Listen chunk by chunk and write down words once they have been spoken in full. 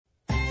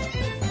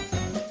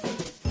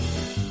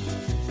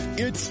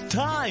It's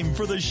time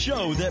for the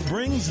show that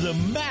brings the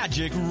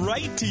magic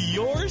right to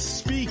your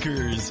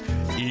speakers.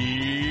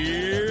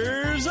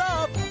 Ears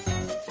up!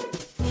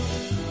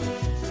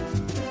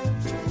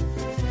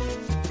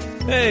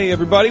 Hey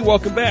everybody,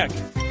 welcome back.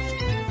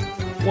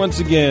 Once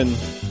again,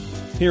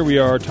 here we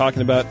are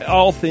talking about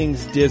all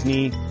things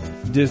Disney,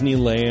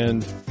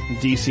 Disneyland,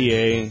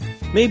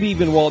 DCA, maybe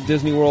even Walt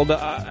Disney World.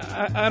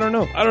 I don't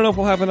know. I don't know if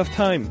we'll have enough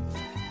time.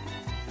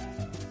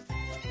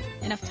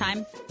 Enough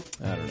time?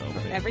 I don't know.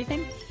 For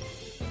everything?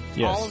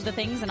 Yes. All of the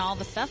things and all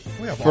the stuff?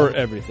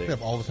 Everything. We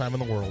have all the time in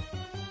the world.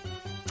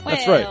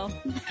 That's right.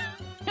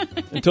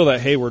 Until that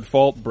Hayward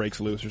fault breaks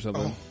loose or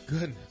something. Oh,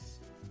 goodness.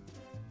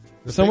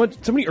 So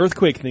many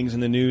earthquake things in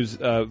the news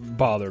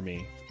bother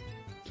me.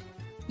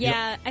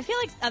 Yeah, I feel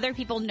like other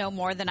people know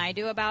more than I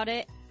do about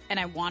it, and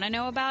I want to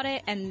know about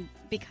it, and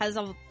because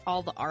of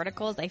all the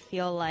articles, I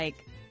feel like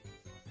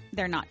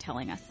they're not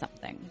telling us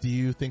something. Do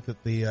you think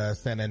that the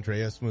San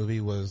Andreas movie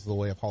was the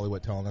way of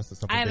Hollywood telling us that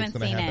something I big's haven't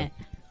going to seen happen?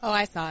 it. Oh,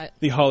 I saw it.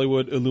 The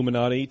Hollywood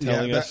Illuminati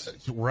telling us.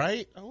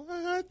 Right?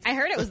 What? I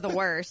heard it was the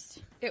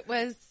worst. It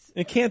was.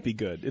 It can't be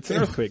good. It's an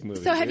earthquake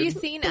movie. So have dude. you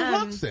seen? The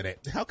Rock's in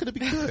it. How could it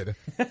be good?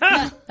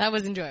 That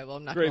was enjoyable.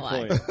 I'm not Great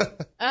gonna point.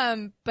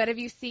 lie. But have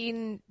you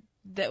seen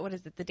what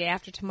is it? The Day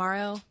After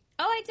Tomorrow?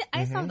 Oh, I did.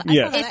 I saw that.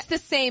 Yes. I saw It's the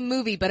same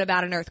movie, but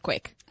about an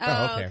earthquake.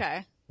 that. Oh, okay.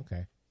 Okay.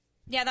 Okay.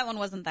 Yeah, that one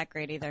wasn't that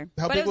great either.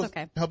 How but big it was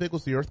okay. How big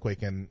was the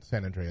earthquake in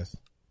San Andreas?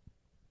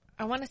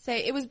 I want to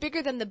say it was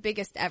bigger than the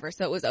biggest ever,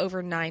 so it was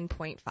over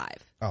 9.5.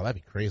 Oh,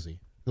 that'd be crazy.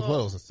 Because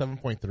what was it,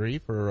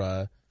 7.3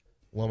 for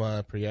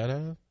Loma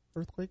Prieta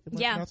earthquake? Am I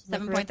Yeah, pronouncing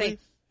that 7.3. correctly?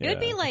 It would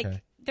be like,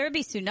 okay. there would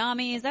be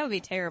tsunamis. That would be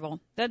terrible.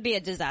 That would be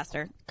a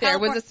disaster. There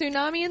was a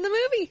tsunami in the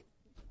movie.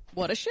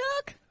 What a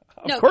shock.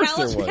 Of course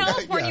there was.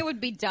 California Yeah.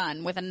 would be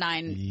done with a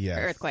 9 Yes.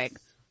 earthquake.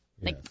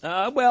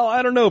 Well,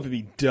 I don't know if it'd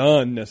be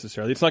done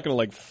necessarily. It's not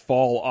going to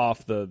fall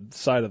off the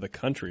side of the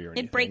country or anything.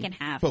 It'd break in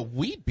half. But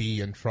we'd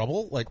be in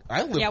trouble. Like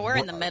I live. Yeah, we're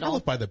in the middle. I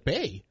live by the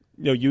bay.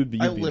 No, you'd be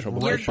I in live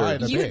trouble. right for sure. by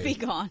the You'd bay. be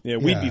gone. Yeah,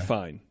 we'd be Yeah.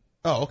 fine.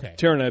 Oh, okay.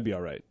 Tara and I'd be all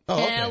right. Oh,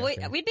 okay. Yeah,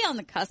 okay. we'd be on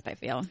the cusp, I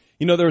feel.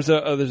 You know, there's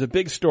a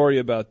big story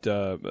about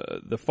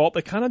the fault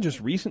they kind of just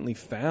recently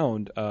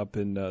found up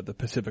in the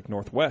Pacific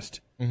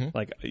Northwest,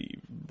 like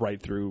right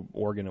through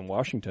Oregon and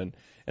Washington.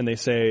 And they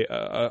say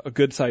a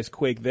good-sized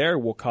quake there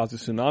will cause a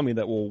tsunami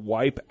that will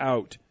wipe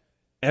out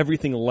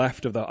everything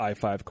left of the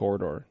I-5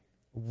 corridor.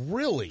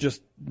 Really?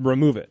 Just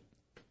remove it.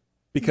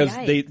 Because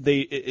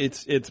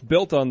Yikes. it's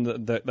built on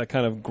that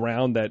kind of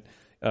ground that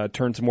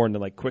turns more into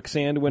like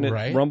quicksand when it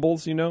Right.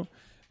 rumbles, you know?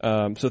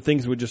 So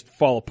things would just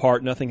fall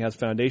apart. Nothing has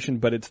foundation,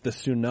 but it's the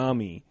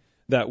tsunami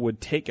that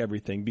would take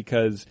everything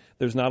because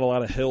there's not a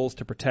lot of hills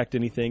to protect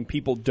anything.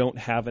 People don't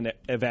have an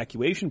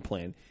evacuation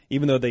plan,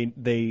 even though they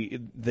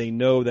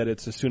know that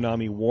it's a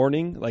tsunami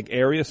warning, like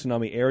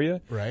tsunami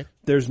area. Right.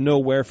 There's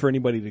nowhere for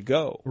anybody to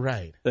go.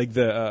 Right. Like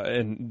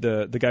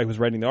the guy who was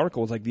writing the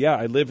article was like, yeah,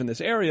 I live in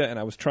this area and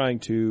I was trying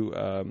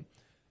to,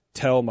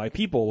 tell my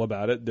people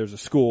about it. There's a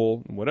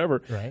school and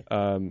whatever. Right.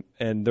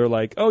 And they're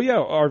like, oh yeah,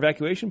 our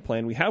evacuation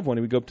plan, we have one,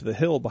 and we go up to the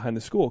hill behind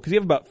the school. Cause you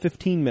have about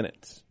 15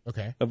 minutes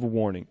Okay. of a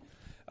warning.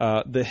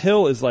 The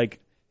hill is like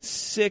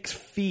 6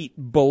 feet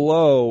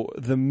below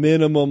the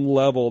minimum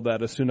level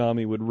that a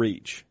tsunami would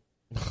reach.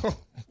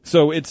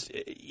 So it's,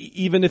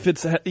 even if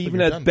it's, even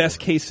you're at done best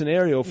for. case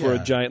scenario for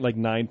Yeah. a giant like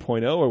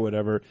 9.0 or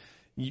whatever,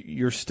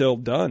 you're still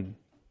done.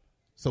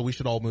 So we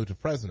should all move to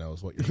Fresno,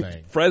 is what you're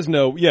saying?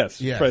 Fresno,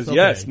 yes. Yes. Yes, okay.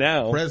 yes,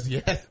 now.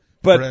 Yes.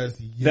 But Fres,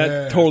 that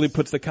yes. totally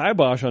puts the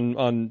kibosh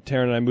on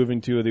Tara and I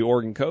moving to the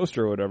Oregon coast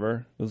or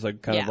whatever. It was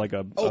like kind of Yeah. like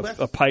that's-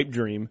 a pipe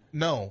dream.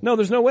 No. No,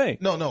 there's no way.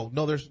 No,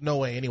 there's no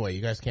way anyway.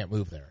 You guys can't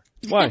move there.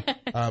 Why?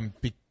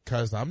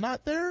 Because I'm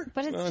not there?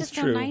 But it's Well, that's just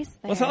so true. nice there.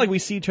 Well, it's not like we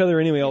see each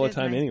other anyway all It the is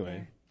time nice anyway.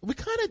 there. We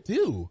kind of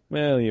do.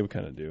 Well, yeah, we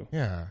kind of do.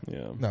 Yeah.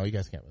 Yeah. No, you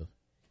guys can't move.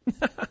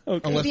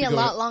 Okay. Unless It'd be you a go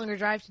lot to- longer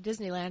drive to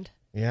Disneyland.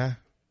 Yeah.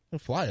 We'll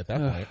fly at that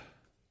point.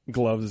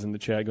 Gloves is in the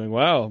chat going,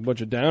 wow, a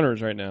bunch of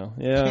downers right now.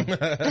 Yeah.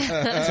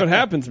 That's what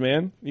happens,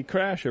 man. You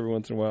crash every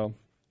once in a while.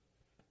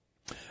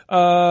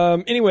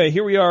 Anyway,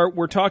 here we are.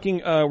 We're talking,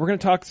 we're going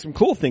to talk some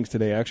cool things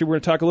today, actually. We're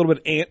going to talk a little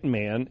bit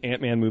Ant-Man.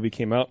 Ant-Man movie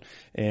came out,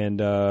 and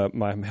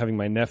I'm having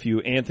my nephew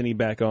Anthony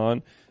back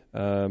on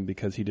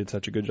because he did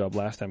such a good job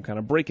last time, kind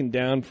of breaking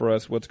down for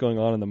us what's going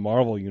on in the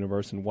Marvel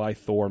universe and why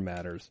Thor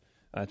matters,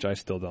 which I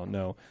still don't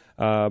know.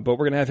 But we're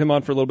going to have him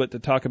on for a little bit to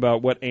talk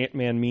about what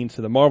Ant-Man means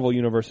to the Marvel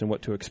universe and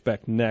what to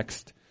expect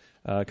next,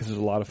 because there's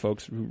a lot of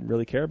folks who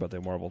really care about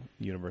the Marvel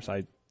universe.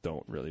 I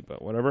don't really,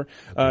 but whatever.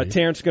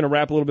 Terrence is going to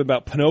rap a little bit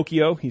about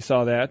Pinocchio. He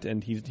saw that,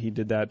 and he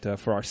did that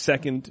for our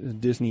second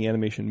Disney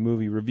animation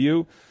movie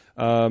review.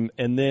 And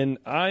then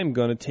I'm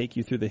going to take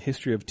you through the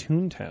history of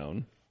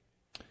Toontown.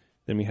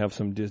 Then we have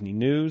some Disney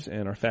news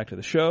and our fact of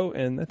the show,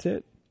 and that's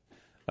it.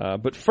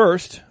 But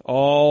first,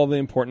 all the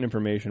important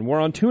information.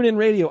 We're on TuneIn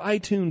Radio,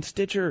 iTunes,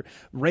 Stitcher.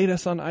 Rate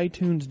us on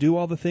iTunes. Do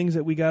all the things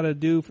that we got to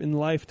do in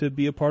life to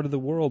be a part of the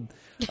world.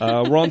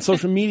 We're on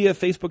social media,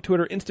 Facebook,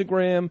 Twitter,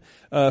 Instagram.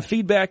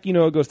 Feedback,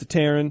 it goes to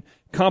Taryn.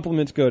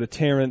 Compliments go to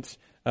Terrence.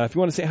 If you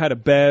want to say hi to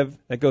Bev,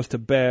 that goes to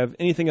Bev.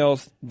 Anything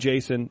else,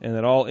 Jason, and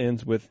that all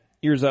ends with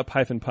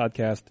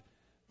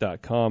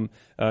earsup-podcast.com.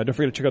 Don't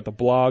forget to check out the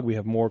blog. We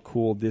have more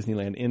cool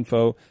Disneyland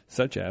info,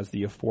 such as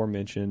the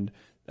aforementioned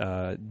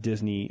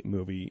Disney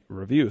movie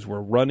reviews.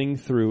 We're running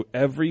through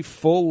every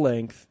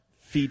full-length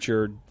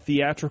featured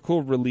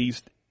theatrical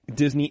released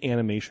Disney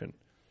animation.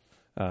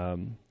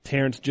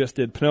 Terrence just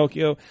did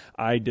Pinocchio.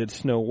 I did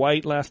Snow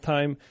White last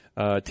time.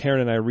 Taryn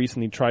and I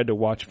recently tried to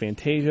watch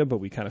Fantasia, but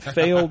we kind of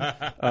failed.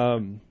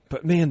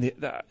 But man,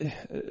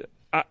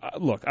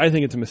 look, I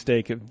think it's a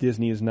mistake if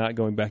Disney is not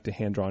going back to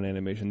hand-drawn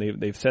animation.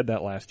 They've said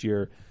that last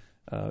year.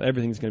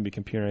 Everything's going to be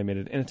computer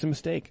animated, and it's a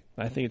mistake.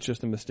 I think it's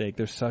just a mistake.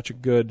 There's such a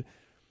good,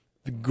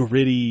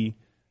 gritty,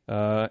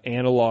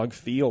 analog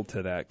feel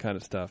to that kind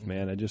of stuff,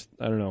 man. I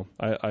don't know.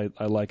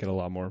 I like it a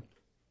lot more.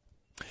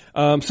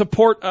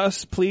 Support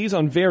us, please,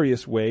 on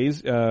various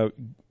ways.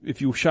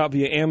 If you shop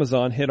via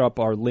Amazon, hit up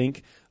our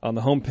link on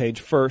the homepage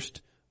first,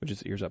 which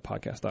is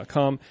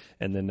earsuppodcast.com,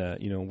 and then,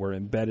 we're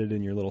embedded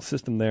in your little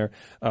system there.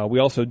 We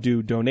also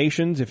do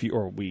donations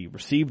we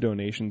receive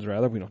donations,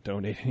 rather. We don't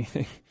donate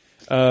anything.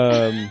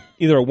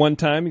 Either a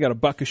one-time, you got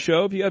 $1 a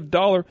show. If you have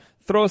 $1,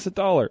 throw us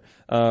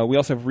 $1. We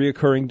also have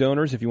reoccurring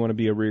donors. If you want to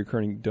be a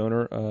reoccurring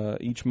donor,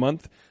 each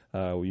month,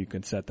 you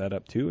can set that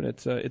up too, and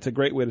it's a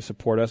great way to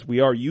support us. We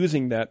are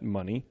using that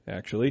money,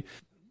 actually.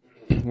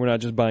 We're not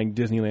just buying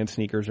Disneyland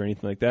sneakers or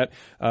anything like that.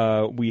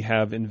 We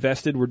have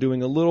invested. We're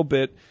doing a little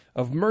bit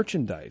of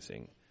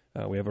merchandising.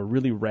 We have a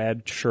really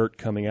rad shirt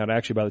coming out.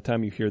 Actually, by the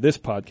time you hear this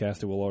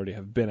podcast, it will already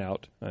have been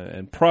out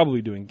and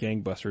probably doing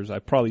gangbusters. I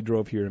probably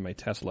drove here in my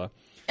Tesla.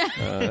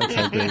 That's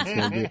how great it's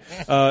going to be.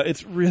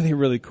 It's really,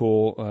 really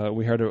cool.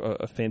 We hired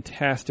a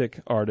fantastic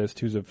artist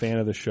who's a fan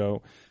of the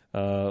show.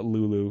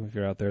 Lulu, if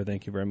you're out there,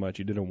 thank you very much.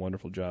 You did a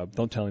wonderful job.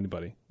 Don't tell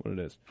anybody what it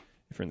is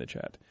if you're in the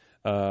chat.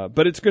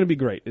 But it's going to be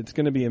great. It's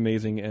going to be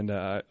amazing, and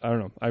I don't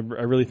know. I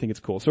really think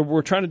it's cool. So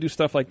we're trying to do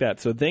stuff like that.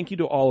 So thank you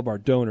to all of our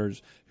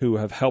donors who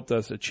have helped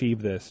us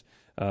achieve this,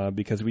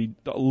 because we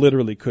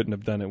literally couldn't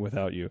have done it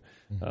without you.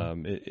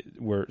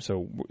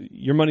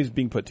 Your money's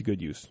being put to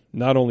good use.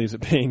 Not only is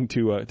it paying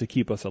to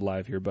keep us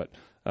alive here, but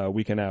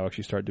we can now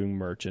actually start doing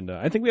merch, and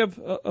I think we have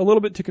a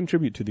little bit to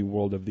contribute to the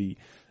world of the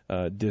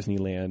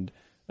Disneyland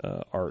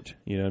art.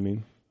 You know what I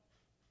mean?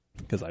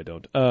 Because I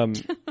don't.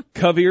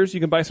 Covears, you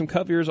can buy some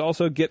Covears.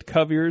 Also, get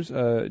Covears,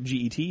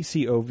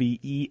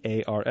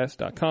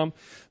 GetCovears.com.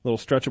 Little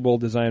stretchable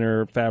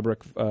designer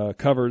fabric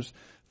covers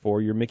for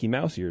your Mickey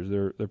Mouse ears.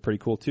 They're pretty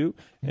cool too,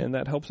 and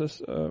that helps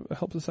us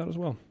out as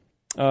well.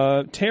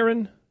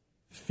 Taryn,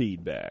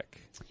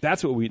 feedback.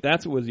 That's what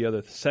was the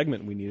other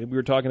segment we needed. We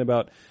were talking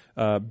about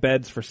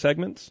beds for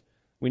segments.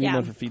 We need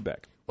one for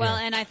feedback. Well,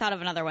 and I thought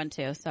of another one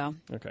too. So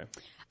okay.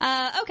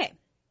 Okay.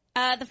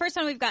 The first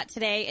one we've got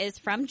today is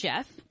from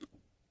Jeff.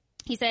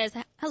 He says,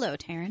 "Hello,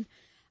 Taryn.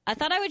 I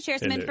thought I would share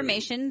some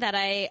information that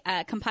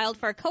I compiled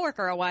for a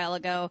coworker a while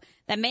ago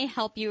that may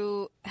help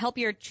your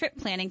trip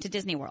planning to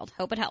Disney World.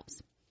 Hope it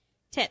helps.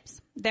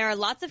 Tips. There are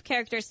lots of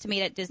characters to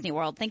meet at Disney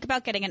World. Think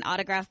about getting an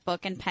autographed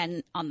book and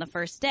pen on the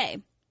first day.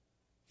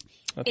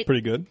 That's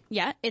pretty good.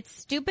 Yeah, it's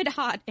stupid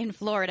hot in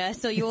Florida,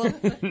 so you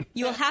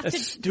will have to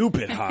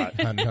stupid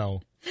hot. I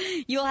know.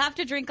 You'll have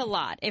to drink a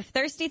lot. If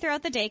thirsty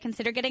throughout the day,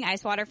 consider getting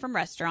ice water from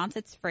restaurants.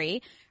 It's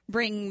free.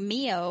 Bring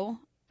Mio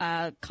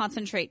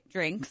concentrate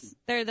drinks.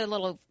 They're the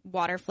little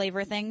water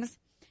flavor things.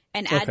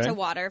 And add to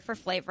water for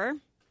flavor.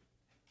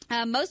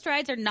 Most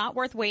rides are not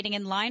worth waiting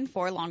in line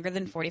for longer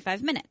than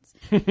 45 minutes.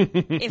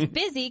 If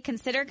busy,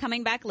 consider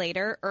coming back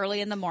later,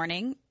 early in the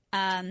morning.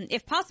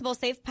 If possible,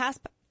 save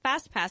fast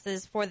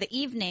passes for the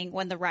evening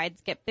when the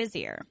rides get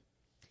busier.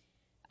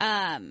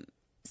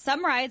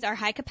 Some rides are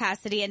high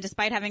capacity and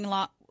despite having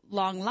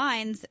long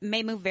lines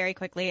may move very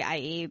quickly,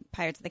 i.e.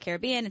 Pirates of the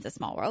Caribbean, It's a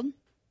Small World.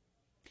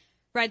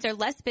 Rides are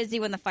less busy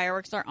when the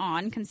fireworks are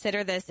on.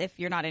 Consider this if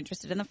you're not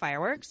interested in the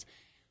fireworks.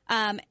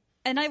 And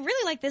I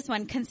really like this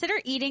one. Consider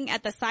eating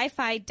at the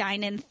Sci-Fi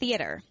Dine-In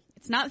Theater.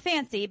 It's not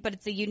fancy, but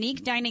it's a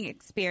unique dining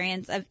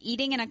experience of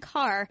eating in a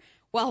car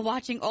while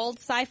watching old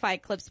sci-fi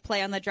clips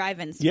play on the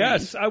drive-in screen.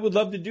 Yes, I would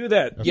love to do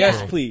that. That's yes,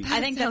 cool. please. I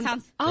think that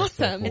sounds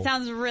awesome. cool. It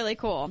sounds really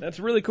cool. That's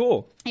really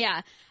cool.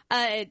 Yeah.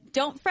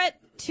 Don't fret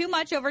too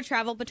much over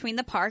travel between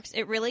the parks.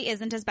 It really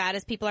isn't as bad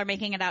as people are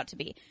making it out to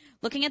be.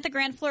 Looking at the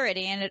Grand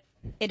Floridian,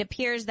 it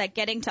appears that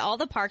getting to all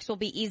the parks will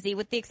be easy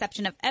with the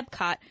exception of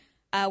Epcot,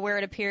 where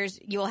it appears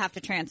you will have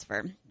to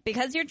transfer.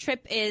 Because your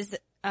trip is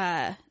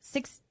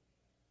 6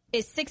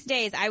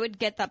 days, I would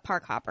get the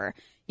Park Hopper.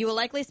 You will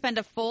likely spend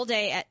a full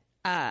day at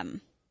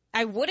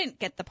I wouldn't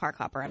get the Park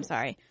Hopper, I'm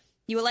sorry.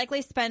 You will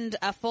likely spend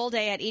a full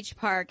day at each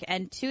park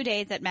and 2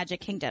 days at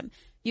Magic Kingdom.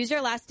 Use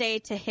your last day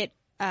to hit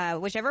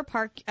whichever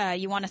park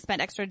you want to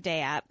spend extra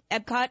day at.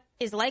 Epcot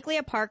is likely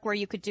a park where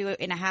you could do it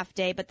in a half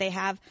day, but they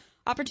have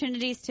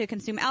opportunities to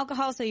consume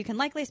alcohol, so you can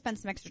likely spend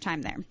some extra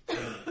time there.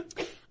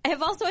 I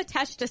have also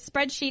attached a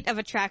spreadsheet of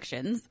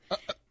attractions.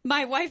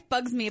 My wife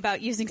bugs me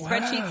about using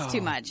spreadsheets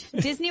too much.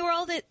 Disney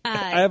World,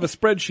 I have a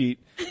spreadsheet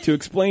to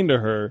explain to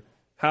her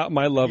how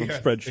my love of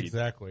spreadsheets.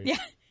 Exactly. Yeah.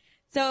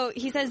 So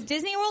he says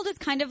Disney World is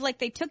kind of like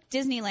they took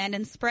Disneyland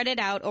and spread it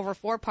out over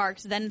 4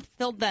 parks, then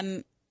filled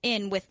them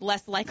in with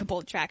less likable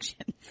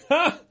attractions.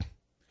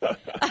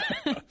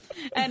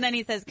 And then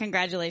he says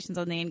congratulations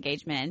on the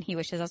engagement, and he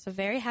wishes us a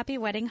very happy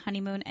wedding,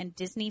 honeymoon, and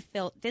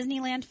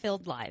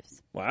Disneyland-filled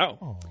lives.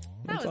 Wow.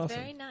 That was awesome.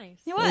 very nice.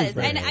 It was.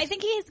 very And nice.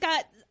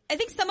 I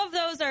think some of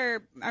those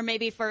are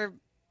maybe for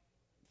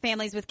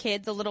families with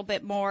kids a little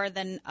bit more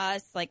than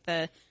us. Like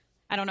I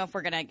don't know if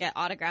we're going to get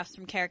autographs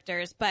from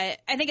characters, but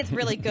I think it's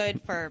really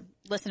good for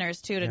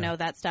listeners too to know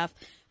that stuff.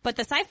 But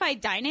the sci-fi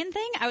dine-in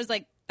thing, I was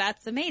like,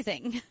 that's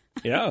amazing.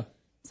 Yeah.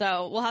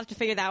 So we'll have to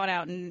figure that one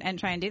out and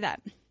try and do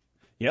that.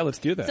 Yeah, let's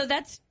do that. So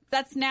that's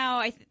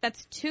now,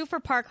 that's 2 for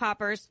park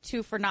hoppers,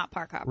 2 for not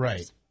park hoppers.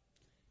 Right.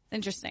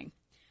 Interesting.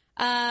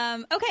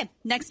 Okay,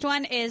 next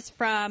one is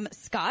from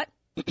Scott.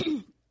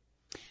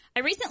 I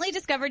recently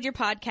discovered your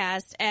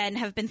podcast and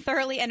have been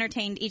thoroughly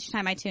entertained each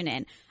time I tune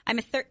in.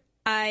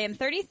 I am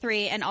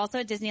 33 and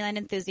also a Disneyland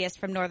enthusiast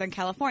from Northern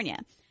California.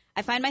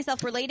 I find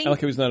myself relating. I like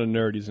how he's not a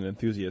nerd; he's an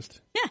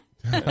enthusiast.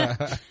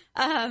 I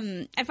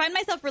find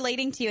myself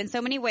relating to you in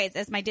so many ways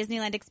as my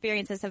Disneyland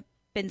experiences have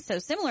been so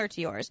similar to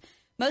yours.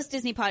 Most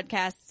Disney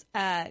podcasts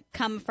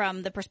come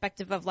from the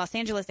perspective of Los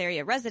Angeles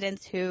area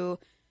residents whose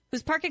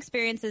park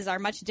experiences are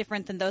much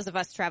different than those of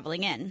us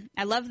traveling in.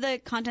 I love the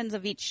contents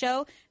of each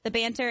show, the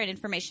banter and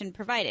information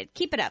provided.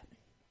 Keep it up.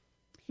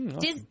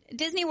 Awesome.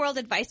 Disney World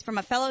advice from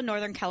a fellow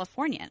Northern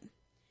Californian.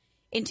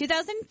 In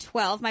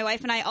 2012, my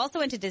wife and I also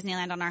went to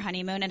Disneyland on our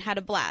honeymoon and had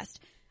a blast.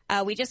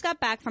 We just got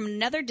back from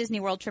another Disney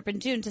World trip in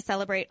June to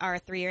celebrate our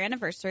 3-year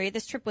anniversary.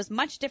 This trip was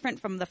much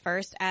different from the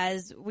first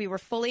as we were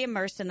fully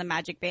immersed in the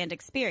Magic Band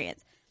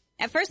experience.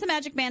 At first, the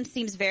Magic Band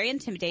seems very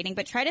intimidating,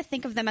 but try to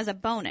think of them as a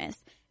bonus,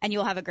 and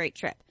you'll have a great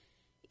trip.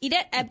 Eat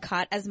at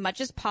Epcot as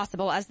much as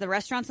possible, as the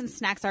restaurants and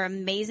snacks are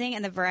amazing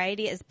and the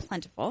variety is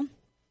plentiful.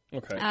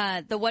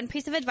 Okay. The one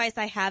piece of advice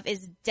I have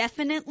is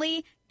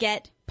definitely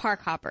get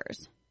park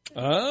hoppers.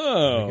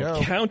 Oh, There you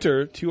go.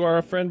 counter to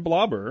our friend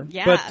Blobber.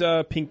 Yeah.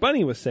 But Pink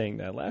Bunny was saying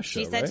that last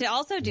show, She said right? to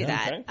also do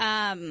that.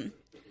 Okay.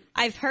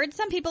 I've heard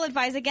some people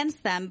advise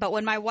against them, but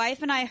when my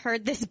wife and I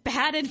heard this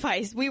bad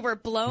advice, we were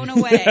blown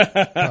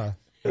away.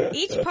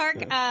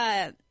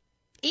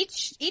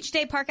 Each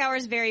day park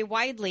hours vary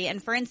widely,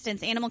 and for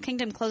instance, Animal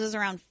Kingdom closes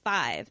around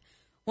 5.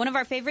 One of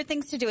our favorite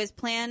things to do is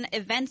plan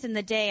events in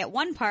the day at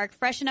one park,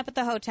 freshen up at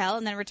the hotel,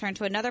 and then return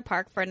to another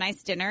park for a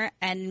nice dinner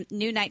and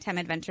new nighttime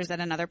adventures at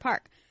another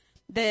park.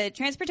 The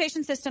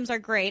transportation systems are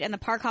great, and the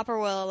park hopper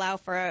will allow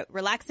for a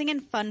relaxing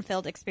and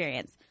fun-filled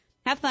experience.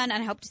 Have fun,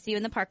 and I hope to see you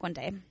in the park one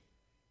day.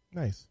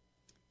 Nice.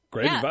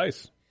 Great Yeah.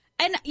 advice.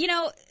 And, you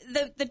know,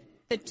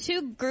 the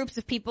 2 groups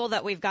of people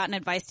that we've gotten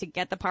advice to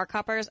get the park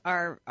hoppers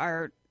are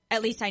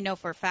at least I know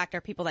for a fact,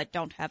 are people that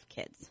don't have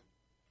kids.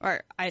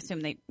 Or I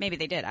assume maybe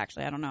they did,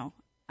 actually. I don't know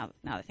now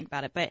that I think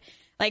about it. But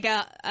like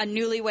a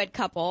newlywed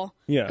couple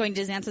going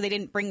to Disneyland, so they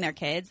didn't bring their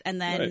kids.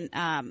 And then,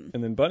 And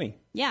then Bunny.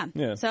 yeah.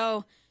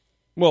 So,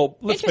 Well,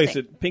 let's face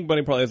Interesting. it, Pink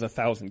Bunny probably has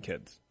 1,000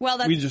 kids. well,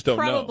 that's We just don't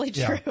know. probably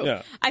true.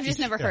 Yeah. I've just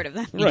never heard of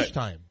them. Right. Each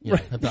time. Yeah,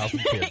 1,000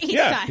 kids. Each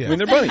Yeah, time. I mean,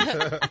 they're bunnies.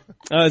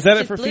 Is that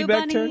it for Blue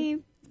feedback bunny,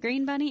 turn?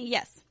 green bunny?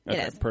 Yes,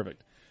 Okay, it is.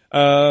 perfect.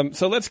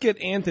 So let's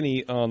get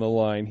Anthony on the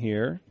line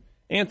here.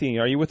 Anthony,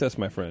 are you with us,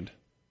 my friend?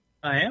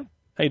 I am.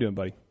 How you doing,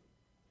 buddy?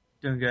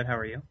 Doing good. How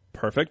are you?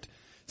 Perfect.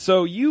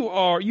 So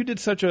you did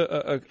such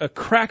a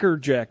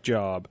crackerjack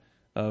job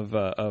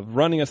of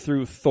running us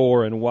through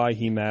Thor and why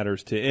he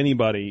matters to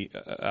anybody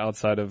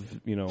outside of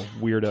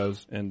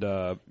weirdos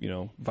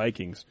and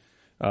Vikings.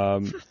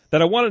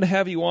 That I wanted to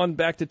have you on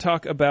back to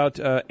talk about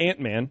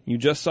Ant-Man. You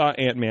just saw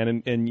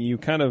Ant-Man, and you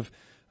kind of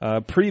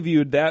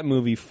previewed that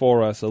movie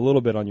for us a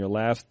little bit on your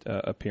last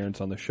appearance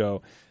on the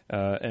show,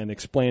 and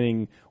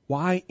explaining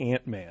why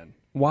Ant-Man,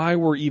 why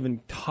we're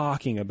even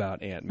talking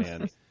about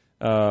Ant-Man.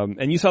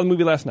 And you saw the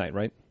movie last night,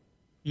 right?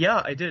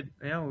 Yeah, I did.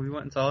 Yeah, we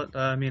went and saw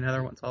it. Me and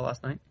Heather went and saw it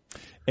last night.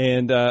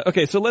 And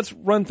okay, so let's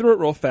run through it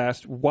real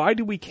fast. Why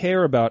do we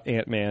care about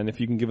Ant-Man? If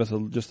you can give us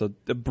just a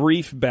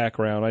brief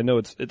background. I know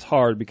it's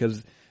hard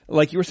because,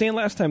 like you were saying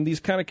last time, these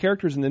kind of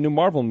characters in the new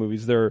Marvel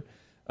movies, they're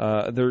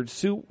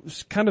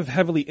kind of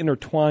heavily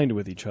intertwined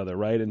with each other,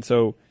 right? And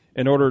so,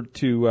 in order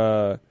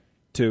to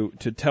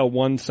tell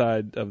one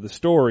side of the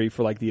story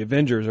for like the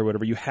Avengers or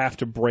whatever, you have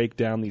to break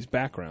down these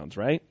backgrounds,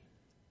 right?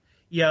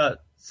 Yeah,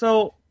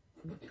 so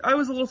I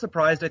was a little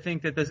surprised. I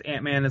think that this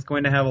Ant-Man is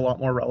going to have a lot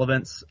more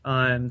relevance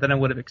than I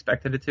would have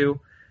expected it to.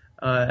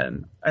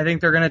 I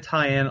think they're going to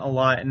tie in a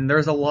lot, and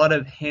there's a lot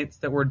of hints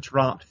that were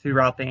dropped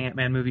throughout the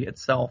Ant-Man movie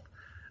itself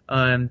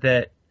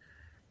that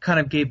kind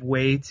of gave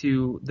way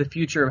to the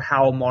future of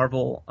how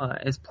Marvel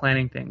is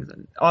planning things.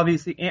 And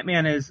obviously,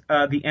 Ant-Man is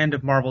the end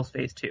of Marvel's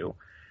Phase 2,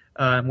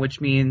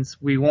 which means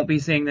we won't be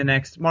seeing the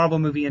next Marvel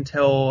movie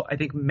until, I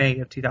think, May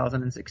of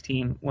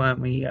 2016 when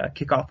we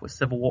kick off with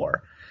Civil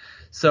War.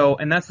 So,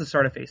 and that's the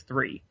start of Phase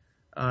 3,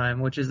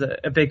 which is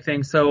a big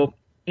thing. So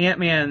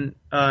Ant-Man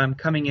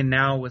coming in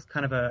now was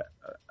kind of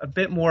a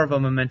bit more of a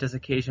momentous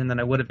occasion than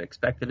I would have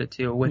expected it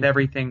to, with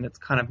everything that's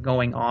kind of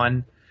going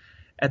on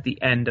at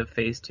the end of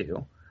Phase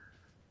 2.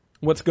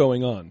 What's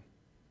going on?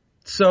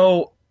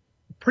 So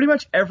pretty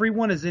much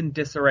everyone is in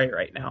disarray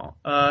right now.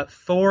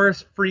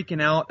 Thor's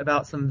freaking out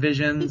about some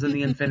visions in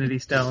the Infinity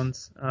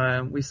Stones.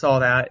 We saw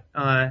that.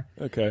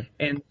 Okay.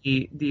 And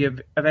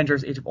the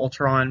Avengers Age of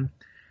Ultron.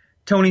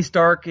 Tony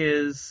Stark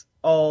is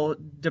all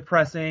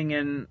depressing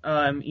and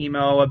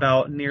emo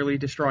about nearly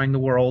destroying the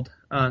world.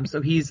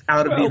 So he's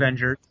out of the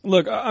Avengers.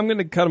 Look, I'm going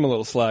to cut him a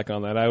little slack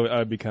on that.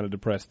 I'd be kind of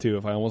depressed too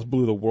if I almost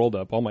blew the world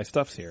up. All my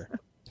stuff's here.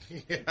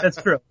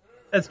 That's true.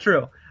 That's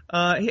true.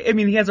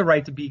 He has a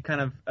right to be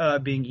kind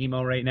of being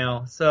emo right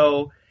now.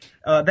 So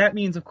that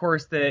means, of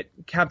course, that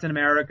Captain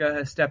America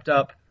has stepped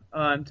up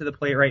to the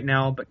plate right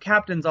now. But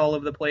Captain's all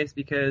over the place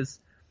because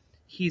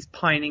he's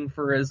pining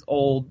for his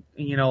old,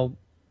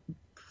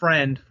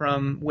 friend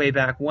from way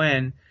back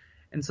when.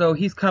 And so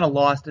he's kind of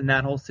lost in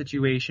that whole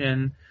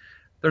situation.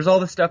 There's all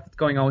the stuff that's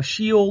going on with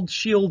S.H.I.E.L.D.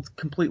 S.H.I.E.L.D.'s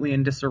completely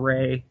in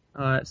disarray.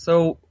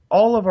 So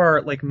all of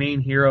our main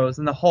heroes,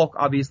 and the Hulk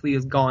obviously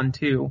is gone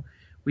too.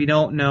 We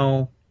don't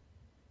know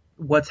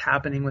what's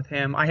happening with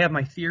him. I have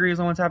my theories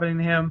on what's happening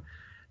to him.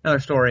 Another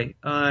story.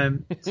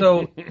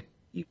 So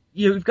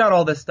you've got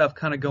all this stuff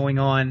kind of going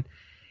on,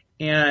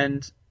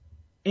 and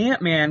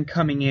Ant-Man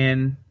coming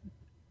in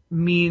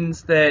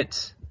means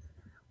that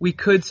we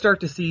could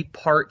start to see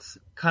parts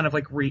kind of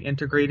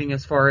reintegrating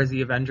as far as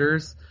the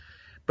Avengers,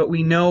 but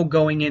we know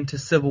going into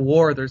Civil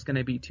War there's going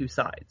to be two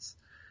sides.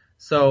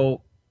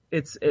 So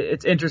it's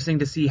interesting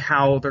to see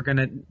how they're going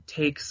to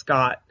take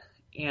Scott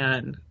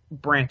and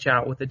branch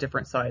out with the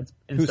different sides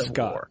in Who's Civil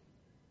Scott? War.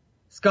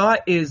 Scott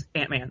is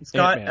Ant-Man.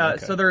 Scott. Ant-Man,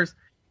 okay. So there's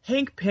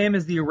Hank Pym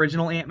is the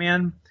original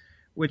Ant-Man,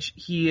 which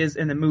he is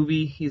in the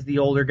movie. He's the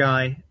older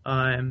guy.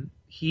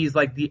 He's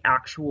the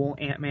actual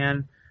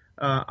Ant-Man.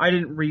 I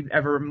didn't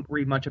ever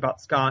read much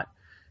about Scott,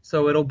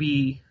 so it'll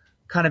be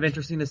kind of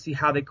interesting to see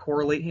how they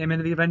correlate him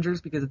into the Avengers,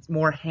 because it's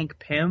more Hank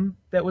Pym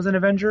that was an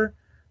Avenger,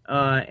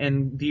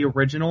 and the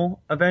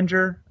original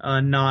Avenger,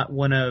 not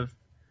one of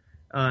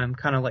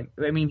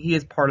he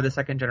is part of the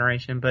second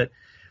generation, but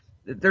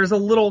there's a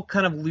little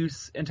kind of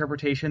loose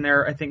interpretation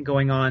there, I think,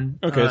 going on.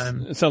 Okay,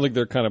 it sounds like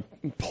they're kind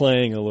of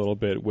playing a little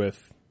bit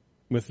with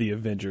the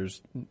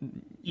Avengers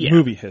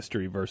movie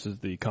history versus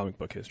the comic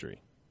book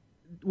history.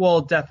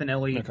 Well,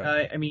 definitely.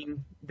 Okay.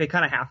 They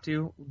kind of have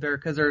to,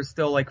 because there's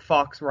still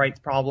Fox rights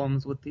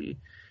problems with the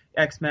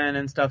X-Men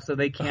and stuff, so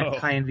they can't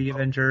tie into the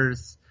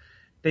Avengers.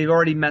 They've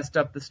already messed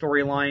up the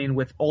storyline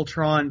with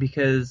Ultron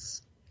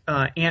because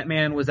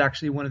Ant-Man was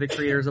actually one of the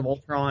creators of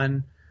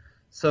Ultron.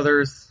 So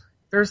there's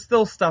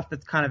still stuff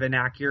that's kind of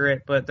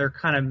inaccurate, but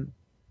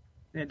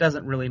it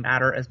doesn't really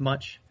matter as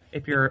much.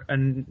 If you're a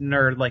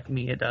nerd like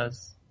me, it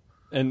does.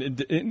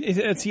 And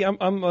see,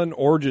 I'm an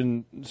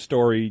origin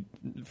story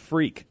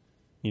freak,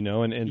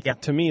 and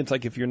to me, it's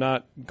if you're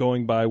not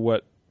going by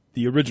what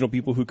the original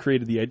people who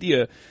created the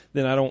idea,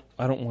 then I don't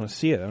want to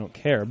see it. I don't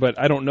care. But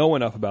I don't know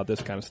enough about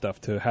this kind of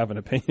stuff to have an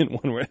opinion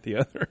one way or the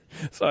other.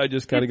 So I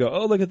just kind of go,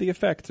 oh, look at the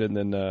effects, and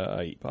then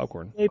I eat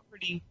popcorn.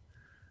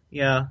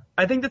 Yeah.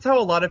 I think that's how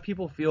a lot of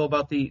people feel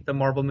about the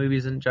Marvel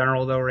movies in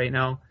general, though, right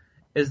now,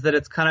 is that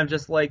it's kind of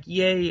just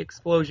yay,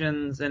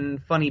 explosions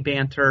and funny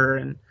banter,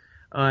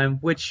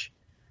 and which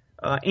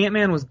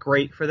Ant-Man was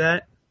great for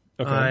that.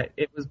 Okay.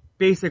 It was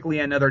basically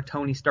another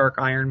Tony Stark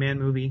Iron Man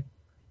movie.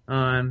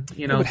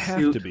 It would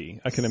have to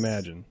be. I can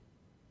imagine.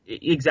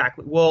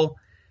 Exactly. Well,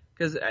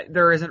 because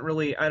there isn't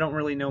really, I don't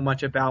really know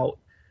much about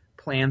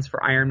plans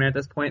for Iron Man at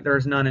this point.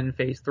 There's none in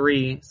Phase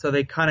 3, so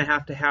they kind of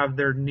have to have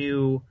their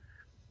new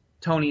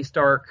Tony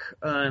Stark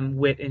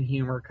wit and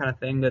humor kind of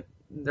thing that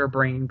they're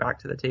bringing back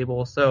to the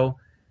table. So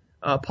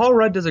Paul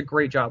Rudd does a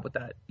great job with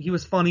that. He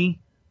was funny.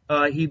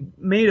 He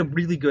made a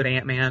really good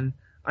Ant-Man.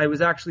 I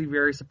was actually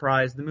very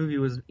surprised. The movie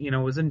was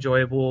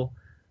enjoyable.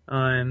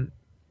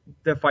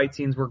 The fight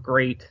scenes were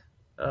great.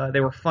 They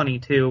were funny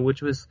too,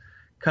 which was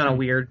kind of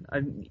weird.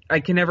 I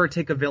can never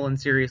take a villain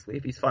seriously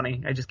if he's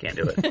funny. I just can't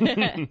do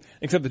it.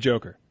 Except the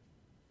Joker.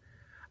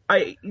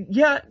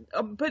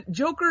 But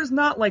Joker's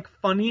not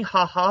funny,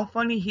 haha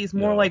funny. He's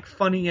more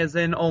funny as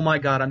in, oh my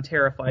god, I'm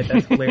terrified.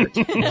 That's hilarious.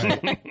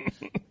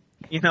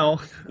 Yeah, So,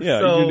 you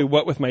can do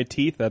what with my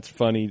teeth? That's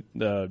funny.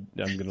 I'm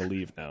gonna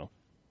leave now.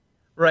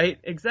 Right,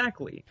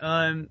 exactly.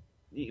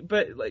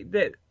 But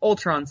that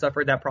Ultron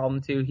suffered that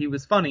problem too. He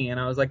was funny, and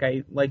I was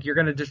you're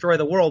gonna destroy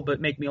the world, but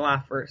make me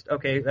laugh first.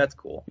 Okay, that's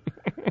cool.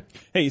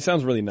 Hey, he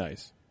sounds really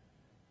nice.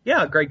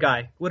 Yeah, great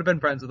guy. Would have been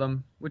friends with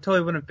him. We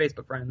totally wouldn't have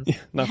Facebook friends.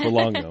 Not for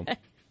long though.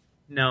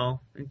 No,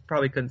 he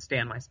probably couldn't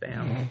stand my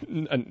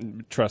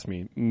spam. Trust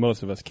me,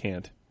 most of us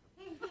can't.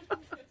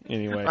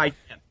 Anyway, I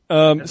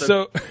can't.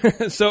 So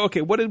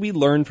okay, what did we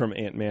learn from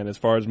Ant-Man as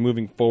far as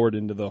moving forward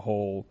into the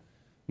whole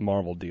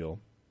Marvel deal?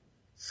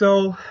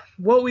 So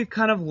what we've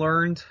kind of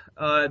learned,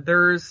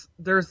 there's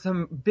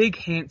some big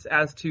hints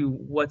as to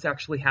what's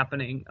actually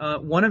happening.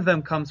 One of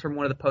them comes from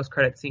one of the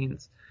post-credit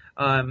scenes,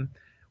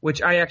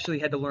 which I actually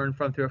had to learn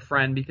from through a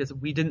friend because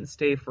we didn't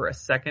stay for a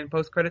second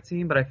post-credit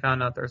scene, but I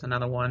found out there's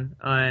another one,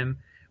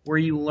 where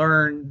you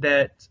learn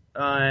that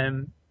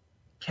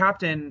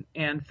Captain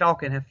and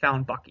Falcon have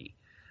found Bucky.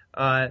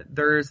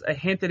 There's a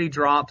hint that he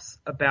drops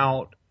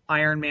about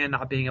Iron Man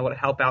not being able to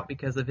help out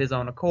because of his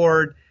own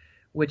accord,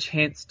 which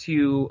hints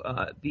to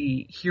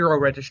the Hero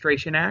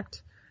Registration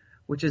Act,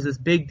 which is this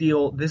big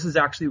deal. This is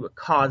actually what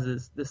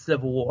causes the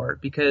Civil War,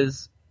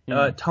 because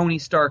Tony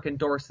Stark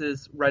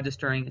endorses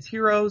registering as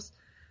heroes.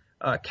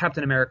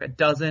 Captain America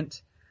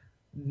doesn't,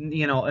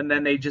 and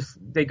then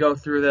they go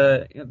through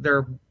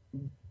their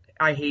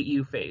I hate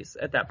you phase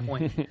at that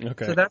point.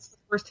 Okay. So that's the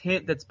first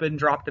hint that's been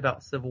dropped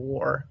about Civil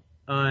War.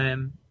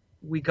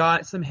 We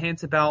got some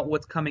hints about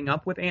what's coming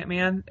up with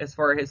Ant-Man as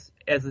far as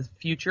his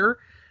future.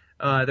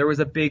 There was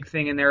a big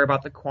thing in there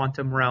about the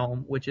quantum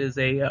realm, which is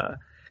a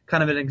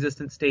kind of an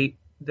existent state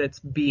that's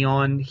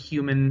beyond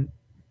human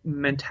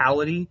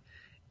mentality.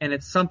 And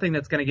it's something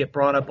that's going to get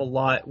brought up a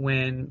lot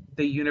when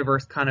the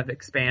universe kind of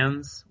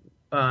expands,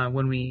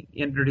 when we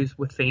introduce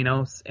with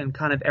Thanos and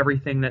kind of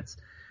everything that's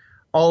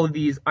all of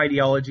these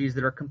ideologies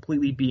that are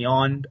completely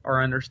beyond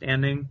our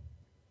understanding.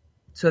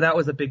 So that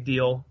was a big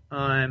deal.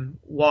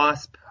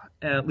 Wasp,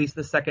 at least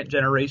the second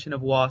generation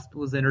of Wasp,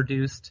 was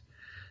introduced.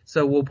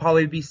 So we'll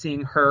probably be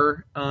seeing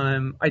her.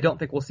 I don't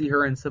think we'll see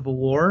her in Civil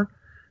War,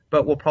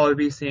 but we'll probably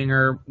be seeing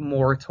her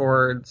more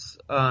towards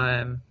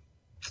the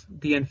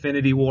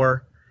Infinity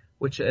War,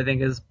 which I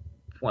think is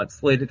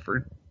slated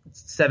for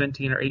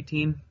 17 or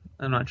 18.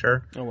 I'm not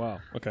sure. Oh, wow.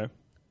 Okay.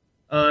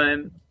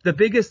 The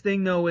biggest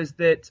thing, though, is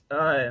that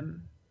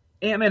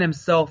Ant-Man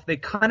himself, they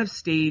kind of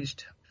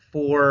staged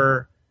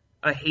for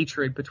a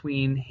hatred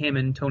between him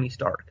and Tony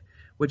Stark,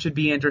 which would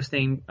be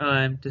interesting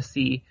to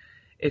see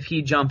if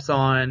he jumps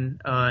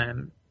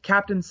on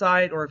Captain's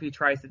side or if he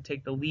tries to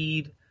take the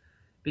lead,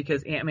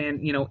 because Ant-Man,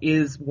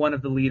 is one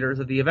of the leaders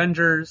of the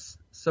Avengers.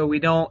 So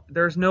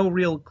there's no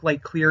real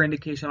clear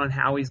indication on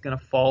how he's going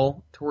to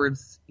fall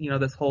towards,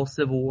 this whole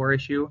Civil War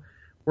issue.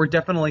 We're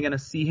definitely going to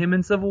see him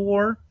in Civil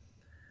War,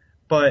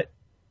 but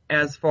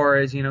as far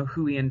as,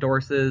 who he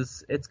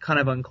endorses, it's kind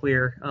of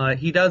unclear.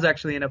 He does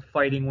actually end up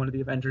fighting one of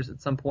the Avengers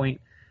at some point,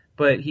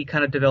 but he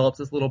kind of develops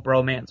this little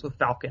bromance with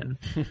Falcon.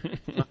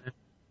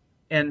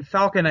 And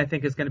Falcon, I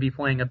think, is going to be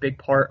playing a big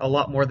part, a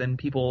lot more than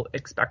people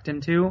expect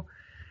him to.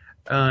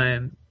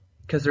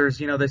 Because there's,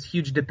 this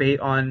huge debate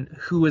on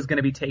who is going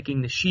to be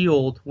taking the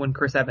shield when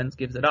Chris Evans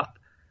gives it up.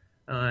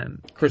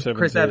 Chris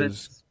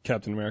Evans is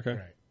Captain America?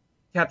 Right.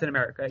 Captain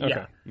America,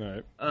 Okay.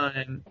 yeah. All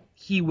right.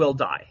 He will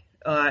die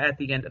at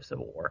the end of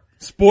Civil War.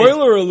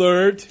 Spoiler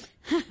alert!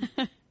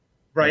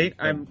 Right?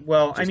 Just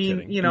I mean,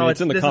 kidding.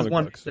 It's in the comic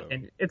book, so.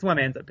 It's one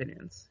man's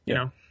opinions,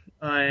 Yeah.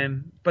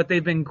 But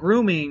they've been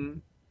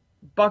grooming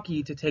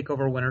Bucky to take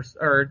over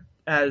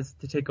to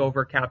take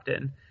over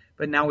Captain.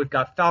 But now we've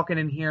got Falcon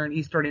in here, and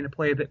he's starting to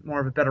play a bit more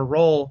of a better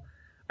role.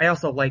 I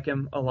also like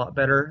him a lot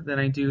better than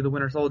I do the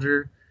Winter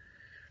Soldier.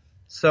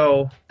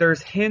 So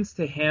there's hints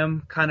to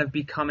him kind of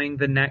becoming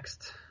the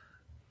next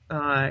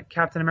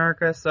Captain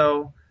America.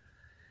 So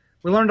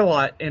we learned a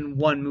lot in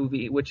one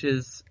movie, which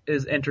is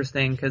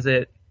interesting because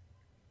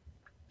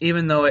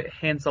even though it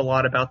hints a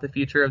lot about the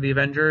future of the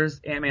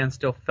Avengers, Ant-Man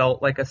still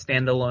felt like a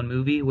standalone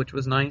movie, which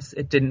was nice.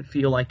 It didn't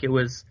feel like it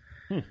was,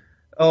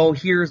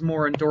 here's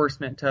more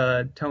endorsement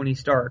to Tony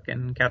Stark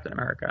and Captain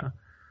America.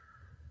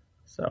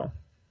 So.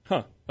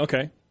 Huh.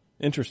 Okay.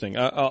 Interesting.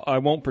 I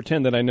won't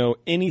pretend that I know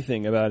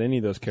anything about any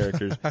of those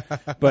characters,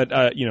 but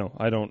I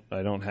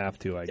don't have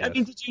to. I guess. I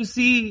mean, did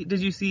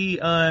you see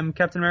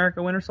Captain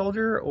America: Winter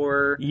Soldier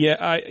or? Yeah,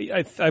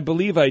 I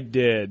believe I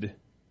did.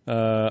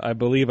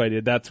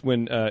 That's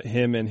when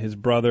him and his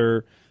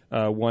brother,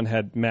 one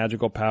had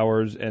magical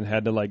powers and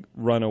had to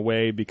run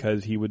away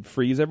because he would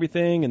freeze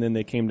everything, and then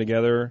they came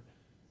together.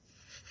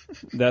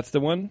 That's the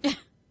one.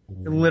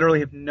 I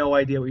literally have no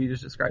idea what you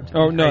just described.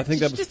 Oh no, I think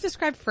Did that you was. just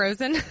describe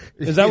Frozen?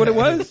 Is that what it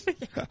was?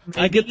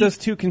 I get those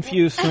two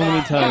confused so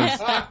many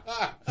times.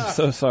 I'm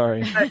so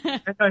sorry. I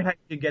know how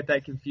you get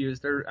that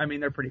confused. They're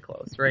pretty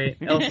close, right?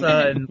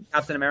 Elsa and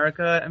Captain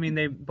America. I mean,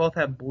 they both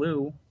have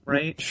blue,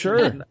 right?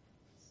 Sure.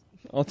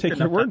 I'll take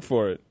your word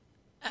for it.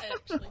 I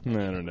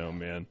don't know,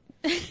 man.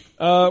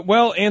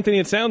 Well, Anthony,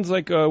 it sounds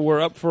like we're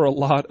up for a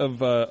lot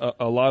of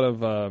I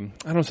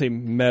don't say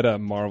meta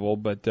Marvel,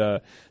 but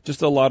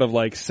just a lot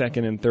of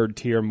second and third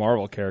tier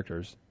Marvel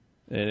characters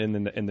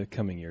in the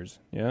coming years.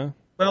 Yeah.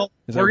 Well,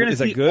 is that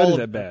good? Or is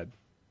that bad?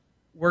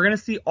 We're gonna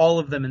see all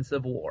of them in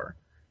Civil War,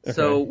 Okay.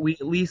 so we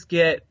at least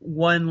get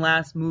one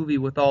last movie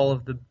with all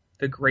of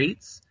the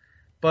greats.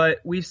 But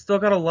we've still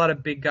got a lot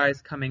of big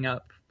guys coming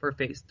up for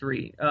Phase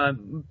 3.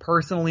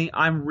 Personally,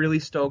 I'm really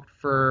stoked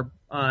for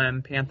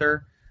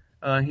Panther.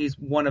 He's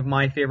one of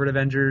my favorite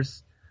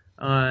Avengers.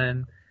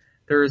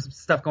 There's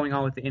stuff going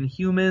on with the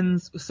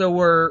Inhumans, so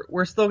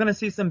we're still going to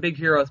see some big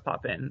heroes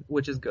pop in,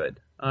 which is good.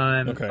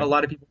 Okay. A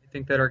lot of people I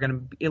think that are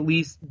going to at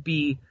least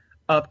be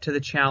up to the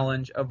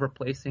challenge of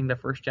replacing the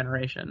first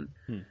generation.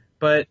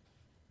 But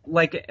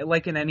like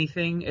in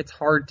anything, it's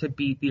hard to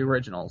beat the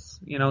originals.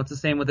 It's the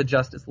same with the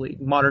Justice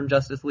League. Modern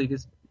Justice League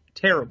is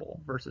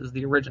terrible versus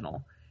the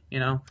original. I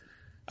don't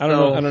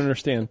know. I don't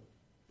understand.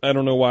 I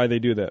don't know why they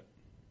do that.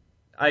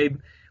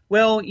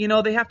 Well,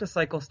 they have to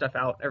cycle stuff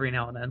out every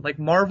now and then. Like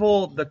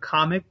Marvel, the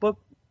comic book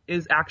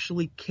is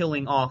actually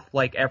killing off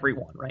like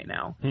everyone right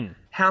now.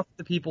 Half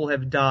the people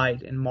have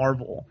died in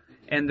Marvel,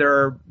 and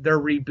they're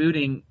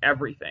rebooting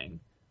everything.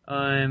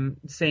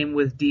 Same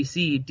with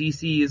DC.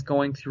 DC is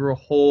going through a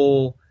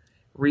whole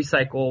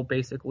recycle,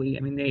 basically.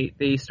 I mean,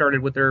 they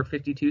started with their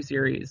 52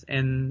 series,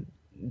 and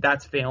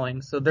that's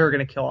failing, so they're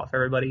going to kill off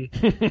everybody.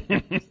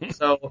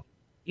 So,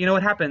 you know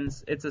what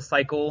happens? It's a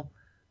cycle.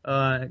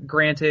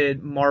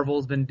 Granted,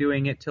 Marvel's been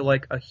doing it to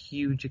like a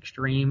huge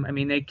extreme. I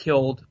mean, they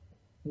killed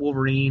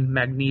Wolverine,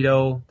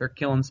 Magneto. They're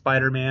killing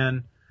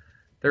Spider-Man.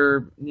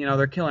 They're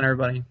killing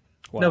everybody.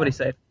 Wow. Nobody's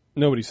safe.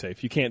 Nobody's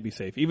safe. You can't be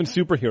safe. Even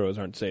superheroes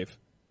aren't safe.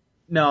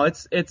 No,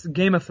 it's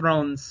Game of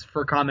Thrones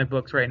for comic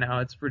books right now.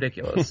 It's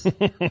ridiculous,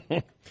 Look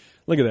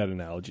at that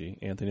analogy,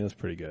 Anthony. That's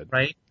pretty good.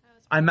 right?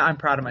 I'm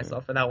proud of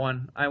myself for that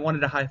one. I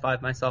wanted to high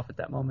five myself at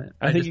that moment.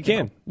 I think you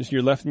can. Just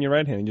your left and your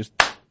right hand.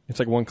 It's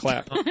like one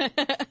clap.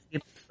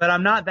 But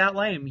I'm not that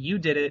lame. You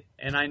did it,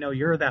 and I know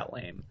you're that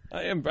lame.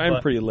 I'm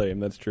pretty lame.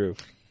 That's true.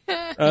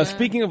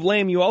 Speaking of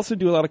lame, you also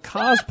do a lot of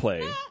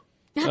cosplay.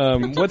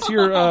 What's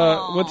your?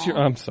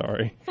 I'm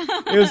sorry.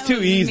 It was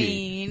too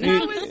easy. mean.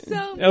 That was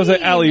so That was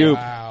an alley oop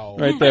Wow.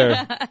 right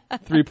there.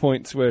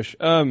 3-point swish.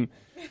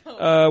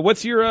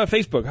 What's your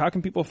Facebook? How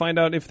can people find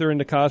out if they're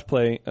into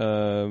cosplay?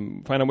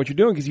 Find out what you're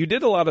doing, because you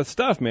did a lot of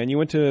stuff, man. You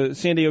went to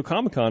San Diego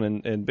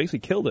Comic-Con and basically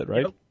killed it,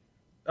 right? Yep.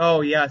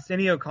 Oh yeah, San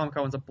Diego Comic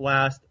Con was a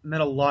blast.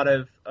 Met a lot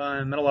of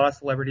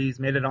celebrities.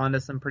 Made it onto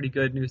some pretty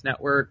good news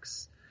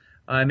networks.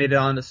 I made it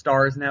on the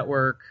Stars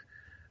Network.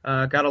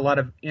 Got a lot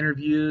of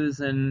interviews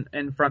and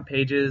front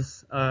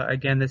pages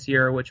again this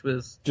year, which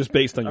was Just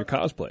based on your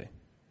cosplay.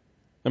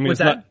 I mean,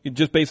 What's it's not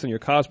just based on your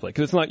cosplay,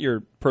 because it's not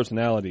your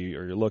personality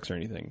or your looks or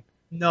anything.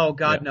 no,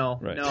 God, Yeah, no,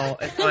 right. no.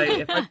 If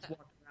I just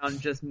walked around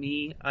just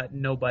me,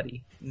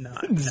 nobody, no.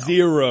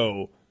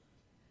 Zero.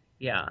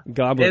 Yeah,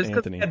 Goblet it's 'cause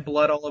Anthony. I had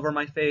blood all over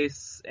my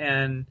face,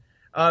 and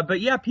but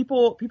yeah,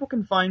 people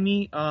can find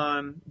me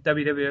on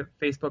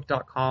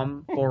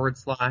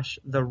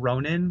www.facebook.com/The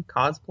Ronin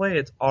Cosplay.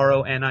 It's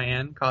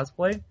RONIN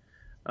cosplay.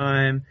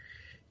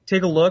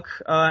 Take a look,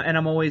 and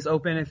I'm always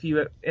open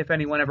if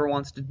anyone ever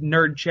wants to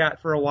nerd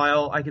chat for a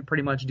while. I could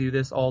pretty much do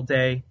this all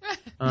day,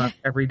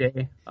 every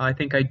day. I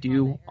think I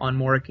do on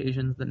more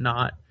occasions than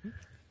not.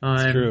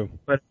 It's true.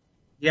 But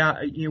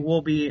yeah, you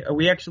will be.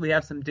 We actually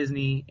have some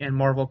Disney and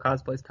Marvel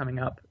cosplays coming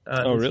up this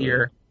really?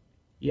 year.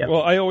 Yeah.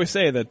 Well, I always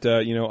say that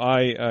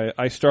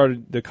I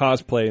started the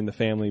cosplay in the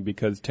family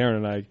because Taryn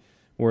and I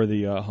were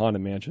the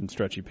Haunted Mansion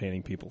stretchy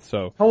painting people.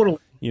 So Totally.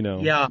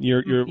 you're Yeah.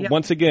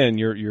 once again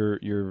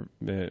you're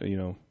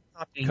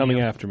coming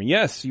you. after me.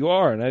 Yes, you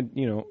are, and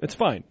it's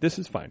fine. This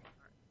is fine.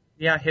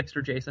 Yeah,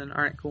 hipster Jason.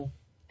 All right, cool.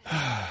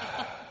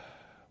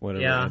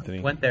 Whatever, Yeah, Anthony.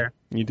 went there.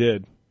 You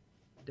did.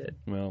 Did.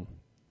 Well,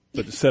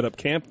 but to set up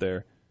camp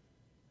there,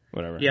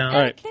 whatever. Yeah. All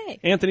right, Okay.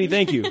 Anthony.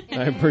 Thank you.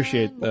 I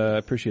appreciate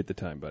the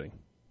time, buddy.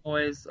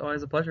 Always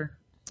a pleasure.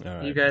 All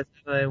right. You guys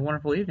have a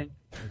wonderful evening.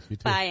 Thanks, you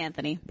too. Bye,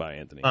 Anthony. Bye,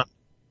 Anthony.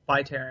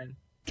 Bye, Taryn.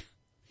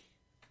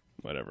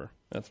 Whatever.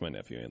 That's my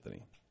nephew,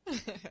 Anthony. You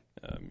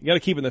got to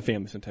keep it in the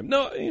family sometime.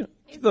 No,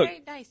 He's look.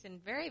 very nice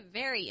and very,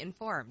 very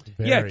informed.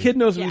 Yeah, Very. kid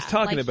knows what Yeah, he's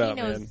talking like, about,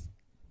 he knows man.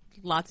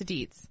 lots of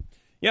deets.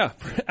 Yeah,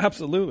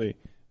 absolutely.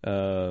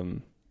 Yeah,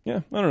 I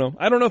don't know.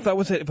 I don't know if that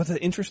was that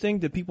interesting.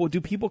 Do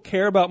people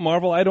care about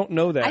Marvel? I don't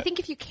know that. I think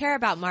if you care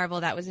about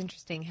Marvel, that was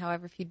interesting.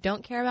 However, if you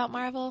don't care about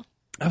Marvel,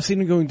 I was sitting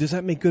there going, does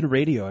that make good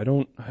radio? I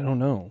don't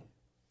know.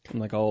 I'm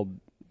like all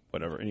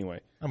whatever. Anyway,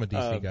 I'm a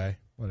DC guy.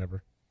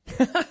 Whatever.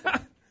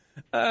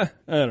 I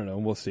don't know.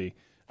 We'll see.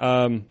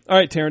 All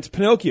right, Terrence,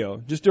 Pinocchio.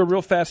 Just do a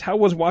real fast. How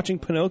was watching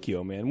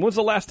Pinocchio, man? When was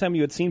the last time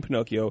you had seen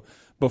Pinocchio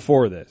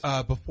before this?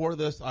 Before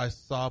this, I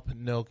saw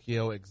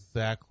Pinocchio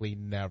exactly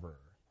never.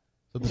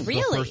 So this is the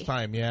Really? first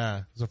time. Yeah,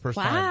 it was the first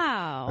time.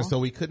 wow. And so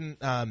we couldn't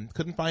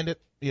find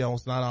it.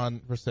 It's not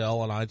on for sale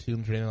on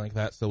iTunes or anything like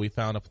that. So we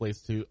found a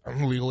place to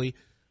legally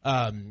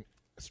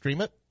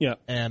stream it. Yeah.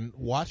 And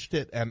watched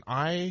it, and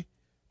I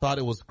thought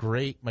it was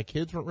great. My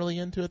kids weren't really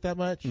into it that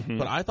much,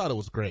 but I thought it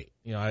was great.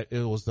 It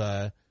was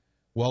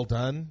well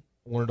done.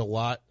 Learned a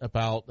lot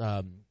about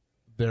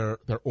their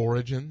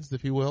origins,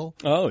 if you will.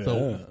 Oh, yeah.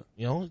 So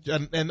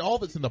and all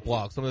of it's in the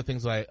blog. Some of the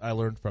things I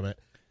learned from it.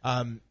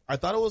 I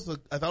thought it was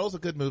a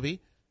good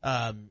movie,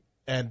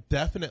 and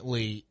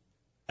definitely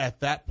at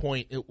that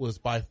point it was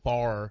by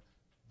far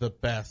the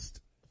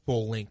best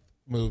full length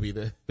movie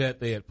that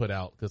they had put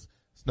out, because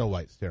Snow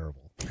White's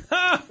terrible.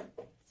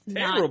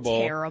 Terrible.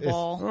 Not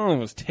terrible. Oh, it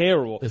was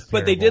terrible. It's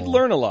But they did terrible.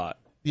 learn a lot.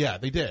 Yeah,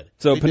 they did.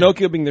 So They did.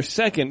 Pinocchio being their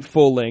second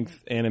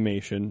full-length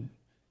animation,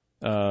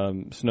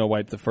 Snow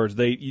White the first.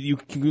 You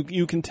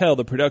can tell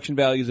the production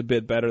value is a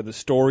bit better. The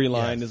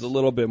storyline Yes. is a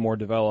little bit more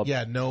developed.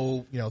 Yeah,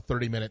 no,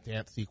 30-minute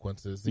dance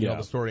sequences. Yeah.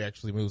 The story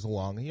actually moves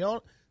along.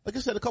 Like I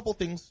said, a couple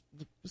things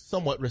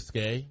somewhat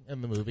risque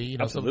in the movie.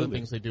 Some of Absolutely. the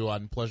things they do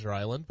on Pleasure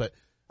Island, but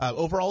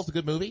overall, it's a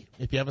good movie.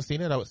 If you haven't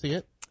seen it, I would see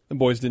it. The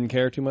boys didn't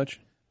care too much.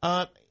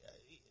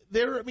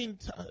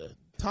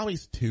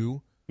 Tommy's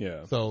 2.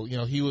 Yeah. So,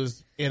 he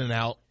was in and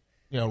out,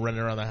 running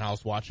around the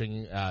house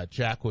watching.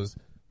 Jack was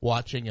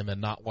watching and then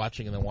not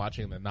watching and then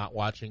watching and then not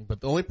watching.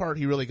 But the only part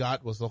he really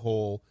got was the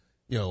whole,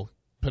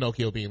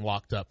 Pinocchio being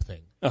locked up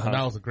thing. And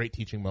that was a great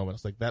teaching moment.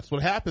 It's like, that's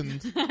what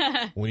happens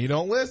when you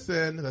don't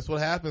listen. That's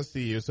what happens to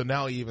you. So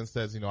now he even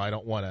says, I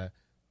don't want to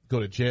go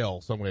to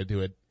jail, so I'm going to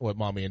do it what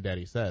mommy and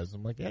daddy says.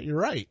 I'm like, yeah, you're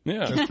right.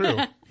 Yeah. That's true.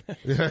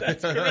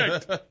 That's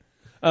correct.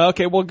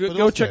 Okay, well,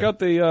 go check out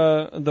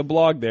the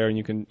blog there, and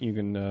you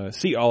can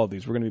see all of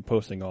these. We're going to be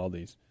posting all of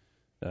these.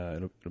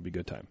 It'll be a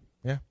good time.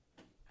 Yeah.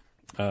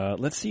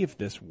 Let's see if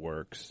this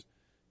works,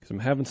 because I'm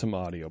having some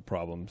audio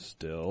problems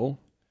still.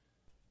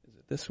 Is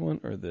it this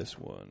one or this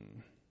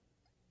one?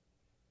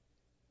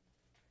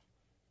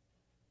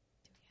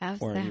 Have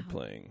Where sound. are you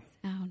playing?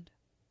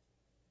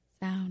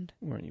 Sound.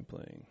 Where are you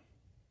playing?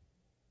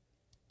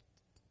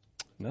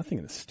 Nothing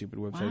in this stupid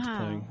website's Wow.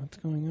 playing. What's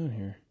going on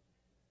here?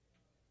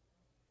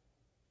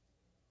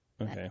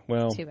 Okay,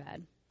 well. Too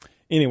bad.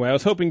 Anyway, I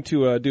was hoping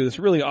to do this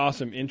really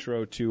awesome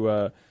intro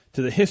to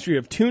the history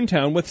of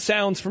Toontown with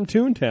sounds from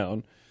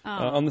Toontown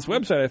on this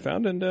website I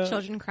found, and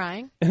Children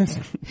crying. and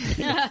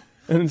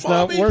it's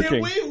not Mommy,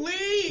 working. can we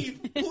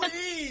leave?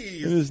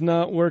 Please. It is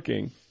not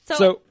working.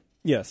 So-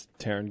 yes,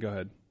 Taryn, go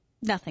ahead.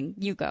 Nothing.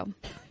 You go.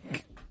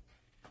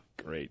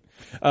 Great.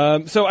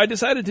 So I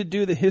decided to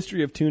do the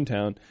history of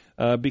Toontown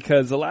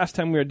because the last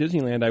time we were at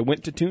Disneyland, I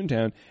went to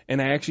Toontown and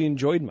I actually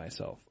enjoyed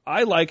myself.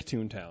 I like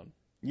Toontown.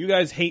 You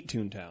guys hate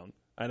Toontown.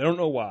 I don't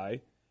know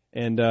why.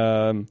 And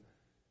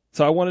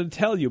so I wanted to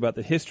tell you about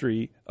the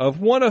history of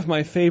one of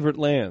my favorite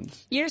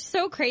lands. You're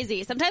so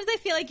crazy. Sometimes I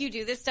feel like you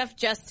do this stuff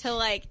just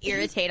to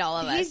irritate all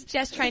of us. He's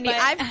just trying to. But-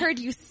 I've heard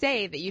you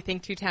say that you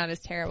think Toontown is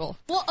terrible.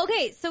 Well,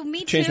 okay, so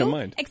me Changed too. my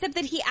mind. Except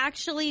that he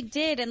actually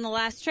did in the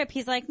last trip.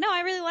 He's like, no,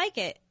 I really like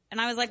it. And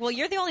I was like, well,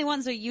 you're the only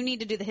one, so you need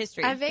to do the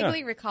history. I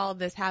vaguely recalled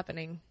this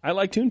happening. I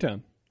like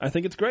Toontown. I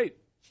think it's great.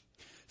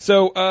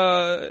 So,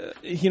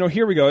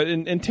 here we go.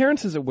 And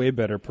Terrence is a way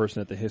better person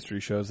at the history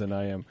shows than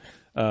I am.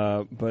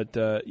 But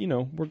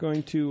we're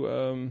going to,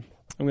 I'm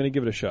going to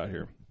give it a shot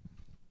here.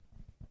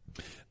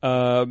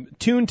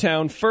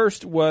 Toontown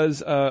first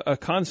was a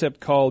concept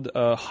called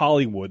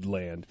Hollywood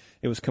Land.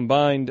 It was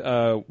combined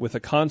with a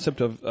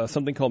concept of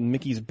something called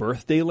Mickey's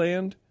Birthday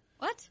Land,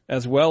 What?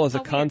 as well as a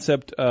weird.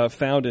 concept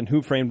found in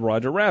Who Framed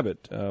Roger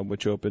Rabbit,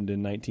 which opened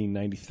in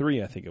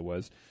 1993, I think it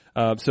was.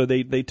 So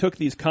they took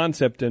these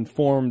concepts and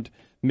formed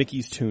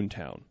Mickey's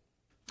Toontown,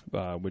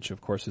 which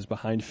of course is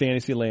behind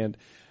Fantasyland.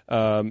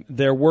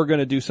 There were going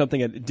to do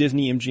something at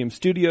Disney MGM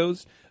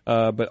Studios,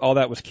 but all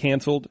that was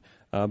canceled.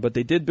 But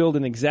they did build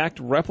an exact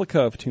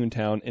replica of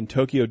Toontown in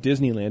Tokyo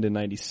Disneyland in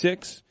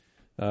 '96.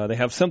 They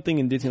have something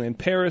in Disneyland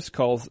Paris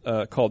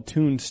called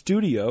Toon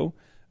Studio.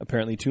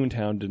 Apparently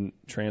Toontown didn't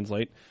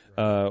translate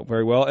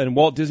very well. And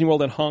Walt Disney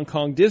World and Hong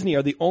Kong Disney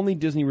are the only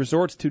Disney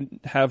resorts to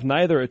have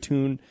neither a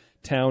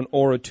Toontown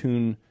or a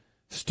Toon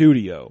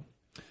Studio.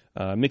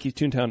 Mickey's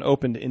Toontown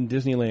opened in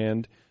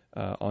Disneyland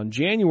on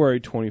January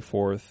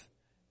 24th,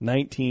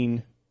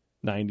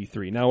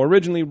 1993. Now,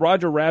 originally,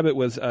 Roger Rabbit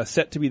was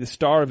set to be the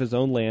star of his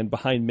own land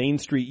behind Main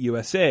Street,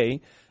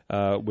 USA,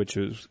 which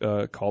was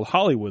called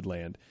Hollywood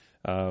Land.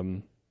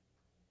 And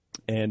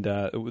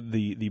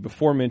the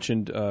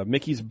before-mentioned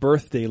Mickey's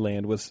Birthday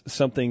Land was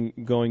something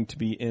going to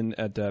be in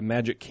at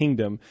Magic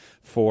Kingdom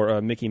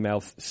for Mickey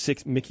Mouse's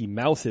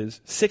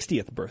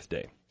 60th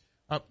birthday.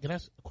 Can I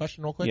ask a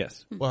question real quick?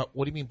 Yes. Well,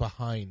 what do you mean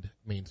behind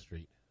Main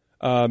Street?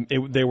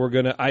 They were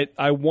gonna.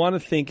 I want to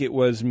think it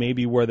was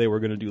maybe where they were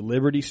gonna do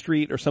Liberty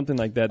Street or something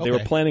like that. They were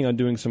Okay. planning on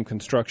doing some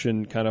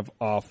construction kind of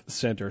off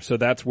center, so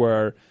that's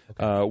where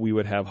we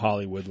would have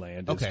Hollywood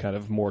Land. Is Okay. kind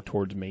of more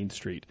towards Main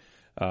Street.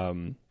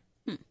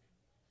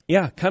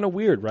 Yeah, kind of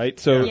weird, right?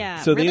 So Yeah,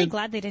 so really they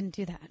glad they didn't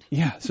do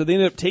that. so they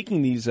ended up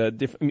taking these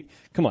different.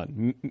 Come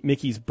on,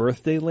 Mickey's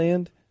Birthday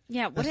Land.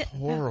 Yeah, what That's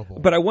horrible.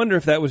 But I wonder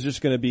if that was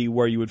just going to be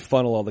where you would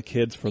funnel all the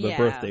kids for the Yeah.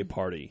 birthday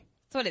party.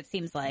 That's what it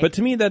seems like. But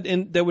to me, that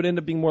would end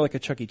up being more like a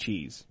Chuck E.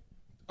 Cheese.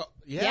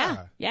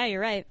 yeah, you're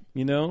right.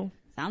 You know?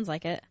 Sounds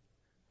like it.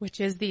 Which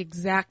is the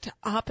exact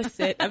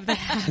opposite of the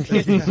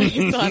happiest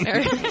place on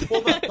earth.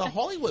 Well, the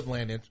Hollywood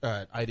Land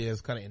idea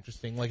is kind of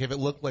interesting. Like if it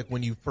looked like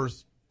when you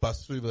first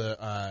bust through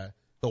the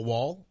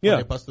wall, Yeah. when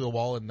they bust through the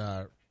wall in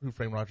Who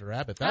Framed Roger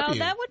Rabbit. That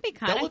would be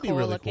kind that of would cool be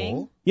really looking.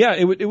 cool. Yeah,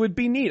 it would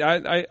be neat.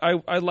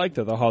 I liked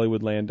the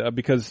Hollywood Land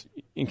because,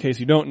 in case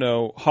you don't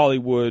know,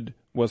 Hollywood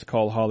was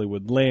called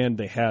Hollywood Land.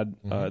 They had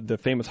the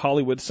famous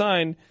Hollywood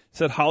sign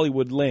said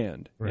Hollywood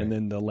Land, Right. and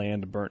then the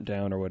land burnt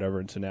down or whatever,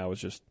 and so now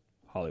it's just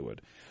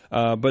Hollywood.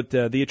 But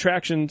the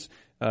attractions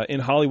in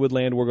Hollywood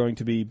Land were going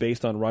to be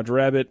based on Roger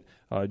Rabbit,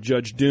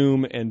 Judge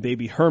Doom, and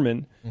Baby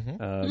Herman,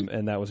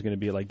 and that was going to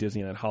be like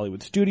Disneyland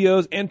Hollywood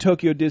Studios and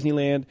Tokyo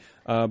Disneyland.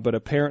 But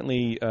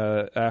apparently,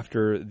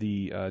 after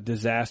the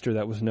disaster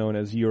that was known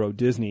as Euro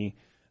Disney,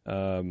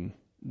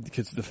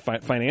 because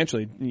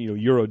financially,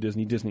 Euro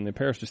Disney, Disneyland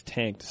Paris just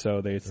tanked,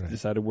 so they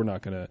decided we're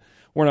not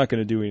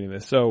gonna do any of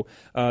this. So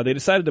they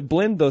decided to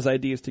blend those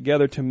ideas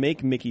together to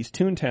make Mickey's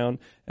Toontown,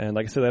 and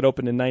like I said, that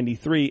opened in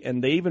 '93,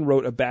 and they even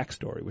wrote a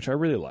backstory, which I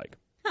really like.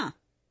 Huh.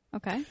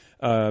 Okay.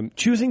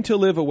 Choosing to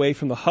live away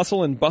from the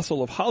hustle and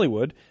bustle of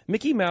Hollywood,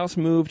 Mickey Mouse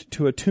moved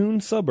to a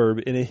Toon suburb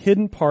in a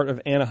hidden part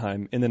of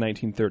Anaheim in the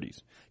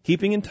 1930s,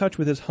 keeping in touch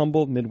with his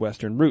humble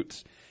Midwestern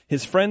roots.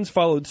 His friends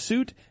followed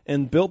suit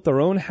and built their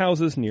own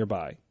houses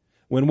nearby.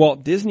 When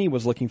Walt Disney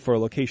was looking for a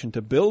location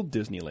to build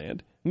Disneyland,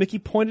 Mickey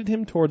pointed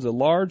him towards a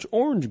large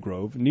orange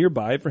grove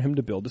nearby for him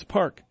to build his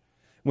park.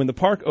 When the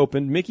park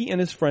opened, Mickey and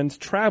his friends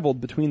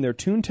traveled between their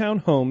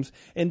Toontown homes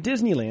and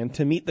Disneyland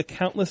to meet the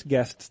countless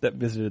guests that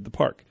visited the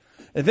park.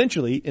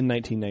 Eventually, in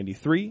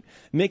 1993,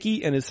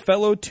 Mickey and his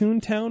fellow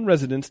Toontown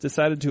residents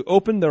decided to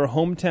open their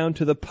hometown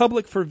to the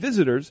public for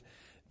visitors,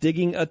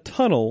 digging a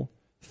tunnel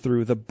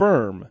through the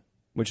berm,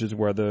 which is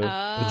where the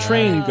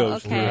train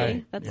goes through.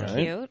 Okay, that's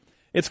cute.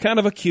 It's kind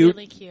of a cute,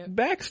 Really cute.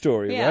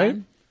 backstory, Yeah.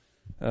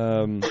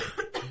 right?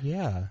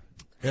 Yeah.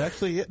 It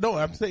actually is. No,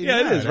 I'm saying Yeah,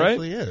 it is, right?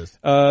 actually is.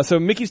 So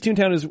Mickey's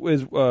Toontown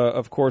is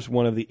of course,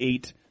 one of the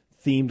 8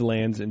 themed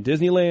lands in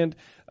Disneyland.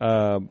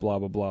 Blah, blah,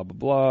 blah, blah,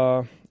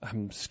 blah.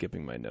 I'm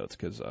skipping my notes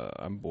because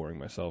I'm boring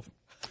myself.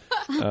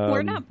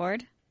 We're not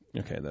bored.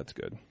 Okay, that's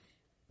good.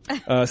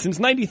 Since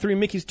 93,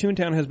 Mickey's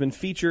Toontown has been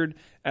featured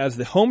as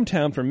the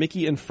hometown for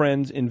Mickey and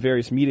friends in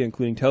various media,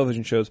 including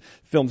television shows,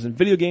 films, and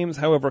video games.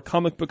 However,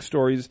 comic book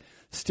stories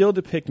still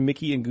depict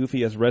Mickey and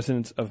Goofy as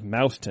residents of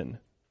Mouseton.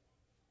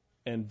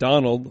 And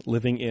Donald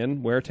living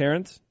in, where,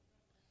 Terrence?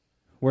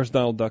 Where's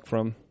Donald Duck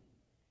from?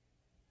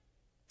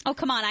 Oh,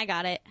 come on, I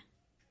got it.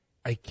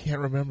 I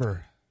can't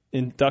remember.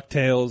 In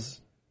DuckTales.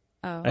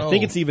 Oh. I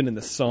think it's even in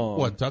the song.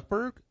 What,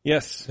 Duckburg?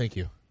 Yes. Thank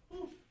you.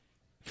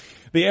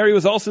 The area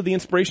was also the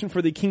inspiration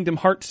for the Kingdom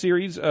Hearts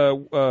series,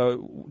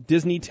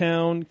 Disney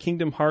Town,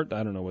 Kingdom Heart,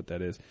 I don't know what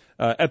that is.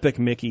 Epic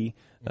Mickey,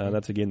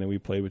 that's a game that we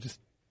played, which is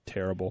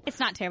terrible. It's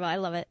not terrible. I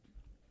love it.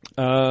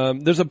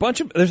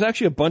 There's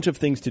actually a bunch of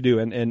things to do,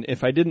 and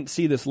if I didn't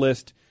see this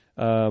list,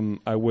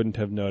 I wouldn't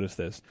have noticed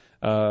this.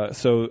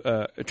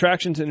 So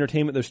attractions,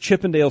 entertainment, there's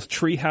Chippendale's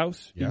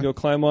Treehouse you can go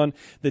climb on.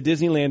 The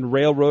Disneyland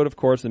Railroad, of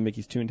course, the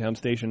Mickey's Toontown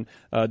Station.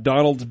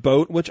 Donald's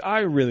Boat, which I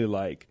really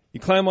like. You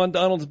climb on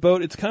Donald's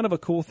Boat, it's kind of a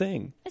cool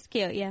thing. It's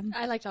cute, yeah.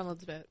 I like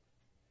Donald's boat.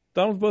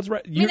 Donald's Boat's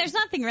right. I mean, there's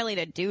nothing really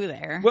to do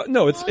there. Well,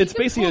 no, it's Well, you it's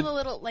can basically pull the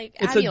little, like,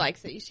 it's Abby a-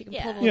 likes it. She can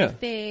pull the yeah, little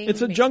thing.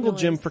 it's a makes jungle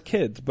noise. gym for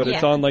kids, but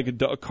it's Yeah. on like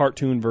a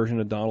cartoon version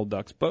of Donald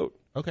Duck's boat.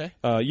 Okay.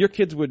 Your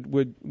kids would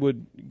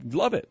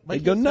love it. My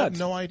They'd go kids nuts.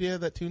 have no idea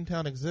that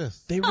Toontown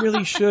exists. They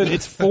really should.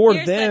 It's for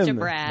You're them. such a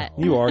brat.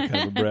 You are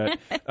kind of a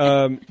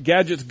brat.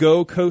 Gadget's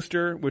Go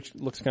Coaster, which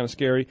looks kind of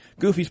scary.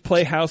 Goofy's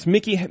Playhouse,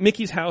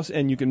 Mickey's house,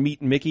 and you can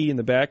meet Mickey in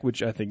the back,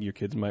 which I think your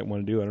kids might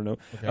want to do. I don't know.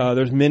 Okay.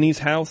 There's Minnie's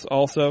house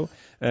also,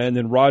 and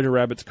then Roger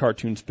Rabbit's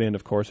Cartoon Spin.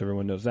 Of course,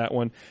 everyone knows that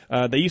one.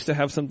 They used to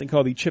have something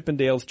called the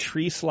Chippendales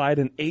Tree Slide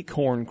and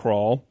Acorn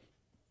Crawl.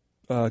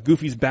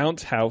 Goofy's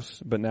Bounce House,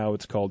 but now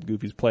it's called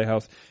Goofy's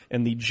Playhouse,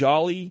 and the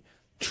Jolly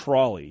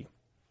Trolley.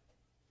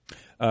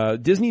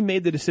 Disney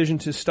made the decision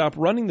to stop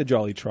running the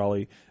Jolly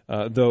Trolley,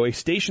 though a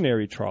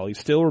stationary trolley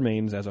still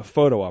remains as a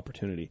photo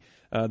opportunity.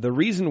 The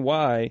reason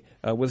why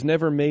was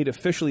never made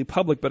officially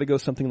public, but it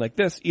goes something like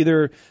this.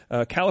 Either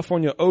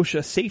California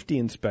OSHA safety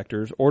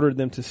inspectors ordered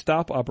them to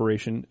stop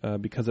operation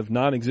because of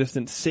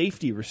non-existent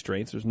safety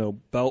restraints. There's no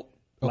belt,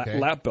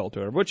 lap belt or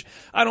whatever, which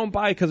I don't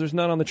buy because there's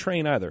none on the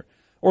train either.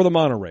 Or the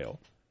monorail.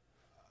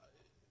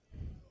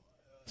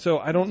 So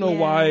I don't know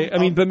why. I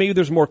mean, but maybe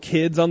there's more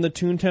kids on the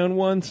Toontown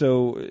one.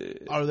 So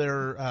Are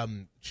there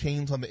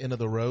chains on the end of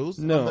the rows?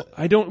 no,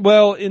 I don't.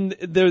 Well, in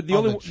the On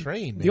only the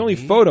train, the only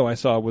maybe. photo I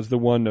saw was the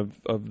one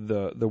of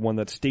the one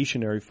that's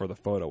stationary for the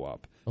photo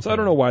op. So I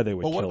don't know why they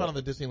would Well, what kill about it.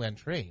 on the Disneyland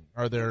train?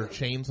 Are there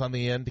chains on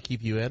the end to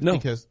keep you in? No.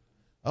 Because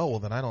well,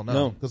 then I don't know.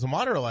 No. Because the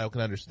monorail I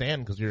can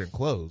understand because you're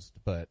enclosed,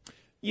 but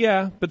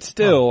Yeah, but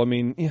still, I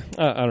mean, yeah,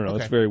 I don't know.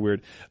 It's Okay. very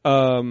weird.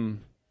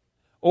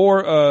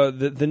 Or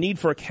the need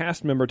for a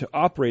cast member to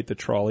operate the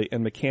trolley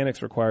and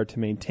mechanics required to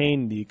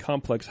maintain the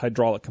complex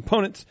hydraulic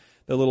components.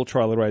 The little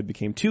trolley ride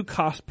became too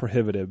cost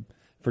prohibitive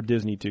for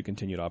Disney to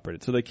continue to operate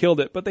it. So they killed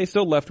it, but they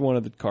still left one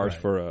of the cars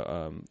Right. for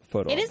a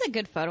photo. It is a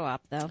good photo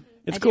op, though.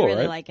 It's I cool, do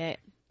really right? like it.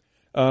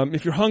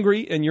 If you're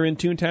hungry and you're in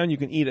Toontown, you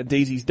can eat at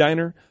Daisy's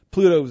Diner,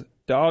 Pluto's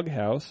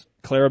Doghouse,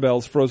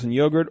 Clarabelle's Frozen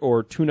Yogurt,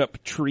 or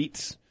Tune-Up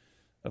Treats.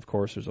 Of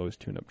course, there's always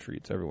Tune-Up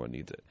Treats. Everyone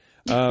needs it.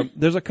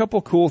 There's a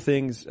couple cool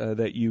things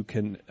that you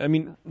can... I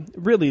mean,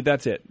 really,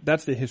 that's it.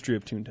 That's the history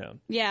of Toontown.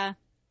 Yeah.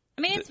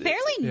 I mean, it's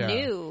fairly yeah.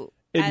 new.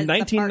 In as the park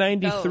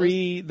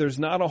 1993, there's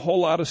not a whole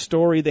lot of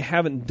story. They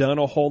haven't done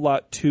a whole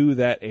lot to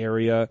that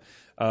area.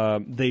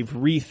 They've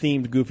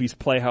rethemed Goofy's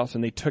Playhouse,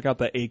 and they took out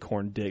the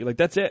acorn dig. Like,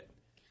 that's it.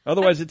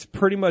 Otherwise, it's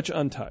pretty much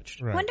untouched.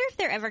 goes. I wonder if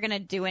they're ever going to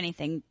do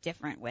anything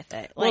different with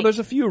it. Well, Like, there's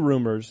a few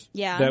rumors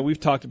Yeah. that we've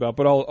talked about,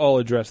 but I'll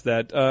address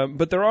that.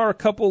 But there are a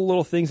couple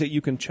little things that you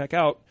can check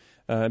out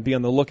and be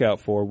on the lookout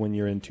for when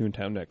you're in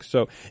Toontown next.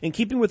 So, in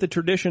keeping with the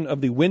tradition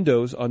of the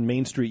windows on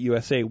Main Street,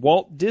 USA,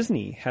 Walt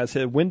Disney has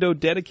a window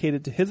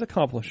dedicated to his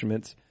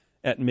accomplishments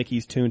at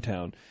Mickey's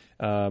Toontown.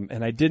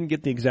 And I didn't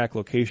get the exact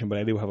location, but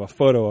I do have a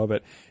photo of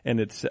it, and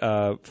it's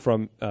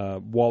from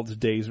Walt's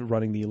days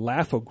running the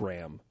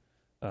Laugh-O-Gram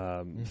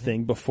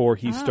thing before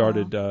he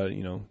started,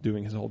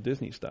 doing his whole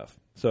Disney stuff.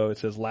 So it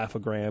says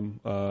Laugh-O-Gram.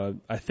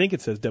 I think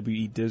it says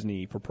W.E.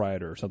 Disney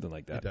proprietor or something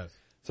like that. It does.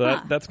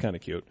 So that's kind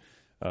of cute.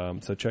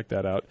 So check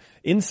that out.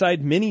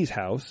 Inside Minnie's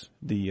house,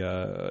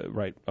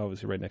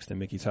 obviously right next to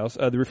Mickey's house,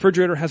 the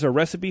refrigerator has a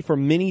recipe for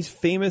Minnie's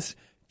famous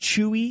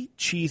chewy,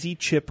 cheesy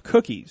chip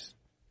cookies.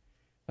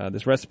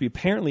 This recipe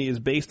apparently is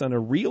based on a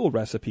real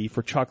recipe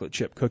for chocolate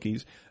chip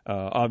cookies.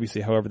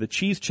 Obviously, however, the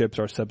cheese chips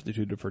are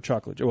substituted for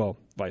chocolate. Well,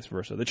 vice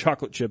versa. The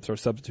chocolate chips are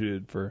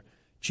substituted for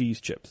cheese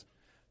chips.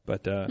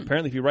 But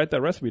apparently, if you write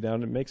that recipe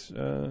down, it makes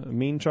a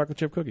mean chocolate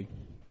chip cookie.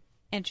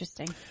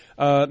 Interesting.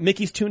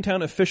 Mickey's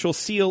Toontown official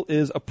seal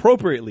is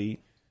appropriately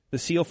the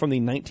seal from the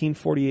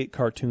 1948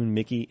 cartoon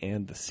Mickey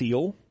and the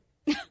Seal.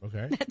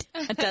 Okay.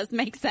 That does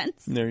make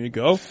sense. There you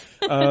go.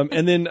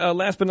 And then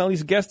last but not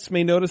least, guests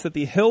may notice that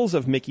the hills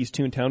of Mickey's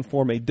Toontown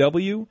form a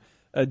W,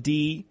 a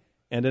D,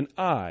 and an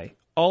I,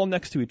 all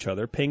next to each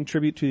other, paying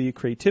tribute to the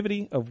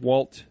creativity of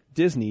Walt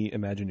Disney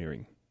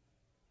Imagineering.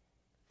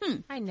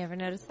 I never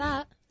noticed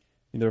that.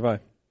 Neither have I.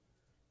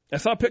 I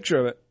saw a picture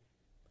of it.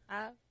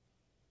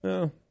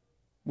 Oh,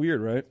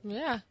 weird, right?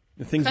 Yeah.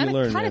 The things you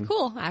learn, Kind man. of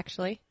cool,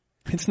 actually.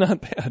 It's not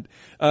bad.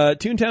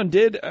 Toontown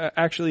did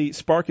actually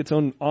spark its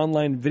own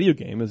online video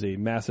game as a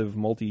massive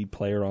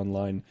multiplayer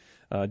online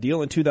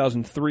deal in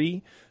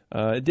 2003.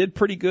 It did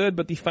pretty good,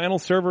 but the final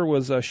server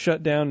was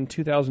shut down in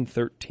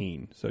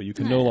 2013, so you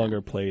can no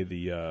longer play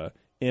the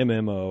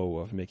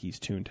MMO of Mickey's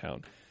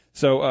Toontown.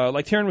 So,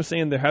 like Taryn was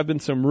saying, there have been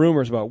some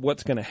rumors about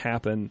what's going to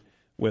happen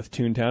with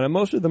Toontown, and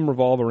most of them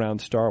revolve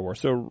around Star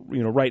Wars. So,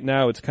 right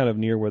now it's kind of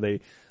near where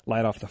they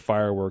light off the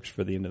fireworks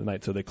for the end of the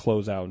night, so they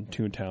close out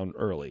Toontown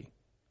early.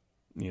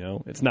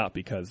 It's not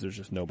because there's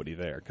just nobody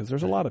there, because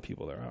there's a lot of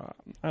people there.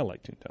 I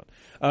like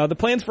Toontown. The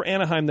plans for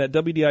Anaheim that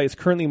WDI is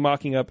currently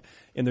mocking up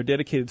in their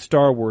dedicated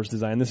Star Wars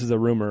design, this is a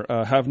rumor,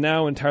 have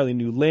now entirely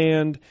new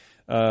land.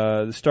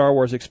 The Star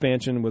Wars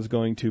expansion was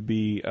going to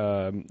be,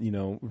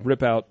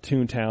 rip out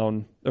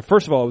Toontown.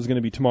 First of all, it was going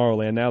to be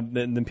Tomorrowland. Now,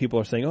 then people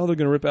are saying, they're going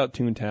to rip out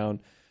Toontown.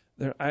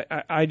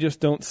 I just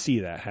don't see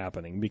that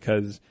happening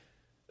because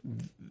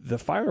the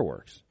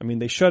fireworks. I mean,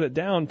 they shut it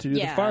down to do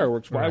the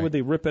fireworks. Why would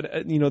they rip it?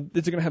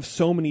 It's going to have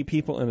so many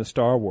people in a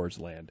Star Wars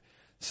land.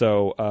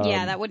 So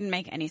that wouldn't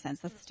make any sense.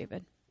 That's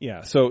stupid.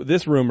 Yeah. So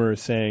this rumor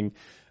is saying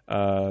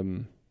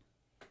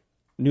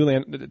new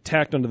land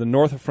tacked onto the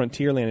north of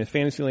Frontierland and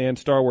Fantasyland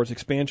Star Wars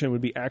expansion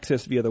would be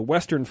accessed via the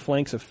western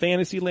flanks of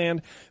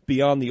Fantasyland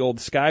beyond the old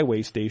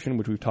Skyway station,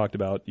 which we've talked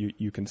about.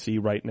 You can see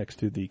right next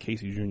to the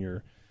Casey Jr.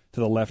 to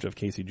the left of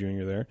Casey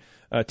Jr. there,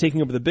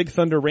 taking over the Big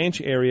Thunder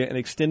Ranch area and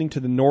extending to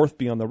the north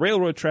beyond the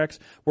railroad tracks.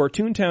 Where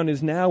Toontown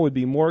is now would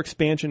be more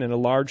expansion and a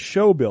large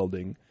show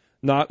building,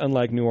 not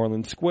unlike New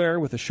Orleans Square,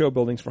 with the show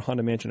buildings for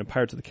Haunted Mansion and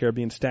Pirates of the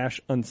Caribbean stashed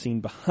unseen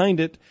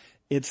behind it.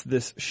 It's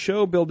this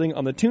show building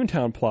on the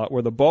Toontown plot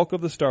where the bulk of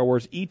the Star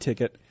Wars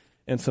e-ticket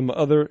and some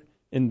other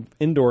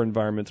indoor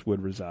environments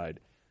would reside.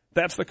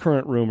 That's the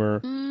current rumor,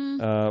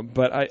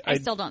 but I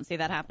still don't see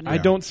that happening. I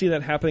don't see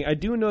that happening. I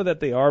do know that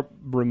they are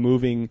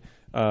removing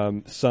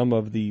some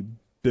of the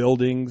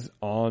buildings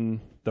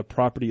on the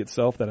property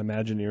itself that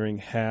Imagineering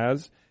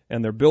has,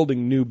 and they're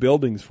building new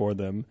buildings for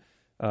them.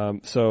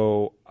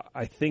 So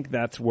I think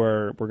that's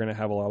where we're going to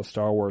have a lot of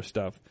Star Wars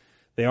stuff.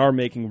 They are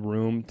making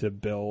room to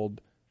build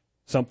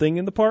something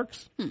in the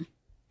parks,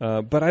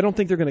 but I don't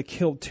think they're going to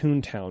kill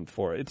Toontown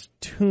for it. It's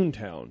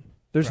Toontown.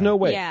 There's no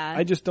way. Yeah.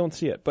 I just don't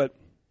see it. But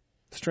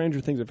stranger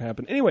things have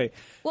happened. Anyway.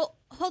 Well,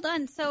 hold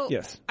on. So,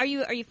 yes. Are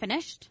you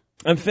finished?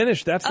 I'm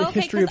finished. That's the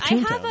history of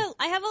Toontown.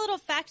 I have a little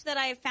fact that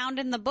I found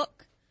in the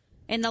book,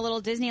 in the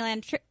little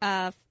Disneyland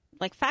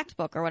fact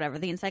book or whatever,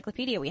 the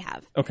encyclopedia we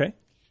have. Okay.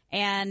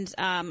 And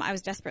I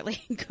was desperately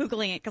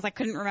Googling it because I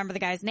couldn't remember the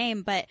guy's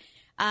name. But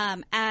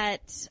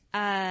at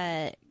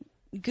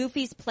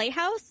Goofy's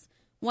Playhouse,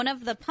 one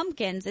of the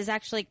pumpkins is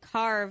actually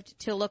carved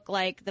to look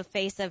like the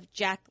face of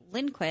Jack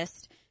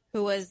Lindquist,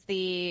 who was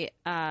the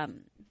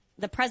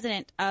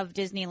president of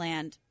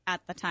Disneyland at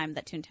the time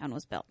that Toontown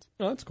was built.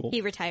 Oh, that's cool. He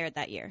retired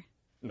that year.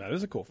 That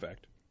is a cool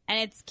fact. And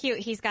it's cute.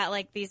 He's got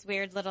these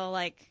weird little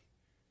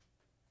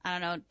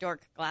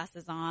dork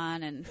glasses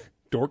on and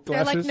dork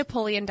glasses. They're like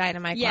Napoleon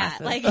Dynamite glasses.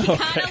 Yeah, he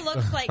kind of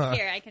looks like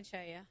here. I can show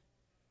you.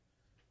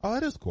 Oh,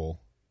 that is cool.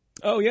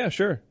 Oh yeah,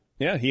 sure.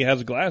 Yeah, he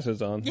has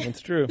glasses on.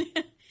 That's true.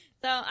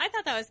 So I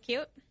thought that was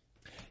cute.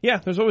 Yeah,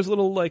 there's always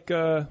little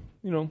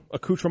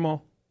accoutrement.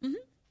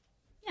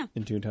 Yeah.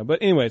 In Toontown.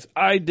 But anyways,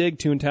 I dig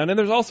Toontown, and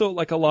there's also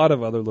a lot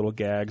of other little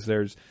gags.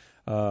 There's,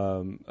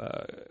 I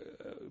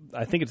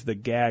think it's the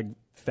Gag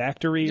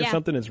Factory or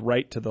something. It's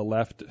right to the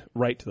left.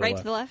 Right to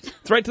the left.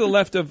 It's right to the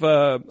left of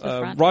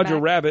Roger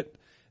Rabbit,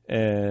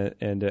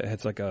 and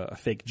it's like a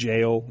fake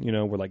jail.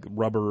 Where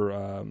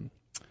rubber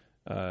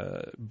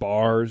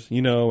bars.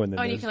 And then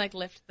and you can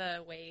lift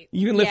the weight.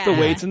 You can lift the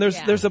weights, and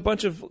there's a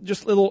bunch of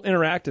just little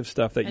interactive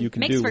stuff that you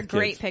can do. Makes for with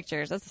great kids.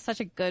 pictures. That's such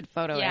a good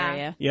photo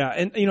area. Yeah,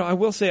 and I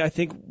will say I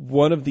think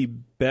one of the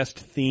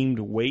best themed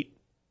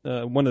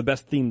one of the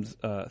best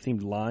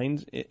themed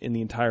lines in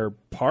the entire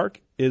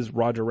park is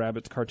Roger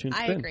Rabbit's cartoon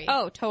spin. I agree.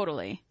 Oh,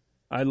 totally.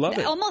 I love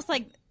it. Almost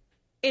like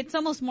it's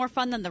almost more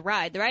fun than the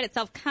ride. The ride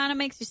itself kind of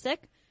makes you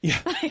sick. Yeah,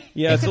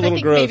 yeah, it's a I little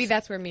think gross. maybe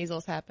that's where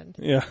measles happened.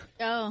 Yeah,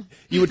 Oh,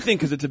 you would think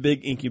because it's a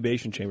big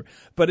incubation chamber,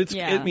 but it's.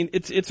 Yeah. I mean,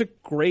 it's a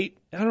great.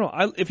 I don't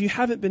know. If you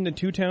haven't been to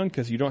Toontown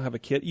because you don't have a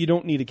kid, you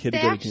don't need a kid They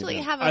to go actually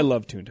to Toontown. have I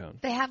love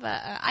Toontown. They have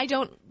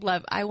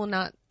I will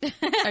not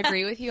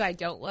agree with you. I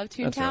don't love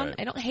That's all Toontown. right.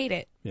 I don't hate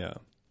it, Yeah,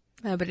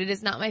 but it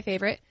is not my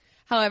favorite.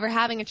 However,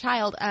 having a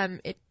child,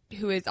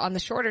 who is on the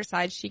shorter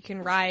side, she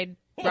can ride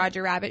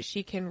Roger Rabbit.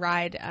 She can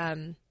ride,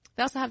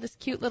 they also have this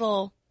cute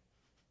little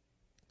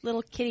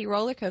kitty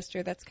roller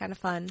coaster that's kind of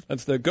fun.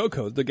 that's the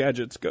the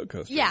Gadgets Go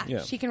Coaster.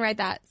 Yeah, she can ride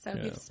that. So if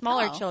you have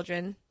smaller Oh.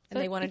 children and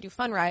they want to do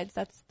fun rides,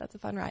 that's a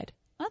fun ride.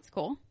 that's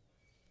cool.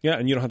 Yeah,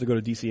 and you don't have to go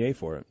to DCA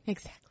for it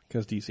Exactly.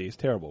 because DCA is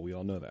terrible. We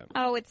all know that.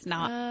 Oh, it's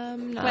not.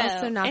 No, Well,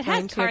 also not it has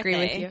going to agree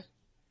with Carthay. you.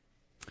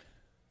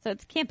 So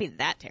it can't be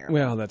that terrible.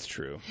 Well, that's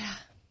true.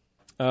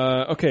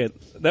 Okay,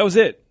 that was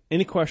it.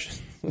 Any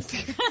questions?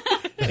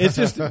 It's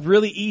just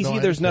really easy. No, I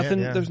There's understand, nothing.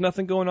 yeah. There's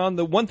nothing going on.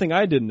 The one thing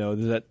I didn't know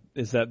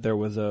is that there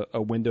was a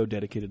window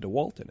dedicated to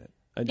Walt in it.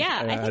 I had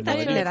think no that's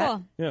idea. really that.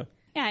 cool. Yeah,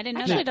 Yeah, I didn't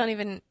know Actually, I that. don't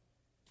even.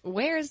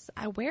 Where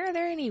are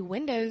there any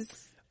windows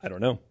I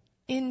don't know.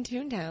 in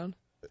Toontown?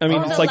 I mean,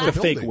 Oh, it's the like the Laugh-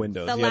 fake building.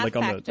 windows. The yeah, Laugh like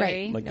on the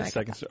Factory. like No, the I got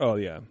second. that. Oh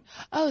yeah.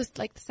 Oh, it's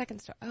like the second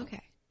store.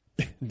 Okay.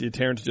 Did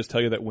Terrence just tell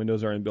you that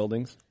windows are in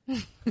buildings?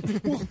 Answering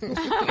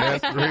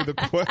the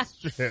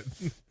question.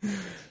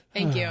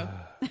 Thank you.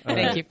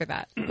 Thank you for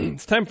that.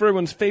 It's time for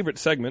everyone's favorite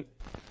segment.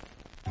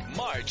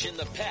 March in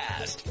the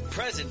past,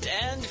 present,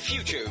 and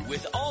future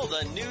with all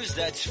the news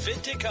that's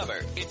fit to cover.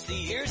 It's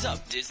the Ears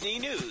Up Disney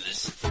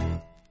News.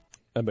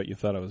 I bet you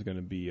thought I was going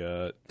to be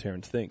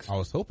Terrence Thinks. I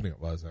was hoping it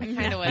was.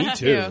 Kind of Me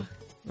too.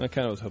 I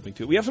kind of was hoping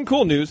to. We have some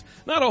cool news.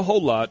 Not a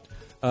whole lot,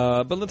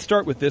 but let's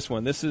start with this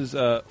one. This is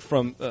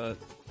from a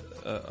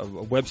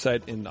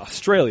website in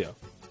Australia.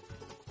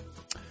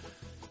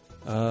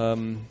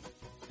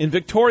 In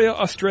Victoria,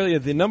 Australia,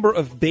 the number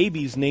of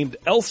babies named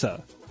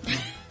Elsa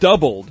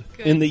doubled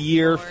in the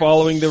year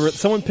following the...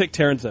 Someone picked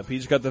Terrence up. He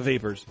just got the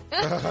vapors.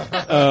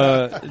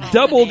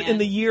 Doubled in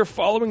the year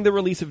following the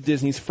release of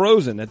Disney's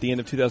Frozen at the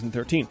end of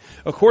 2013.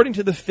 According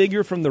to the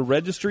figure from the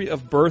Registry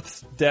of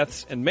Births,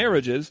 Deaths, and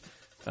Marriages...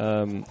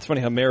 it's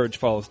funny how marriage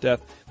follows death.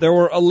 There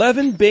were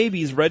 11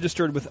 babies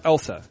registered with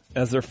Elsa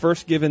as their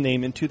first given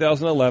name in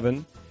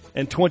 2011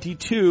 and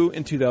 22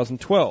 in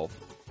 2012.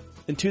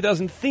 In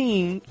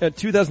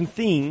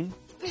 2013,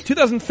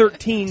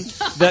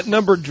 that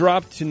number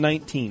dropped to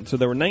 19. So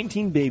there were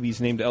 19 babies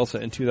named Elsa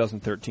in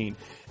 2013.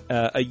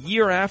 A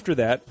year after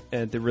that,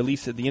 at the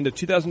release at the end of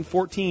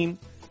 2014,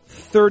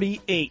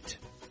 38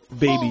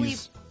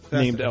 babies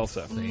named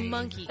Elsa.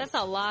 Monkey. That's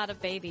a lot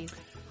of babies.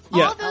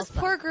 Yeah. All those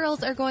poor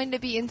girls are going to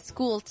be in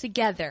school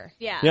together.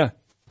 Yeah. Yeah.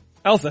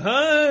 Elsa,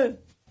 huh?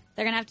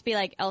 They're going to have to be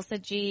like Elsa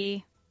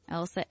G,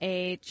 Elsa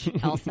H,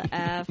 Elsa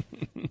F.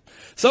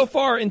 So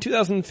far, in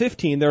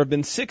 2015, there have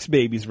been 6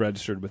 babies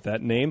registered with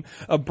that name.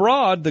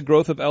 Abroad, the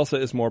growth of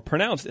Elsa is more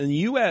pronounced. In the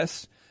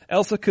U.S.,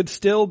 Elsa could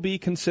still be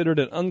considered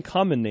an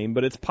uncommon name,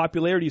 but its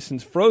popularity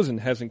since Frozen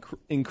has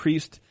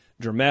increased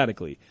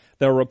dramatically.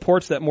 There are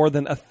reports that more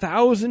than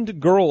 1,000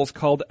 girls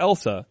called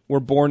Elsa were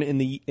born in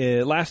the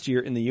last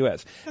year in the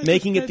U.S.,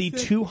 making it the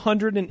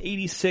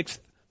 286th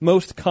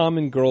most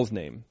common girl's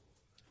name.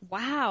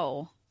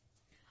 Wow.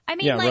 I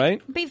mean, Yeah, like,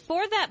 right?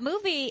 before that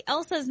movie,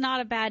 Elsa's not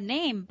a bad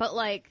name, but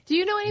like, Do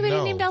you know anybody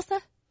No. named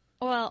Elsa?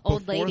 well,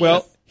 old Before lady.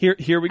 Well, here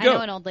we I know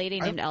go. an old lady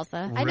named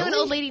Elsa. I know an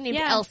old lady named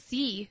Yeah.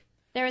 Elsie.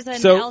 There was an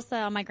So- Elsa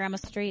on my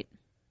grandma's street.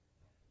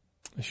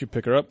 I should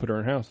pick her up, put her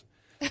in her house.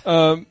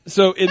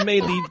 So it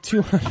made the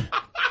 200.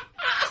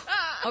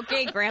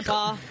 Okay,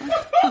 Grandpa.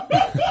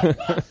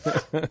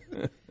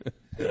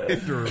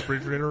 Is your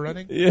refrigerator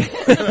running? That's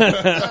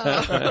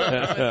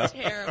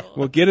terrible.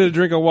 Well, get it a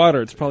drink of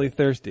water. It's probably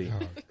thirsty.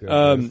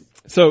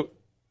 So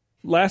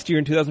last year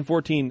in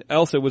 2014,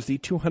 Elsa was the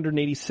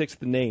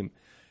 286th name.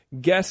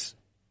 Guess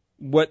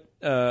what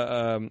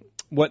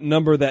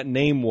number that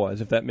name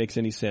was, if that makes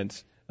any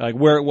sense. Like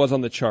where it was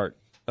on the chart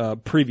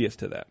previous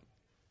to that.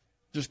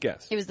 Just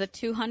guess. It was the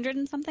 200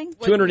 and something?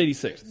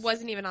 286.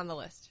 Wasn't even on the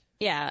list.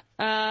 Yeah,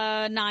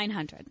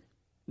 900.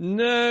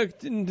 No.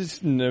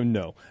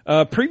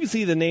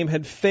 Previously, the name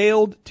had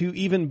failed to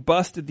even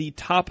bust the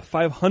top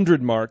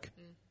 500 mark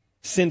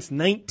since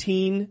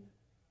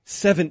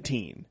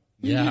 1917.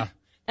 Yeah.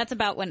 That's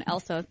about when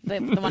Elsa, the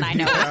one I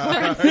know.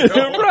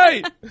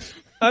 Right.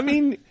 I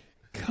mean,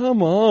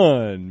 come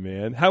on,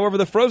 man. However,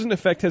 the Frozen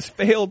effect has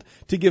failed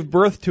to give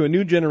birth to a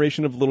new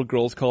generation of little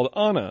girls called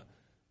Anna.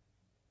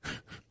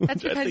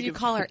 That's because you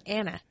call her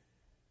Anna.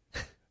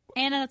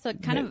 Anna, that's a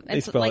kind of, They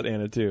it's spell like, it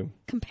Anna, too.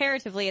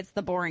 comparatively, it's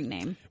the boring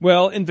name.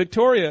 Well, in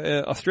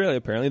Victoria, Australia,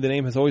 apparently, the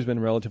name has always been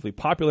relatively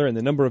popular, and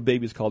the number of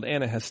babies called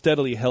Anna has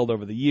steadily held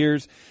over the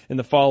years. In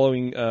the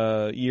following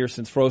year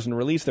since Frozen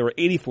release, there were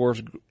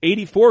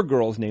 84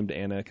 girls named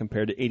Anna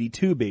compared to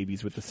 82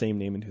 babies with the same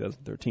name in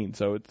 2013.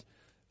 So it's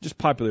just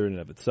popular in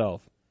and of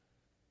itself.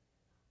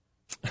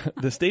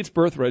 The state's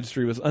birth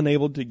registry was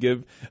unable to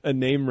give a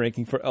name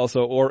ranking for Elsa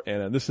or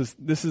Anna. This is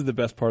the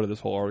best part of this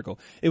whole article.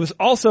 It was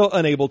also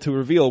unable to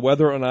reveal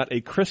whether or not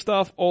a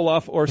Kristoff,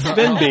 Olaf, or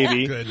Sven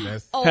baby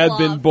Goodness. had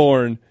been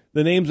born.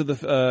 The names of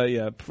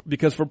the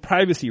because for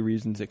privacy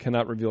reasons, it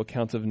cannot reveal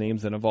counts of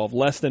names that involve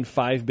less than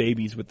 5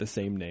 babies with the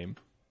same name.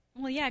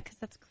 Well, yeah, because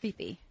that's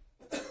creepy.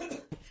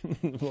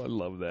 I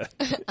love that.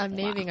 I'm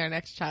naming our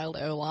next child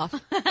Olaf.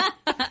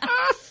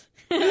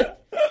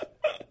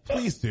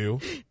 Please do.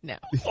 No.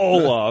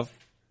 Olaf.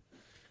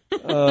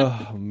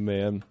 Oh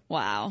man.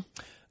 Wow.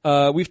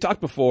 We've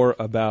talked before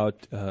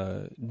about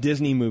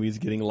Disney movies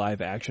getting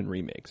live action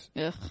remakes.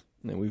 Ugh.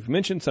 And we've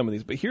mentioned some of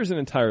these, but here's an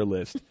entire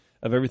list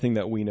of everything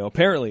that we know.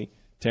 Apparently,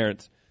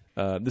 Terrence,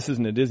 this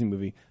isn't a Disney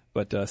movie,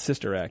 but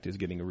Sister Act is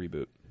getting a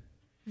reboot.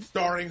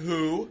 Starring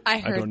who? I I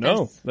heard don't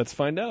know. this. Let's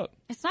find out.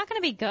 It's not going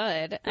to be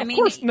good. I Of mean,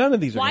 course, none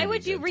of these are Why gonna be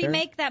would you good, Terrence.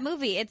 remake that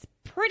movie? It's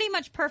pretty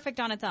much perfect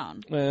on its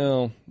own.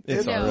 Well,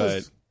 it's It all was-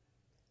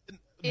 right.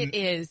 It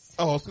is.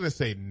 Oh, I was going to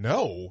say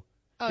no.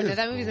 Oh, It no, is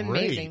that movie's great.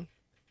 amazing.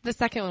 The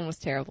second one was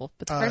terrible,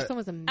 but the first one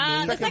was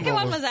amazing. The second one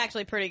one was- was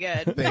actually pretty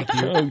good. Thank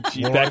you. Oh, geez,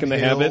 Lauren back in the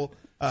Hill, habit.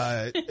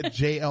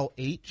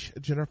 JLH,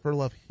 Jennifer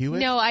Love Hewitt.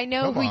 No, I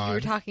know Come who you on. were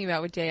talking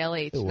about with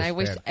JLH, It and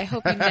was I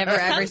hope you never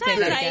ever say Sometimes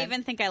that I again.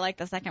 even think I like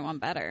the second one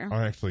better.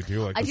 I actually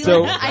do like I the do,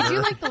 So- like, I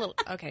do like the little.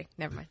 Okay,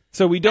 never mind.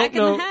 So we don't Back in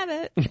know. the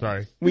habit.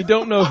 Sorry. We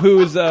don't know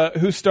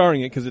who's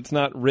starring it because it's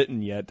not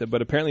written yet.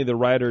 But apparently the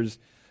writers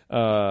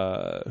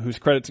whose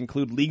credits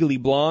include Legally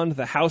Blonde,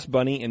 The House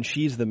Bunny, and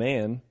She's the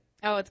Man.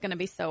 Oh, it's going to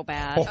be so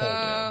bad.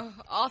 Oh.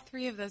 All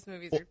 3 of those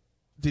movies are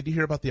Did you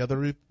hear about the other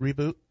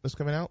reboot that's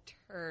coming out?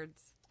 turds.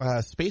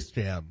 Space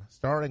Jam,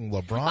 starring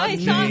LeBron I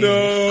James. saw,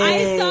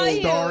 I saw you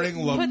Starring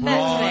put that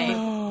today.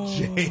 LeBron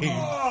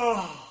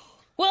James.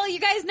 Well, you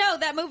guys know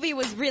that movie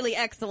was really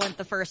excellent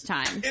the first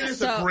time. It is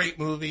So, a great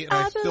movie, and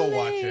I still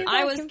watch it.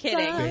 I was can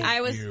kidding. fly. I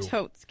was you.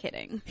 totes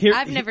kidding. Here,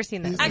 I've never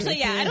seen that. Actually,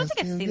 yeah, I don't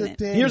think I've seen it.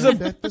 Here's a-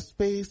 at the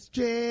Space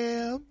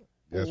Jam.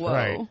 That's Whoa.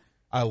 right.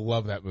 I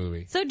love that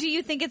movie. So do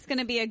you think it's going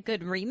to be a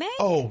good remake?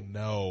 Oh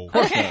no.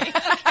 Okay.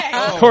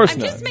 Of course I'm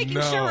not. just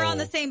making sure we're on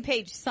No. the same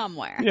page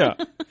somewhere. Yeah.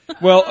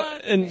 Well,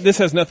 and this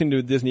has nothing to do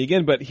with Disney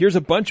again, but here's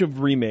a bunch of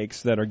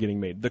remakes that are getting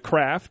made. The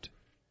Craft,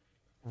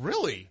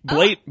 Really?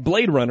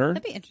 Blade Runner,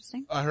 That'd be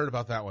interesting. I heard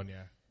about that one,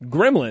 yeah.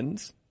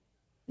 Gremlins,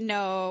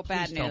 No,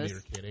 bad Please tell me news.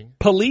 you're kidding.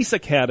 Police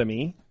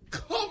Academy,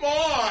 Come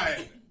on!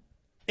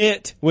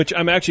 It, which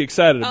I'm actually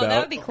excited Oh, about. that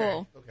would be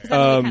cool. 'Cause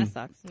that movie kind of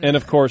sucks. And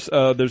of course,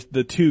 there's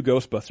the 2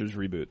 Ghostbusters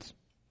reboots.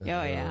 Oh,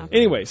 yeah.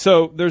 Anyway,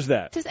 so there's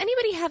that. Does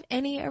anybody have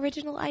any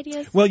original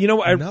ideas? Well, you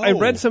know, I No.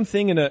 read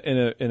something in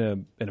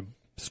a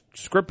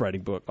script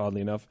writing book.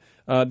 Oddly enough,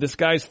 this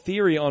guy's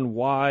theory on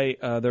why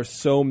there's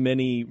so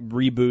many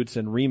reboots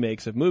and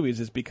remakes of movies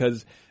is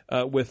because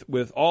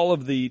with all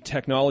of the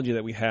technology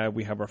that we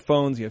have our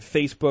phones, we have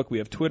Facebook, we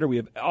have Twitter, we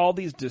have all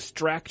these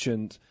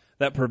distractions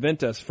that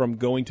prevent us from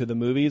going to the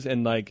movies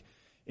and like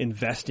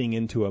investing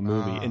into a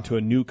movie, into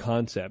a new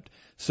concept.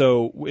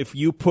 So if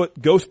you put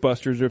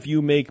Ghostbusters or if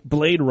you make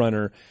Blade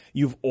Runner,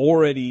 you've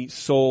already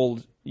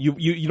sold.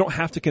 You don't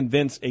have to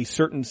convince a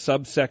certain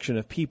subsection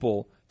of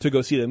people to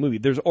go see that movie.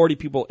 There's already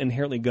people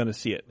inherently going to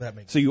see it. That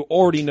makes so you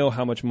already know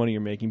how much money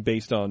you're making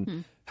based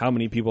on how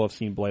many people have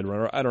seen Blade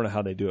Runner. I don't know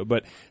how they do it,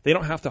 but they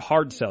don't have to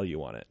hard sell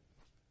you on it.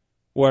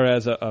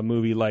 Whereas a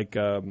movie like,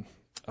 I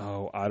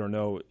don't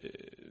know,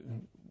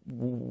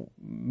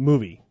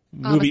 Movie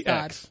Amistad.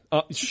 X.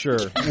 Sure,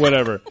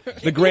 whatever.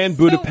 The Grand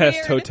Budapest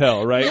weird.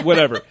 Hotel, right?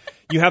 Whatever.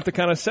 You have to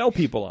kind of sell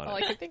people on All I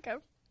it. can think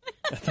of.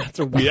 That's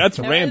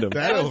random.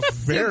 That was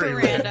very super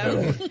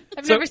random.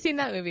 I've So- never seen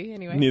that movie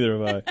anyway. Neither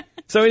have I.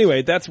 So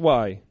anyway, that's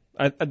why.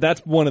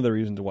 That's one of the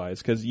reasons why is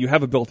because you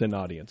have a built-in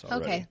audience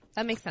already. Okay,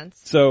 that makes sense.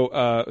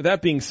 So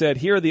that being said,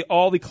 here are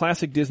all the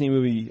classic Disney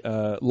movie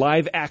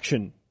live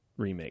action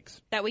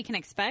remakes That we can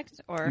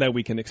expect, or that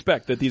we can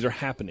expect that these are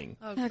happening.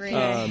 Oh, great.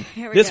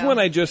 Here we This go. one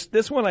I just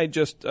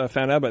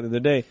found out about the other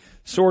day.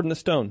 Sword in the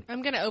Stone.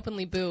 I'm going to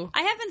openly boo.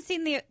 I haven't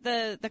seen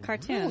the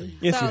cartoon.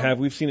 Yes, So- you have.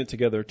 We've seen it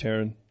together,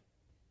 Taryn.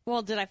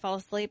 Well, did I fall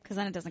asleep? Because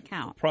then it doesn't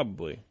count.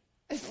 Probably.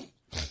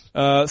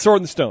 Sword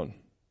in the Stone.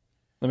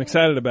 I'm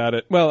excited about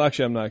it. Well,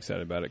 actually, I'm not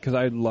excited about it because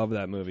I love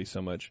that movie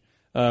so much.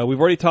 We've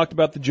already talked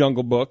about the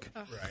Jungle Book.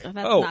 So that's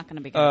not going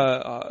to be good.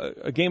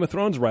 A Game of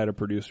Thrones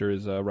writer-producer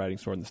is writing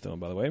Sword in the Stone,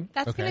 by the way.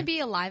 That's Okay. going to be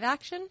a live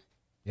action?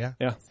 Yeah.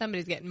 Yeah.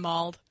 Somebody's getting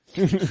mauled.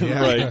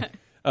 Right.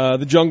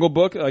 The Jungle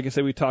Book, like I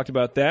said, we talked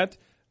about that.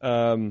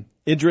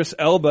 Idris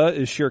Elba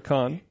is Shere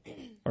Khan,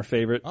 our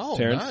favorite. Oh,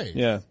 Terrence. nice.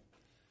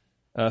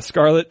 Yeah.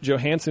 Scarlett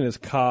Johansson is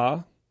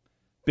Ka.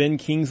 Ben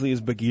Kingsley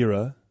is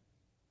Bagheera.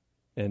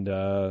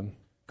 And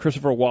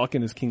Christopher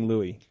Walken is King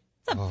Louis.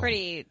 It's a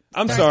pretty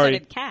I'm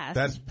star-studded sorry. cast.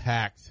 That's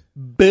packed.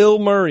 Bill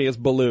Murray is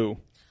Baloo.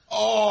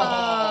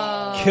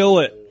 Kill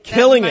it.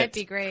 Killing that might it.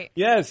 be great.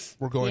 Yes.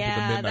 We're going to the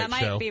yeah, midnight that might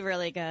show. be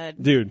really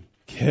good. Dude,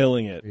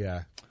 killing it.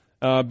 Yeah.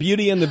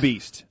 Beauty and the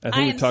Beast. I I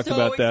think am we've talked so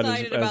about that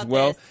excited as about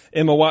well. this.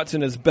 Emma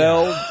Watson as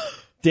Belle.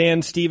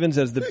 Dan Stevens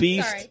as the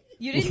Beast. Sorry.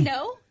 You didn't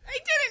know? I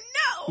didn't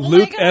know. Oh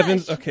Luke my gosh.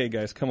 Evans. Okay,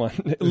 guys, come on.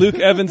 Luke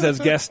Evans as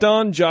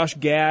Gaston, Josh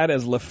Gad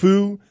as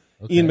LeFou,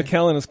 Ian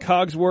McKellen as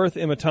Cogsworth,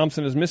 Emma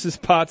Thompson as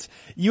Mrs. Potts,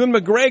 Ewan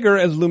McGregor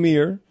as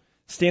Lumiere,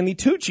 Stanley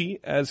Tucci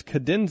as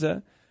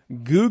Cadenza,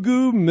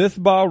 Gugu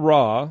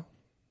Mithbah-Ra,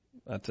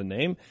 that's a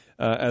name,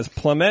 as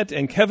Plumette,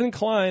 and Kevin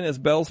Kline as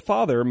Belle's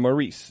father,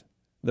 Maurice.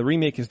 The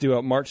remake is due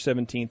out March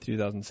 17th,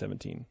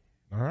 2017.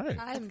 All right.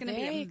 I'm gonna be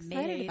very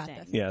excited about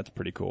amazing. this. Yeah, it's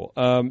pretty cool.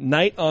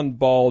 Night on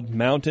Bald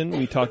Mountain.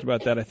 We talked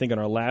about that, I think, on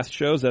our last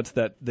shows. That's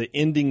the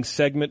ending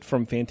segment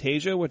from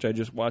Fantasia, which I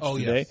just watched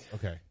today. Yes.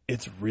 Okay.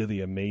 It's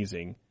really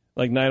amazing.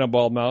 Like Night on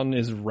Bald Mountain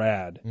is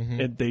rad.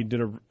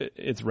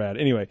 It's rad.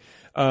 Anyway,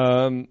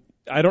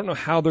 I don't know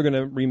how they're going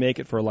to remake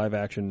it for a live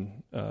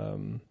action.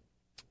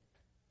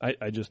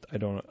 I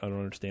don't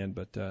understand,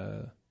 but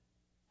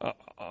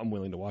I'm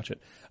willing to watch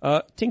it.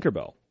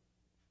 Tinkerbell.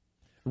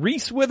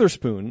 Reese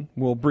Witherspoon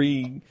will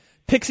bring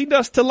pixie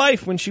dust to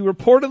life when she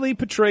reportedly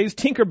portrays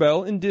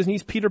Tinkerbell in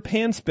Disney's Peter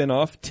Pan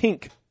spinoff,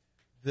 Tink.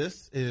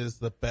 This is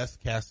the best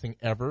casting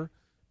ever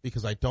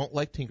because I don't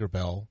like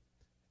Tinkerbell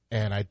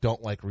and I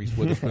don't like Reese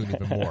Witherspoon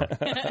even more.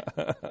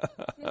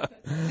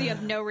 So you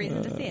have no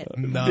reason to see it.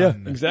 None. Yeah,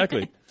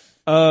 exactly.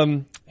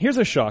 Here's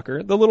a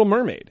shocker: The Little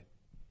Mermaid.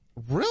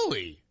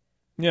 Really?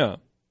 Yeah,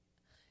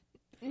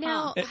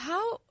 Now,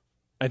 how?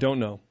 I don't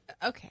know.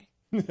 Okay.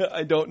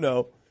 I don't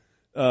know.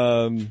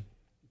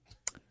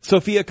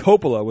 Sofia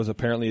Coppola was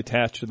apparently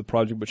attached to the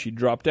project, but she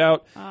dropped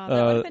out. That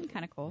would have been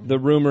kind of cool. The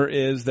rumor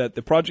is that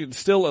the project is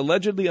still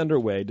allegedly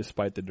underway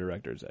despite the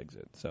director's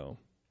exit. So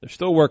they're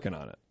still working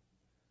on it.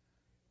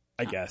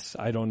 I guess.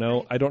 I don't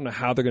know. I don't know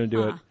how they're going to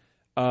do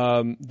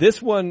it.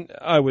 This one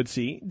I would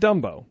see,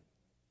 Dumbo.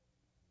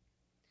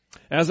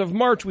 As of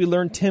March, we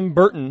learned Tim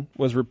Burton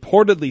was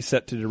reportedly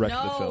set to direct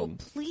the film.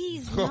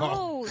 Please,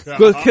 no.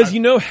 Because you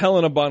know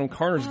Helena Bonham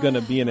Carter's going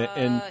to be in it,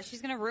 and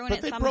She's going to ruin But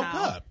it they somehow. broke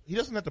up. He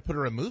doesn't have to put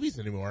her in movies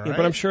anymore, right?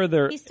 but I'm sure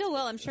they're. He still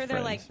will. I'm sure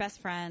they're Friends. like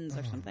best friends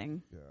or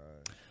something.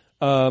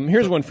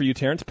 Here's one for you,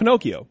 Terrence.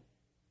 Pinocchio.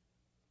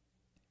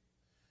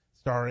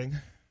 Starring.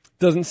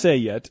 Doesn't say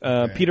yet.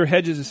 Peter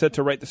Hedges is set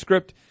to write the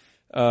script.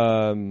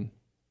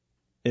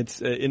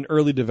 It's in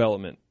early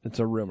development. It's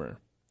a rumor,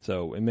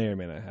 so it may or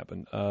may not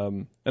happen.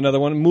 Another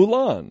one,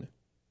 Mulan.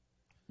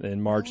 In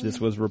March, this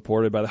was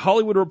reported by The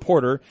Hollywood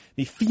Reporter.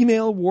 The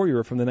female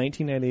warrior from the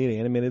 1998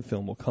 animated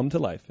film will come to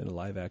life in a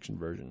live-action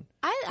version.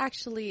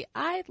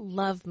 I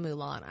love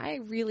Mulan. I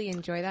really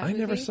enjoy that I movie.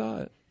 never saw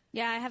it.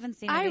 Yeah, I haven't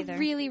seen it I either.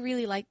 really,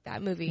 really like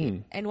that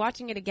movie. And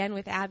watching it again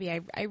with Abby,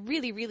 I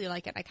really, really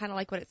like it. I kind of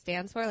like what it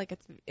stands for. Like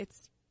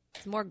it's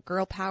more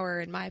girl power,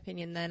 in my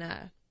opinion,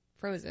 than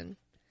Frozen.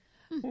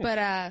 But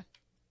how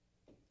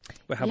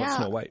about Yeah.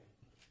 Snow White?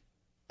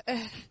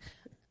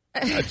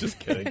 I'm just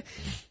kidding.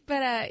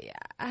 but I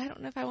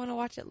don't know if I want to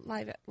watch it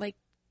live. Like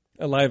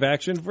A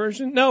live-action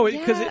version? No,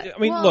 because Yeah, I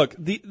mean, well- look,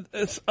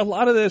 a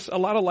lot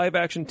of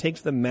live-action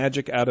takes the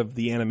magic out of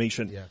the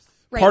animation. Yes.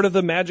 Right. Part of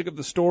the magic of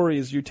the story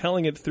is you're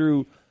telling it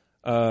through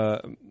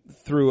a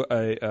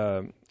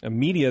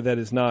media that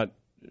is not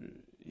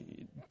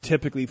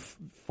typically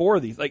for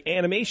these. Like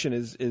animation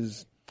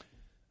is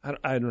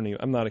I don't even.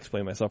 I'm not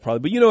explaining myself probably,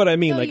 but you know what I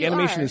mean. No, Like you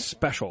animation are. is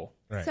special.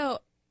 Right. so,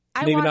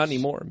 I Maybe watched, not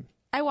anymore.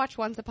 I watched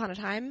Once Upon a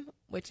Time,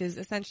 which is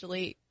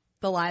essentially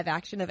the live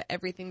action of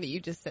everything that you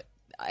just said.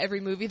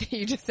 Every movie that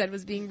you just said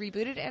was being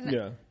rebooted, and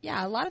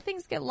Yeah. a lot of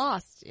things get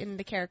lost in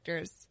the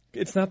characters.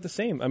 It's not the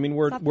same. I mean,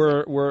 not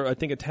the we're I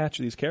think attached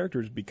to these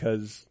characters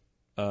because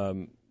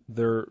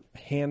they're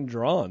hand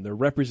drawn. They're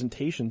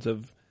representations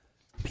of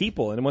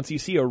people, and once you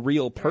see a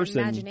real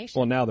person, imagination.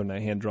 well, now they're not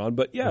hand drawn,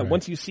 but yeah, Right.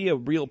 once you see a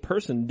real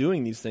person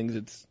doing these things,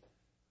 it's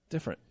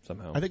different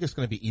somehow. I think it's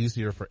going to be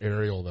easier for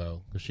Ariel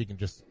though, because she can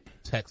just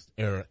text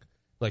Eric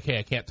like, "Hey,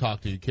 I can't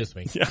talk to you. Kiss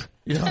me." Yeah.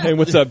 You know? Hey,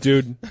 what's up,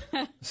 dude?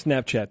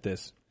 Snapchat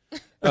this.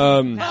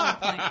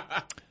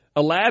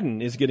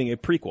 Aladdin is getting a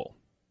prequel.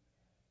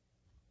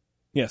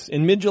 Yes,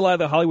 in mid-July,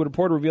 The Hollywood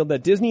Reporter revealed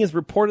that Disney is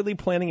reportedly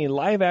planning a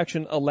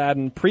live-action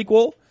Aladdin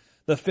prequel.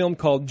 The film,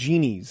 called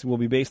Genies, will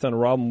be based on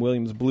Robin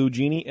Williams' Blue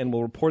Genie and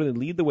will reportedly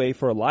lead the way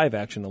for a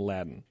live-action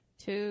Aladdin.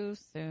 Too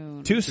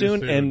soon. Too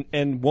soon, soon.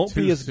 and won't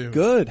Too be as soon.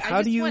 good. I How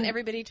just do you? want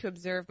everybody to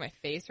observe my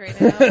face right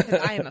now because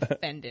I am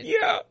offended.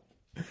 Yeah,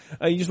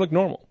 you just look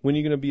normal. When are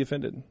you going to be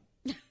offended?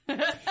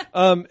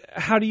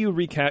 How do you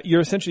recast? You're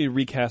essentially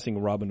recasting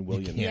Robin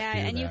Williams. can't Yeah, do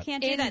and you that.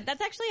 can't do In that.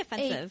 That's actually A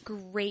offensive.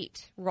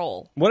 great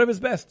role. One of his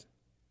best.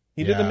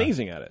 He did Yeah.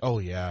 amazing at it. Oh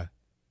yeah.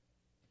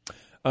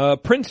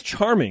 Prince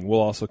Charming will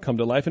also come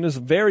to life in his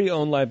very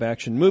own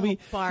live-action movie.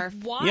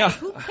 Barf. Why? Yeah.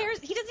 Who cares?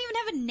 He doesn't even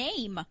have a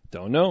name.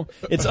 Don't know.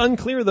 It's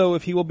unclear, though,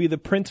 if he will be the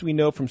prince we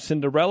know from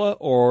Cinderella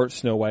or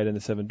Snow White and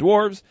the Seven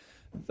Dwarfs,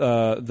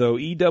 though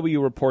EW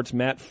reports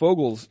Matt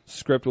Fogel's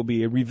script will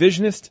be a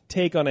revisionist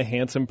take on a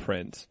handsome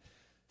prince.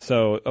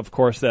 So, of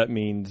course, that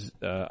means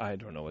I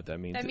don't know what that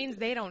means. That means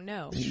they don't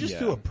know. You should just Yeah.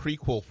 do a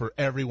prequel for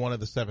every one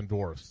of the Seven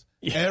Dwarfs.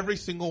 Every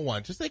single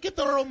one. Just they get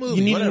their own movie.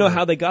 You need whatever. to know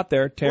how they got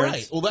there, Terrence.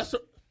 Right. Well, that's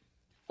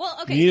Well,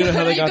 okay. You need to know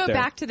how they You got go there.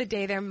 back to the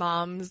day their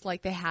moms,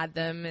 like, they had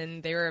them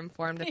and they were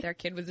informed that their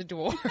kid was a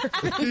dwarf.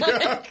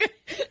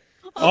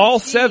 All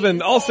seven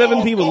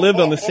people lived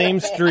on the same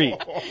street.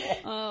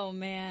 Oh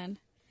man.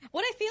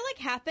 What I feel like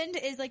happened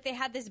is like they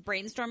had this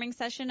brainstorming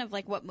session of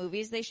like what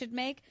movies they should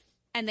make,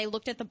 and they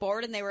looked at the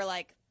board and they were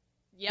like,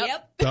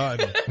 "Yep, Done.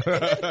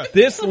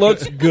 This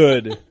looks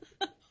good.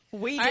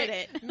 we All did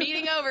right, it."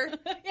 meeting over.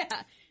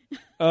 Yeah.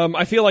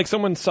 I feel like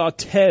someone saw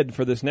Ted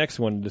for this next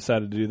one and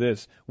decided to do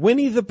this.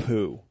 Winnie the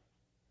Pooh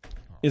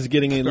is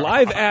getting a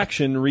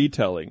live-action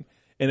retelling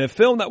in a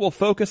film that will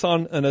focus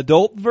on an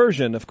adult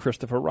version of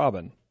Christopher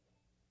Robin.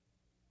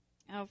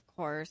 Of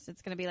course,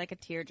 it's gonna be like a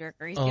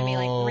tearjerker. He's gonna be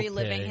like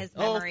reliving his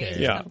memories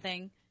or Yeah.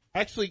 something.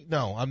 Actually,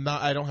 no, I'm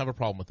not. I don't have a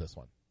problem with this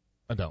one.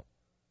 I don't.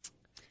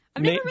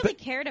 I've never really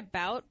cared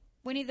about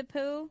Winnie the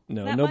Pooh.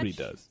 No, that nobody much.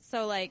 does.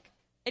 So like,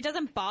 it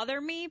doesn't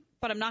bother me,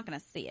 but I'm not gonna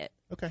see it.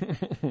 Okay.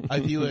 I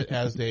view it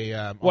as a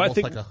Well, I almost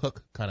think- like a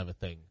Hook kind of a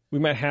thing. We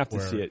might have to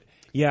Where- see it.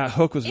 Yeah,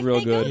 Hook was If real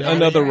they go good. that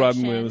Another direction.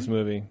 Robin Williams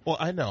movie. Well,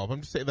 I know.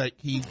 I'm just saying, like,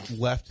 he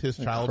left his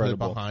childhood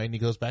Incredible. behind. He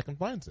goes back and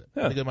finds it.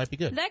 Yeah. I think it might be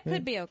good. That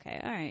could be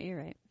okay. All right, you're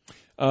right.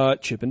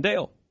 Chip and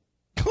Dale.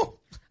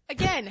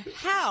 Again,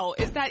 how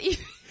is that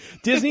even?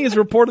 Disney is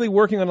reportedly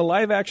working on a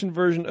live-action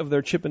version of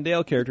their Chip and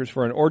Dale characters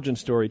for an origin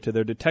story to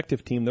their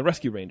detective team, the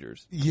Rescue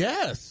Rangers.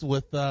 Yes,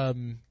 with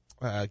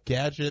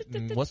Gadget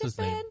and what's his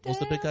name? What's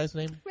the big guy's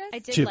name? I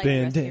did Chip like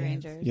and Rescue Dale.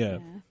 Rangers. Yeah.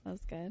 That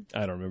was good.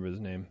 I don't remember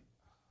his name.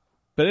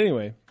 But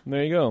anyway,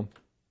 there you go.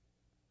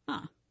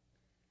 Huh.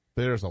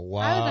 There's a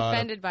lot. I was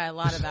offended by a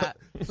lot of that.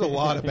 There's a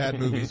lot of bad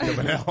movies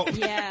coming out.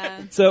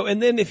 Yeah. So,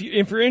 and then if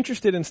you're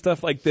interested in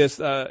stuff like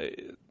this,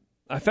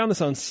 I found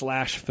this on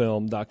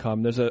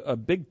slashfilm.com. There's a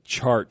big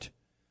chart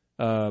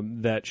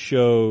that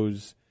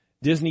shows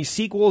Disney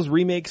sequels,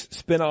 remakes,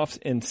 spin-offs,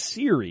 and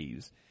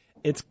series.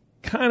 It's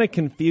kind of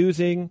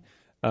confusing,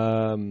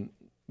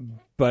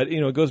 but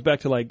it goes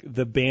back to like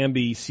the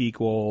Bambi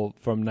sequel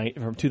from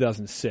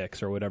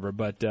 2006 or whatever.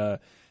 But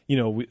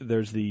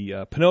there's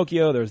the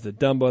Pinocchio, there's the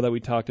Dumbo that we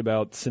talked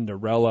about,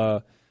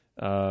 Cinderella.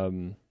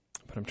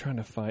 But I'm trying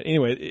to find.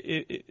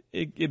 Anyway,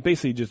 it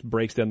basically just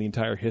breaks down the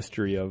entire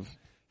history of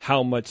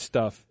how much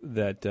stuff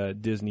that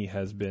Disney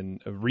has been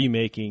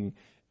remaking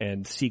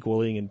and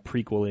sequeling and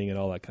prequeling and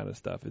all that kind of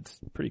stuff. It's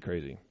pretty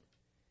crazy.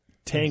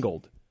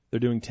 Tangled. They're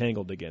doing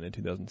Tangled again in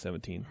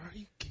 2017. Are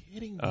you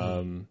kidding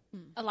me?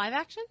 A live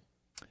action?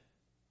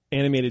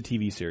 Animated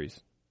TV series.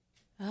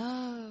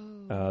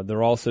 Oh.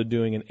 They're also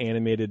doing an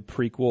animated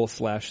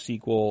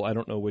prequel/sequel, I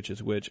don't know which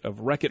is which, of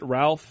Wreck-It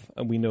Ralph.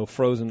 We know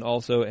Frozen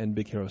also, and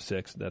Big Hero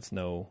 6. That's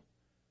no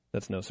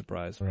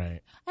surprise. Right.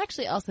 I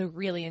actually also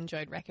really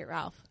enjoyed Wreck-It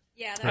Ralph.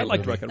 Yeah. I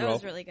liked Wreck-It That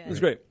Ralph. was really good. It was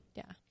great.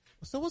 Yeah.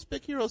 So was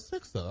Big Hero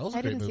 6, though. That was a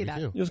I great didn't see movie, that.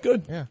 too. It was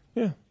good. Yeah.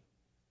 Yeah.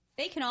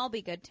 They can all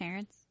be good,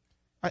 Terrence.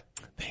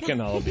 They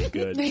can all be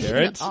good, They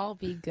Terrence. can all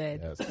be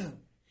good. Yes.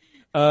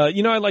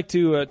 I like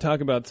to talk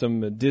about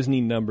some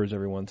Disney numbers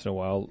every once in a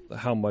while,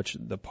 how much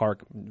the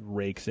park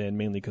rakes in,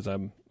 mainly because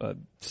I'm a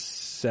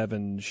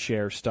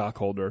 7-share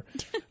stockholder.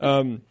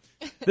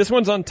 This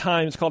one's on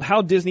Time. It's called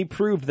How Disney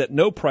Proved That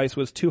No Price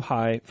Was Too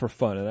High for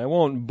Fun. And I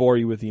won't bore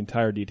you with the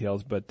entire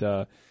details, but,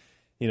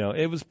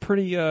 it was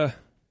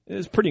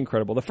pretty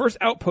incredible. The first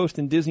outpost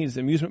in Disney's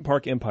amusement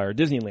park empire,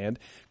 Disneyland,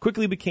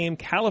 quickly became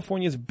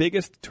California's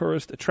biggest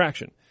tourist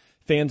attraction.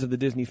 Fans of the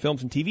Disney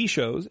films and TV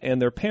shows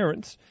and their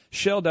parents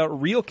shelled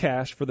out real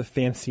cash for the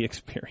fantasy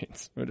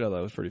experience, which I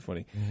thought was pretty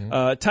funny.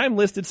 Time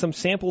listed some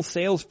sample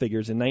sales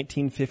figures in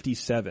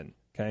 1957.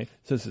 Okay,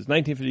 so this is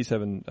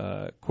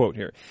 1957 quote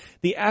here.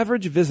 The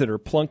average visitor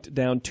plunked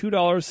down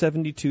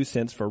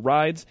 $2.72 for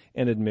rides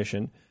and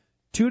admission,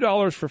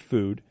 $2 for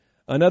food,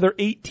 another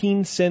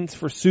 18 cents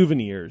for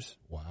souvenirs.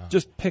 Wow.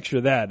 Just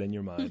picture that in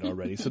your mind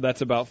already. So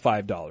that's about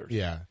 $5.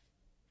 Yeah.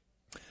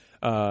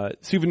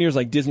 Souvenirs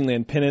like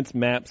Disneyland pennants,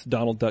 maps,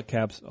 Donald Duck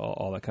caps,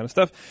 all that kind of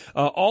stuff.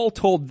 All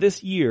told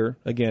this year,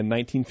 again,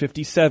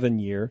 1957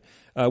 year,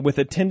 with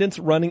attendance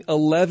running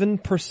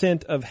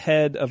 11%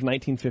 ahead of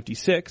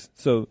 1956.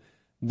 So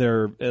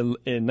they're,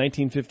 in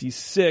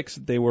 1956,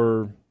 they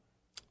were,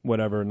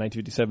 whatever, in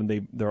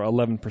 1957, they're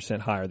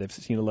 11% higher. They've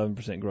seen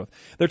 11% growth.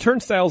 Their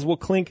turnstiles will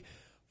clink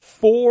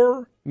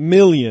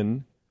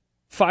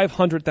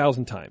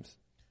 4,500,000 times.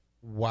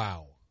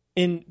 Wow.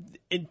 In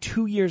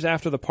 2 years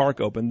after the park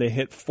opened, they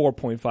hit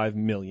 4.5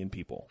 million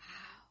people.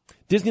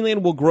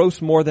 Disneyland will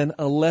gross more than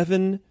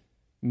 $11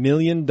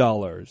 million in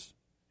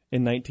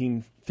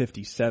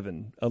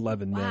 1957.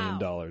 $11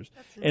 million.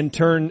 And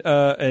turn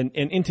and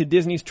into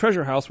Disney's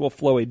treasure house will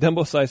flow a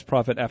Dumbo-sized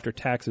profit after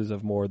taxes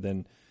of more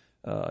than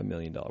 $1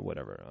 million,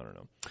 whatever. I don't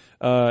know.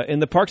 In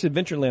the park's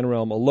Adventureland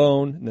realm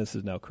alone, and this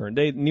is now current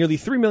day, nearly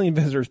 3 million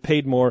visitors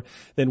paid more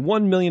than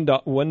 $1 million in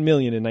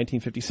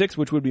 1956,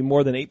 which would be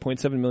more than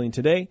 8.7 million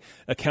today,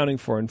 accounting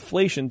for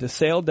inflation to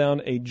sail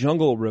down a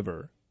jungle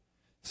river.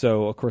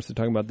 So, of course, they're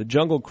talking about the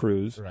Jungle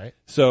Cruise. Right.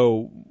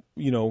 So,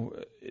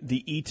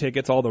 the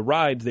e-tickets, all the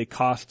rides, they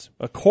cost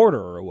a quarter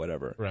or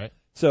whatever. Right.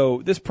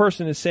 So this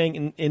person is saying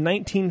in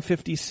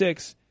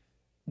 1956,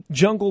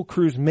 Jungle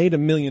Cruise made $1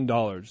 million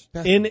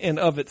in and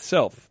of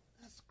itself.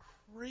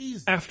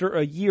 Crazy. After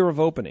a year of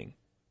opening.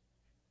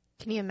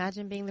 Can you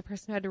imagine being the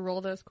person who had to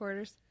roll those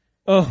quarters?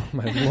 Oh,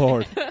 my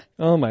Lord.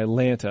 Oh, my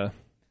Lanta.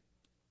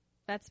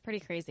 That's pretty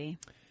crazy.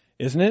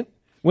 Isn't it?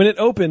 When it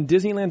opened,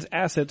 Disneyland's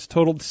assets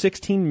totaled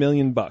 $16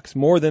 million,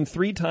 more than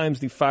 3 times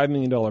the $5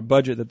 million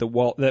budget that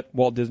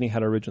Walt Disney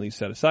had originally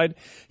set aside.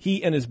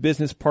 He and his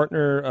business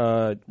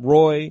partner,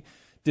 Roy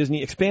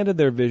Disney, expanded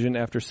their vision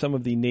after some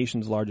of the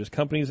nation's largest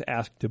companies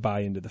asked to buy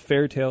into the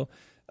fairy tale.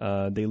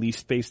 They leased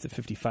space to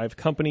 55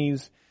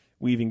 companies,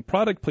 weaving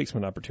product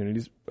placement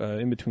opportunities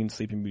in between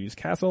Sleeping Beauty's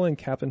castle and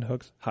Captain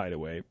Hook's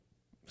hideaway.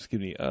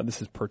 Excuse me,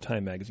 this is per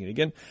Time magazine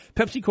again.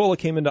 Pepsi-Cola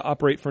came in to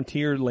operate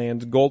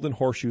Frontierland's Golden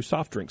Horseshoe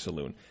soft drink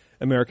saloon.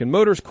 American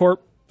Motors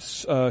Corp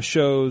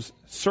shows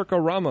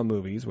Circarama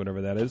movies,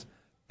 whatever that is.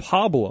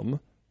 Pablum,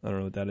 I don't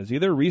know what that is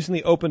either,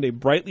 recently opened a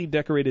brightly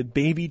decorated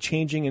baby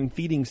changing and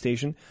feeding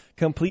station,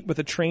 complete with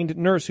a trained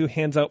nurse who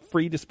hands out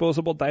free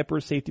disposable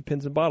diapers, safety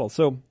pins, and bottles.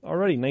 So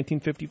already,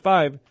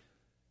 1955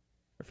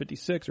 or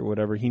 56 or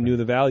whatever, he knew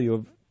the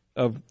value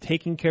of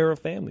taking care of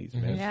families,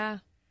 man. Yeah.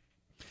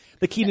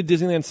 The key to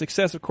Disneyland's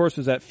success, of course,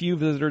 was that few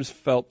visitors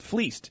felt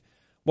fleeced.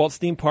 Walt's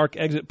theme park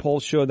exit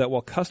polls showed that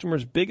while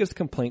customers' biggest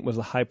complaint was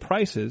the high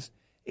prices,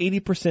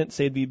 80%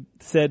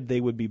 said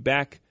they would be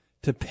back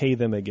to pay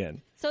them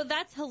again. So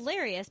that's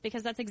hilarious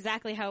because that's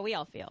exactly how we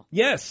all feel.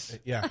 Yes.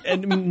 Yeah.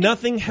 And I mean,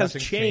 nothing has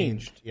Nothing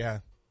changed. Yeah.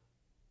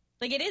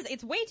 Like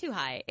it's way too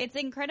high. It's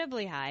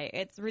incredibly high.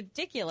 It's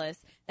ridiculous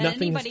that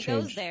Nothing has anybody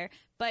goes changed. there,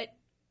 but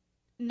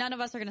none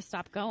of us are going to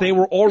stop going. They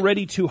were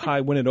already too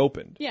high when it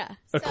opened. Yeah.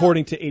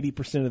 According to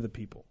 80% of the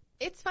people.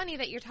 It's funny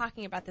that you're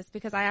talking about this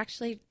because I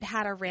actually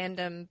had a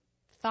random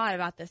thought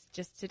about this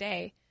just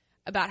today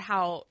about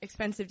how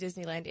expensive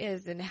Disneyland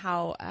is and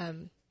how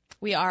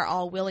we are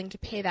all willing to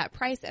pay that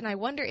price. And I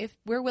wonder if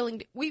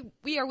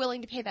we are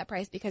willing to pay that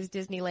price because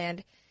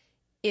Disneyland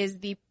is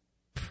the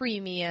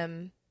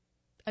premium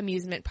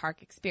amusement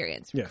park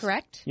experience, Yes.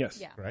 correct? Yes.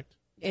 Yeah. Correct.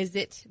 Is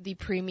it the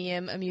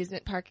premium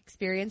amusement park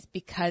experience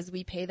because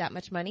we pay that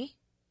much money?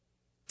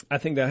 I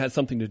think that has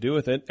something to do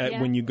with it. Yeah.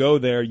 When you go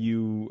there,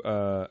 you,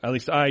 at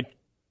least I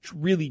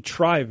really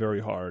try very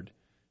hard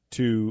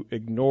to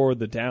ignore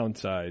the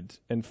downsides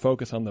and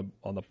focus on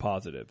the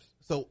positives.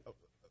 So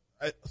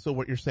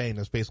what you're saying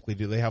is basically,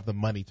 do they have the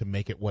money to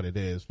make it what it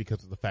is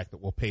because of the fact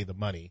that we'll pay the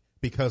money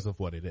because of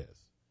what it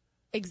is?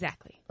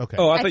 Exactly. Okay.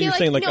 Oh, I thought you were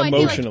saying like no,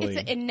 emotionally. I feel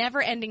like it's a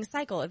never-ending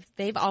cycle. If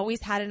they've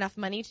always had enough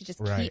money to just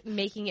Right. keep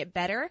making it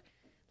better,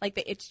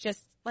 it's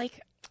just like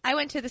I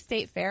went to the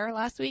state fair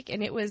last week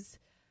and I was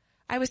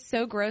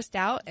so grossed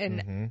out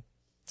and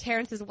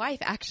Terrence's wife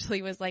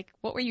actually was like,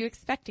 "What were you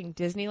expecting,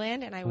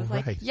 Disneyland?" And I was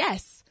like, Right.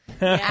 "Yes."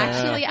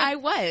 Actually, I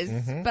was,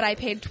 but I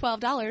paid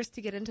 $12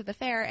 to get into the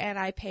fair and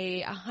I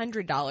pay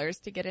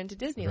 $100 to get into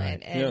Disneyland.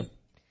 Right. And Yeah.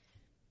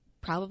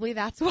 probably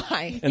that's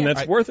why. And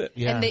that's worth it.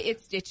 Yeah. And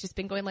it's just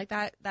been going like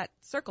that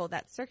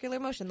circular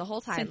motion the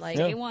whole time. Since Like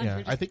day one.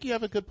 Yeah. I think you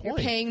have a good you're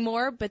point. paying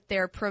more, but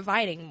they're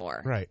providing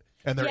more. Right.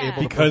 And they're Yeah.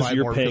 able to Because provide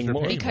you're more paying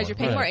more. Because you're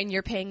paying Right. more, and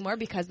you're paying more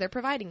because they're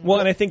providing more. Well,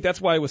 and I think that's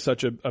why it was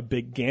such a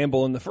big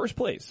gamble in the first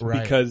place.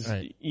 Right, Because,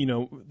 right.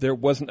 there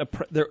wasn't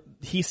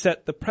he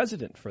set the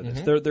precedent for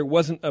this. There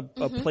wasn't a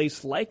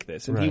place like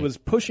this. And he Right. was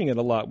pushing it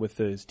a lot with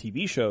his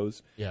TV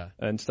shows Yeah.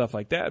 and stuff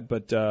like that.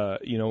 But,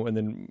 and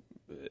then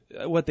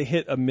they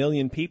hit 1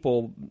 million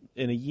people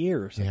in a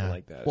year or something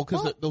like that. Well,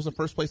 because it was the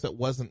first place that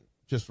wasn't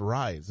just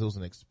rides; it was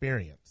an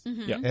experience.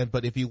 Yeah.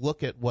 But if you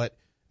look at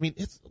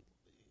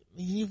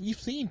you've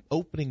seen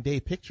opening day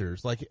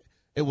pictures. Like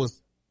it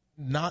was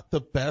not the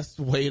best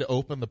way to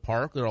open the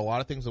park. There are a lot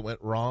of things that went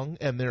wrong,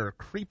 and there are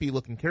creepy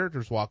looking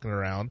characters walking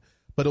around.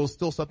 But it was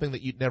still something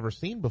that you'd never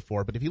seen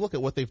before. But if you look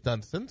at what they've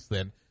done since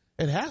then,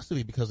 it has to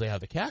be because they have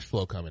the cash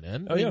flow coming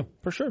in. Oh, yeah,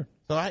 for sure.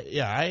 So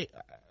I'm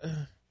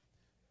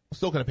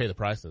still going to pay the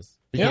prices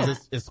because Yeah.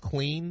 it's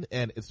clean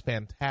and it's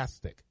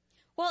fantastic.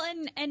 Well,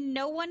 and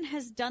no one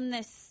has done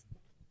this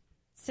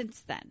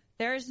since then.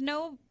 There's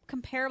no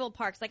comparable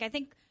parks. Like I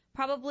think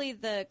probably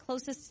the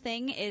closest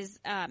thing is,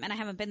 and I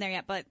haven't been there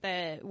yet, but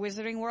the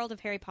Wizarding World of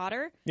Harry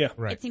Potter. Yeah.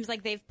 Right. It seems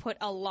like they've put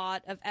a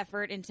lot of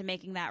effort into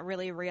making that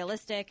really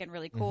realistic and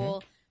really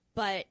cool.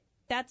 But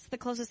that's the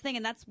closest thing,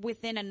 and that's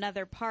within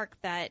another park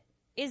that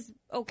is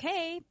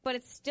okay, but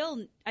it's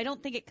still. I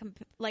don't think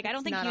I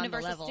don't think not on the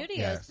Universal level. Studios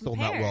Yeah, still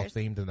compares. not well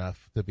themed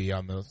enough to be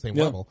on the same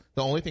Yeah. level.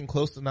 The only thing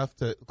close to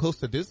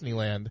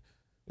Disneyland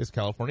is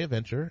California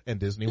Adventure and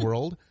Disney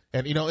World,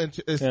 and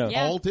it's Yeah.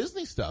 Yeah. all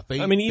Disney stuff.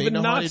 Even they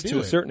know how Knott's to to do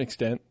a it. certain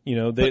extent,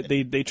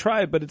 they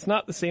try, but it's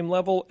not the same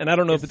level. And I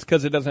don't know if it's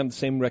because it doesn't have the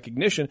same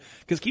recognition.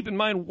 Because keep in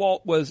mind,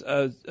 Walt was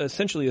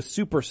essentially a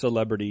super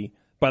celebrity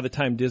by the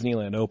time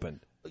Disneyland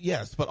opened.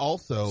 Yes, but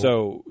also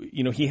So,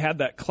 he had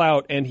that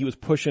clout, and he was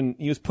pushing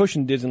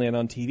Disneyland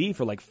on TV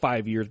for like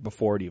 5 years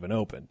before it even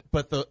opened.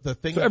 but the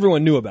thing So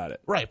everyone knew about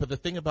it. right, but the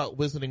thing about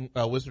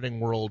Wizarding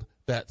World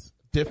that's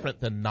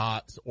different than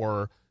Knott's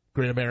or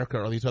Great America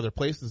or these other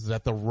places is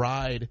that the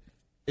ride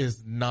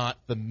is not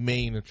the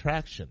main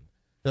attraction.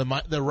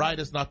 The ride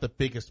is not the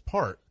biggest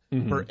part.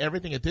 For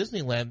everything at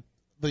Disneyland,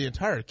 the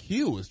entire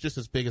queue is just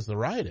as big as the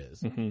ride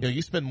is.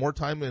 You spend more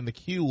time in the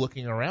queue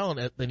looking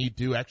around than you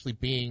do actually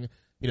being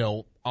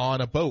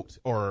on a boat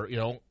or,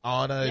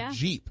 on a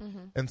Jeep.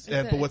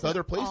 But with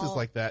other places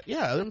like that,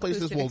 other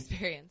places will,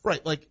 experience.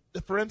 Right. Like,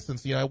 for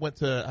instance, I went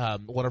to,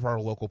 one of our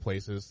local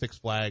places, Six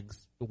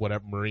Flags,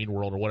 whatever, Marine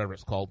World or whatever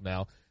it's called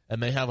now,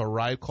 and they have a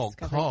ride called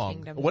Discovery Kong,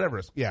 Kingdom. or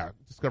whatever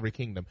Discovery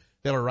Kingdom.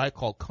 They have a ride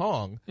called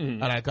Kong,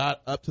 and I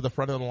got up to the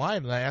front of the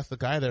line and I asked the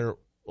guy there,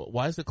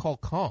 why is it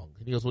called Kong?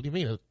 And he goes, what do you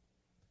mean?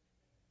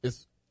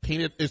 It's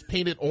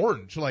painted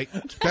orange. Like,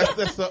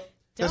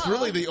 that's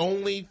really the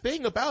only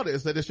thing about it,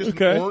 is that it's just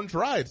an orange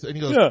ride. And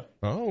he goes,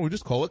 we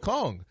just call it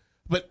Kong.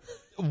 But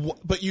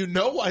you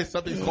know why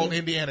something's called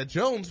Indiana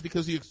Jones,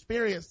 because you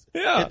experienced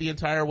it the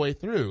entire way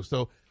through.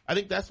 So I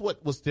think that's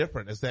what was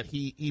different, is that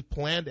he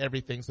planned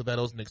everything so that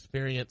it was an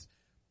experience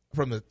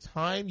from the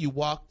time you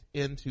walk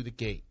through the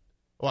gate.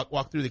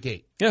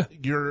 Yeah.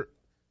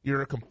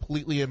 You're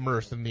completely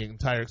immersed in the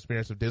entire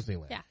experience of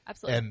Disneyland. Yeah,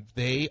 absolutely. And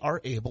they are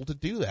able to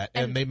do that.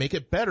 And they make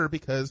it better,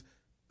 because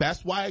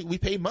that's why we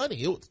pay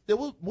money. It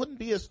wouldn't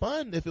be as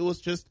fun if it was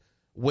just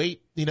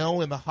wait, in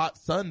the hot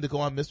sun to go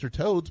on Mr.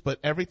 Toad's, but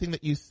everything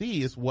that you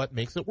see is what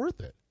makes it worth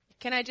it.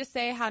 Can I just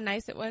say how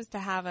nice it was to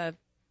have a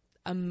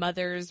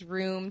mother's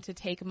room to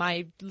take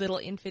my little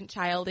infant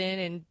child in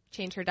and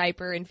change her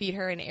diaper and feed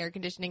her in air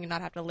conditioning and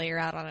not have to lay her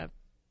out on a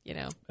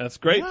that's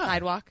great.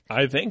 Sidewalk.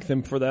 I thank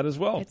them for that as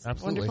well. It's a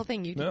wonderful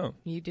thing.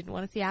 You didn't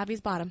want to see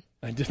Abby's bottom.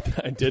 I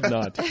did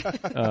not.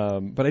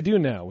 But I do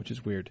now, which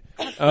is weird.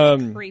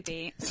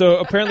 Creepy. So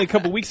apparently a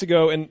couple weeks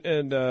ago,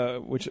 and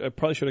which I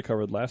probably should have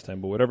covered last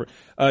time, but whatever,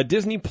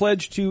 Disney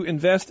pledged to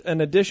invest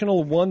an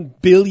additional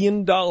 $1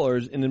 billion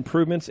in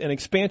improvements and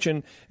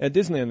expansion at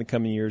Disneyland in the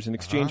coming years in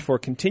exchange for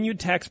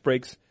continued tax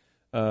breaks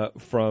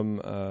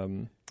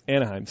from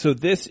Anaheim. So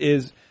this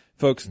is...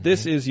 Folks,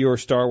 this is your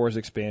Star Wars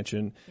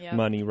expansion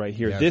money right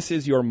here. Yes. This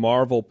is your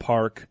Marvel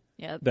park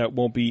that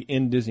won't be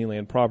in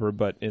Disneyland proper,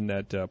 but in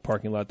that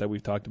parking lot that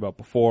we've talked about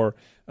before.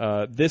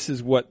 This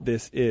is what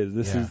this is.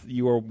 This is,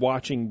 you are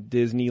watching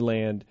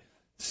Disneyland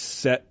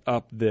set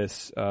up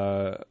this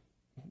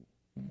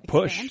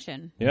push.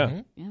 Expansion.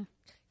 Yeah. Can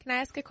I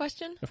ask a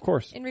question? Of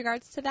course. In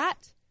regards to that?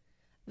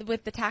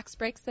 With the tax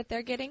breaks that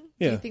they're getting?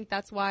 Yeah. Do you think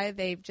that's why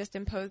they've just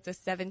imposed a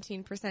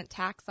 17%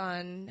 tax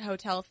on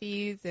hotel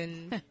fees?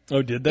 And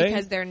oh, did they?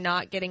 Because they're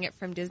not getting it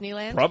from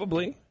Disneyland?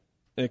 Probably.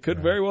 It could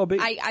very well be.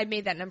 I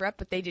made that number up,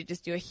 but they did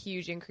just do a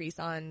huge increase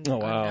on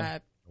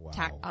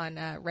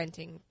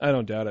renting. I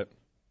don't doubt it.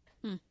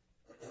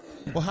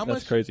 Well,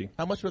 That's crazy.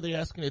 How much were they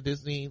asking at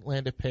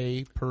Disneyland to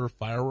pay per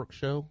fireworks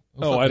show?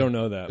 I don't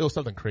know that. It was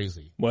something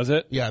crazy. Was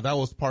it? Yeah, that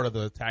was part of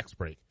the tax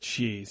break.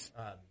 Jeez.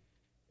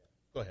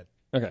 Go ahead.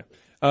 Okay.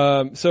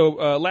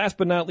 So last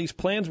but not least,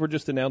 plans were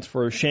just announced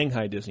for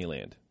Shanghai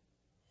Disneyland,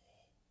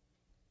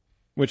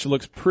 which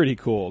looks pretty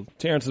cool.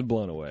 Terrence is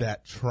blown away.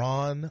 That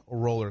Tron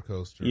roller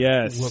coaster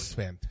looks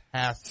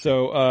fantastic.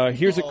 So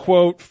here's a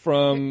quote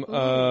from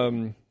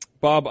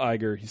Bob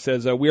Iger. He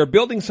says, we are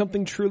building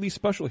something truly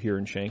special here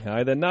in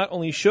Shanghai that not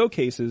only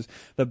showcases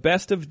the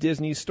best of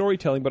Disney's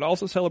storytelling, but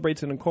also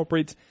celebrates and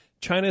incorporates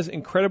China's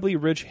incredibly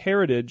rich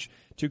heritage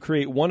to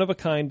create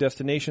one-of-a-kind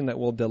destination that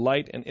will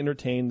delight and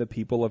entertain the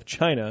people of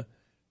China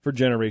for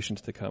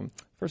generations to come.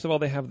 First of all,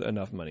 they have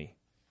enough money.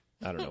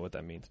 I don't know what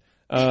that means.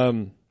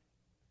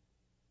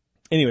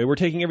 Anyway, we're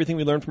taking everything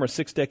we learned from our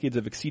 6 decades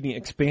of exceeding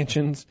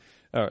expectations.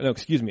 It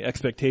was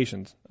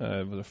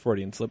a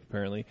Freudian slip,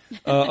 apparently.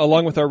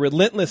 Along with our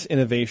relentless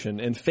innovation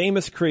and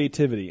famous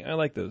creativity. I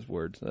like those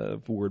words,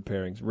 word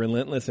pairings.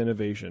 Relentless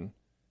innovation.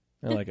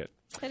 I like it.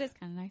 That is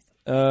kind of nice.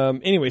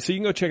 Anyway, so you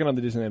can go check it on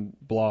the Disneyland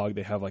blog.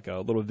 They have like a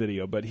little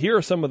video. But here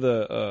are some of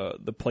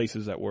the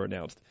places that were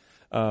announced.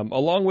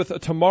 Along with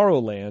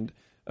Tomorrowland,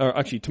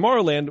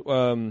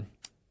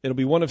 it'll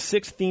be one of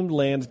 6 themed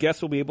lands.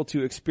 Guests will be able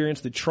to experience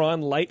the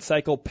Tron Light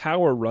Cycle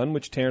Power Run,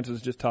 which Terrence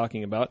was just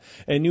talking about,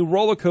 a new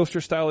roller coaster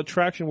style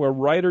attraction where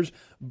riders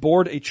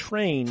board a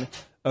train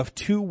of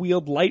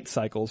 2-wheeled light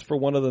cycles for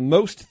one of the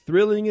most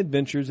thrilling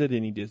adventures at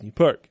any Disney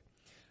park.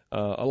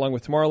 Along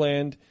with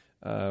Tomorrowland,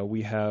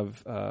 we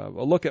have a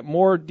look at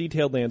more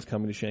detailed lands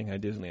coming to Shanghai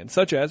Disneyland,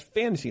 such as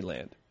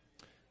Fantasyland.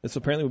 This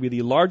apparently will be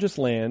the largest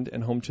land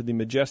and home to the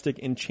majestic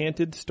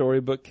Enchanted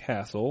Storybook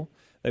Castle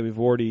that we've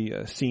already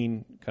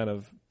seen kind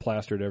of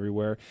plastered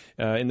everywhere.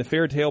 In the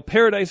fairy tale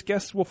paradise,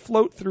 guests will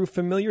float through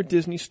familiar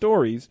Disney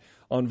stories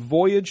on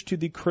Voyage to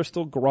the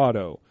Crystal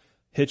Grotto,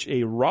 hitch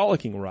a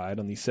rollicking ride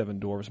on the Seven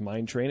Dwarfs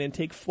Mine Train, and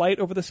take flight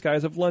over the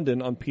skies of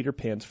London on Peter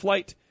Pan's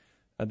Flight.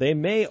 They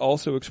may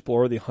also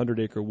explore the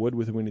 100-acre wood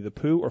with Winnie the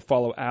Pooh or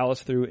follow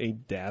Alice through a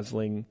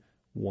dazzling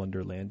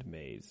Wonderland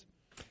maze.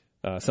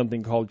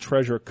 Something called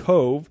Treasure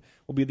Cove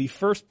will be the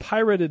first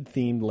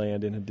pirated-themed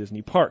land in a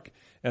Disney park.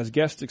 As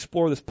guests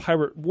explore this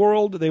pirate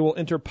world, they will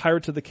enter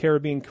Pirates of the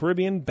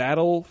Caribbean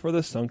Battle for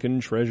the Sunken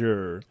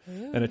Treasure,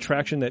 an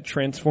attraction that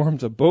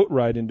transforms a boat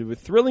ride into a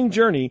thrilling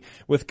journey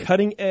with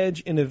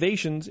cutting-edge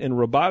innovations in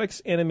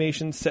robotics,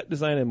 animation, set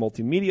design, and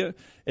multimedia.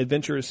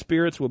 Adventurous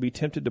spirits will be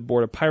tempted to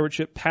board a pirate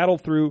ship, paddle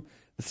through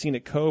the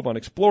scenic cove on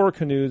explorer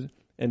canoes,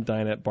 and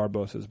dine at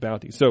Barbossa's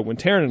Bounty. So when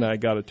Taryn and I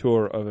got a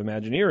tour of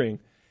Imagineering,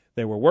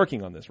 they were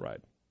working on this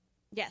ride.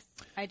 Yes,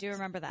 I do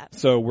remember that.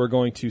 So we're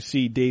going to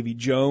see Davy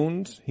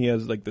Jones. He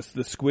has like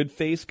the squid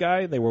face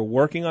guy. They were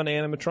working on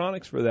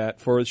animatronics for that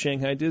for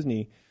Shanghai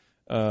Disney.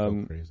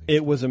 crazy.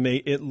 It was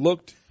amazing. It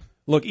looked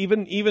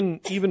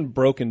even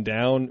broken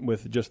down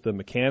with just the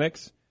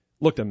mechanics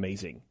looked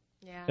amazing.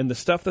 Yeah. And the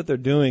stuff that they're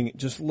doing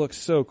just looks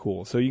so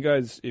cool. So you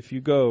guys, if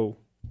you go,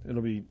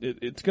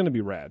 it's going to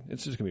be rad.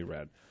 It's just going to be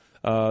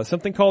rad.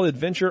 Something called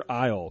Adventure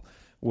Isle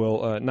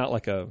will, not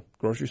like a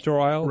grocery store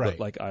aisle, Right. but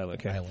like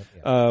island. Okay. Island,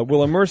 yeah.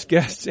 Will immerse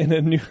guests in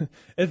a new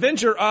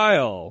Adventure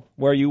Isle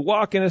where you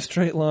walk in a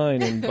straight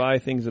line and buy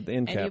things at the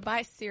end And you cap.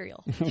 buy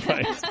cereal.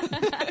 Right.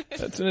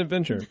 That's an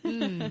adventure.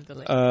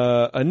 Delicious.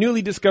 A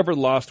newly discovered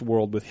lost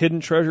world with hidden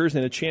treasures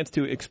and a chance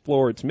to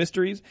explore its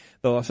mysteries.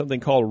 They'll have something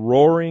called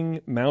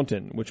Roaring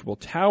Mountain, which will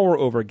tower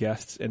over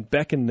guests and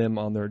beckon them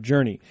on their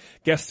journey.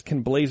 Guests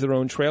can blaze their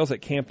own trails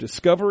at Camp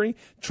Discovery,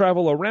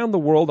 travel around the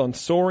world on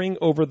Soaring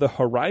Over the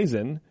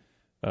Horizon,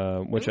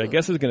 which I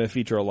guess is going to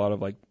feature a lot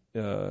of like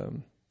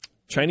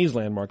Chinese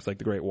landmarks like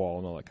the Great Wall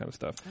and all that kind of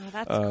stuff. Oh,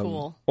 that's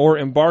cool. Or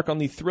embark on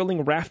the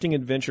thrilling rafting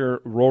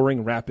adventure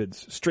Roaring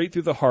Rapids, straight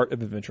through the heart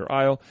of Adventure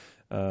Isle.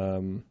 Blah,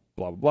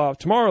 blah, blah.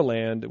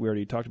 Tomorrowland, we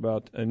already talked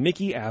about.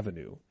 Mickey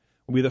Avenue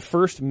will be the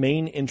first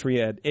main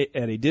entry at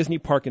a Disney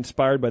park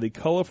inspired by the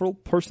colorful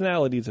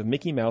personalities of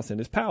Mickey Mouse and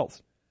his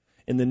pals.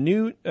 In the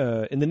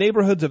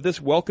neighborhoods of this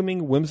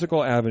welcoming,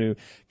 whimsical avenue,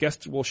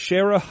 guests will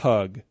share a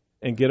hug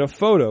and get a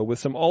photo with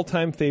some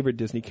all-time favorite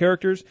Disney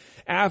characters.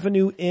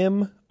 Avenue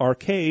M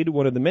Arcade,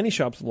 one of the many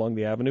shops along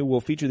the avenue, will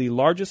feature the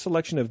largest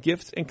selection of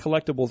gifts and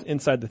collectibles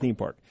inside the theme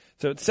park.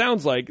 So it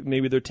sounds like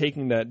maybe they're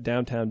taking that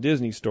downtown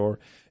Disney store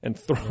and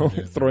throwing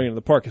it in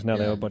the park because now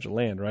they have a bunch of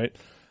land, right?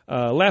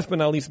 Last but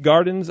not least,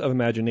 Gardens of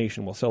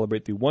Imagination will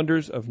celebrate the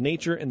wonders of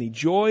nature and the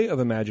joy of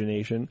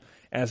imagination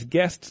as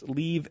guests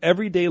leave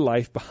everyday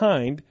life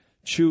behind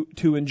to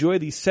enjoy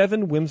the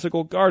 7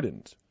 whimsical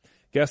gardens.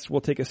 Guests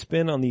will take a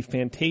spin on the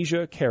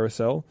Fantasia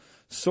Carousel,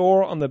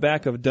 soar on the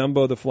back of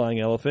Dumbo the Flying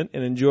Elephant,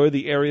 and enjoy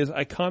the area's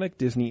iconic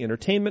Disney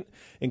entertainment,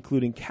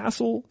 including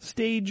castle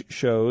stage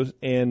shows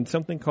and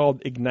something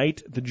called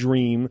Ignite the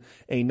Dream,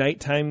 a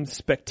nighttime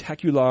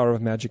spectacular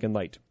of magic and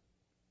light.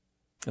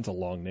 That's a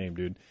long name,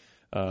 dude.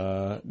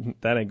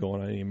 That ain't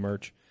going on any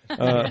merch.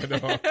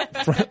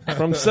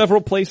 From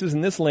several places in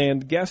this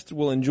land, guests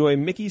will enjoy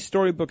Mickey's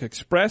Storybook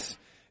Express,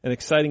 an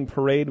exciting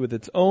parade with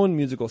its own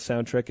musical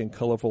soundtrack and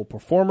colorful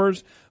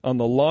performers on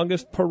the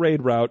longest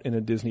parade route in a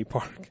Disney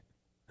park.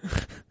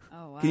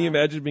 Oh, wow. Can you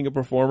imagine being a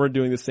performer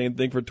doing the same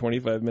thing for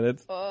 25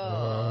 minutes?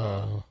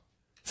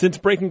 Since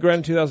breaking ground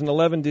in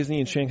 2011, Disney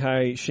and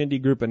Shanghai Shindy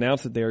Group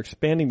announced that they are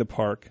expanding the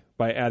park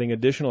by adding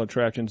additional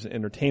attractions and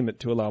entertainment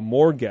to allow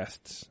more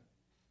guests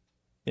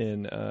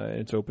in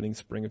its opening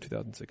spring of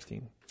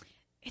 2016.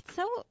 It's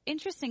so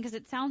interesting because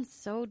it sounds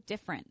so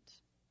different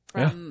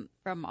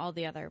from all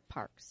the other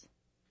parks.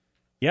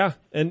 Yeah,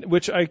 and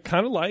which I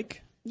kind of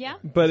like. Yeah.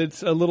 But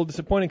it's a little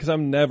disappointing because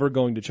I'm never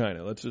going to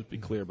China. Let's just be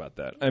clear about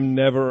that.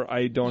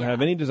 I don't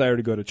have any desire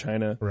to go to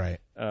China. Right.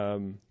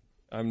 I'm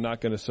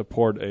not going to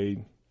support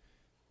I'm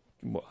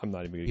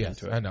not even going to get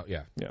into it. I know,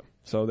 yeah. Yeah.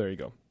 So there you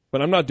go.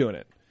 But I'm not doing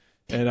it.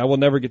 And I will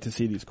never get to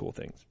see these cool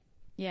things.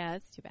 Yeah,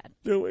 that's too bad.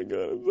 Oh my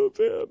God, I'm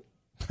so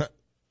sad.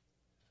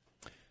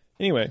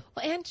 Anyway.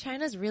 Well, and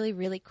China's really,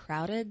 really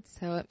crowded,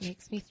 so it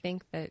makes me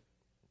think that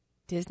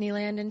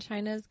Disneyland in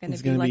China is going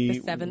to be like the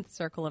 7th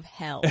circle of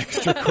hell.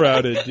 Extra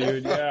crowded,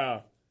 dude. Yeah.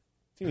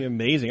 It's going to be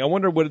amazing. I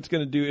wonder what it's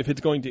going to do, if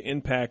it's going to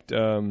impact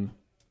Hong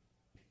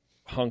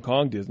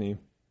Kong Disney,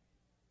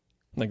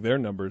 like their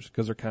numbers,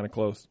 because they're kind of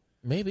close.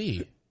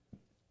 Maybe.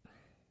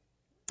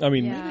 I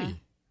mean, Yeah.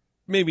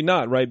 maybe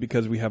not, right?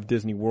 Because we have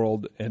Disney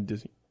World and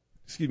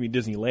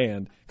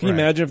Disneyland. Can you Right.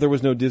 imagine if there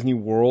was no Disney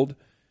World?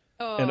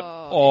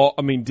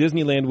 And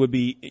Disneyland would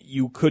be,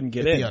 you couldn't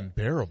get It'd in. be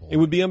unbearable. It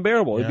would be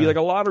unbearable. It'd be Yeah. like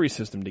a lottery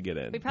system to get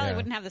in. We probably Yeah.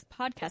 wouldn't have this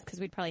podcast because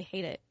we'd probably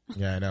hate it.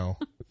 Yeah, I know.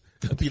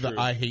 It'd be the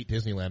I Hate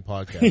Disneyland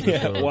podcast.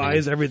 Yeah, why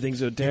is everything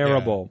so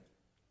terrible?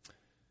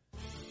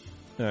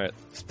 All right,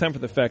 it's time for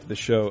the fact of the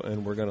show,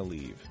 and we're going to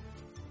leave.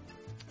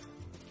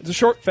 It's a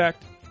short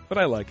fact, but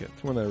I like it.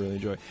 It's one that I really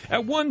enjoy.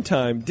 At one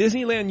time,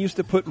 Disneyland used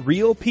to put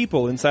real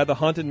people inside the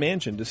Haunted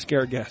Mansion to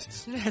scare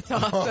guests. That's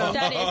awesome.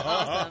 That is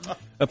awesome.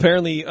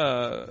 Apparently,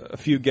 a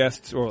few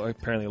guests, or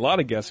apparently a lot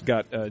of guests,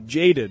 got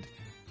jaded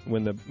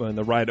when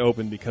the ride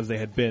opened because they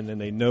had been and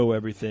they know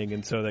everything,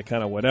 and so they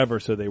kind of whatever.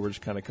 So they were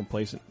just kind of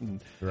complacent.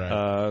 And,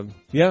 Right.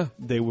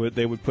 they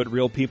would put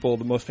real people.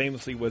 The most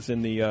famously was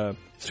in the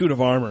suit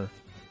of armor,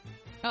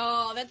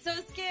 Oh, that's so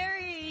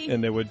scary.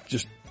 and they would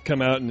just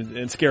come out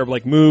and scare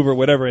like move or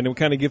whatever, and it would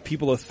kind of give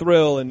people a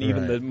thrill. And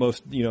even Right. the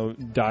most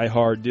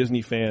diehard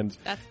Disney fans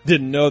That's-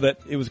 didn't know that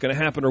it was going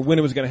to happen or when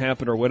it was going to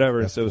happen or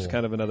whatever. That's so it was cool.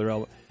 kind of another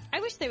element. I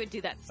wish they would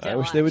do that still. I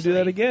wish they would do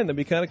that actually. again. That'd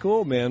be kind of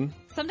cool, man.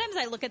 Sometimes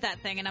I look at that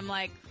thing and I'm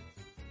like,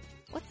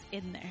 what's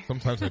in there?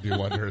 Sometimes I do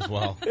wonder as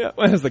well. Yeah,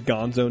 it has the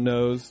Gonzo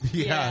nose.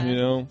 Yeah. You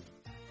know.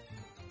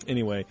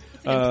 Anyway,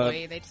 It's an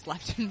employee. They just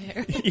left him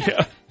there.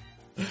 yeah.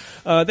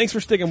 Thanks for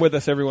sticking with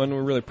us, everyone. We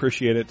really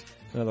appreciate it.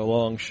 Another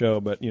long show,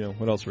 but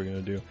what else are we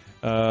going to do?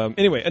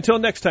 Anyway, until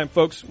next time,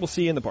 folks, we'll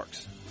see you in the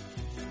parks.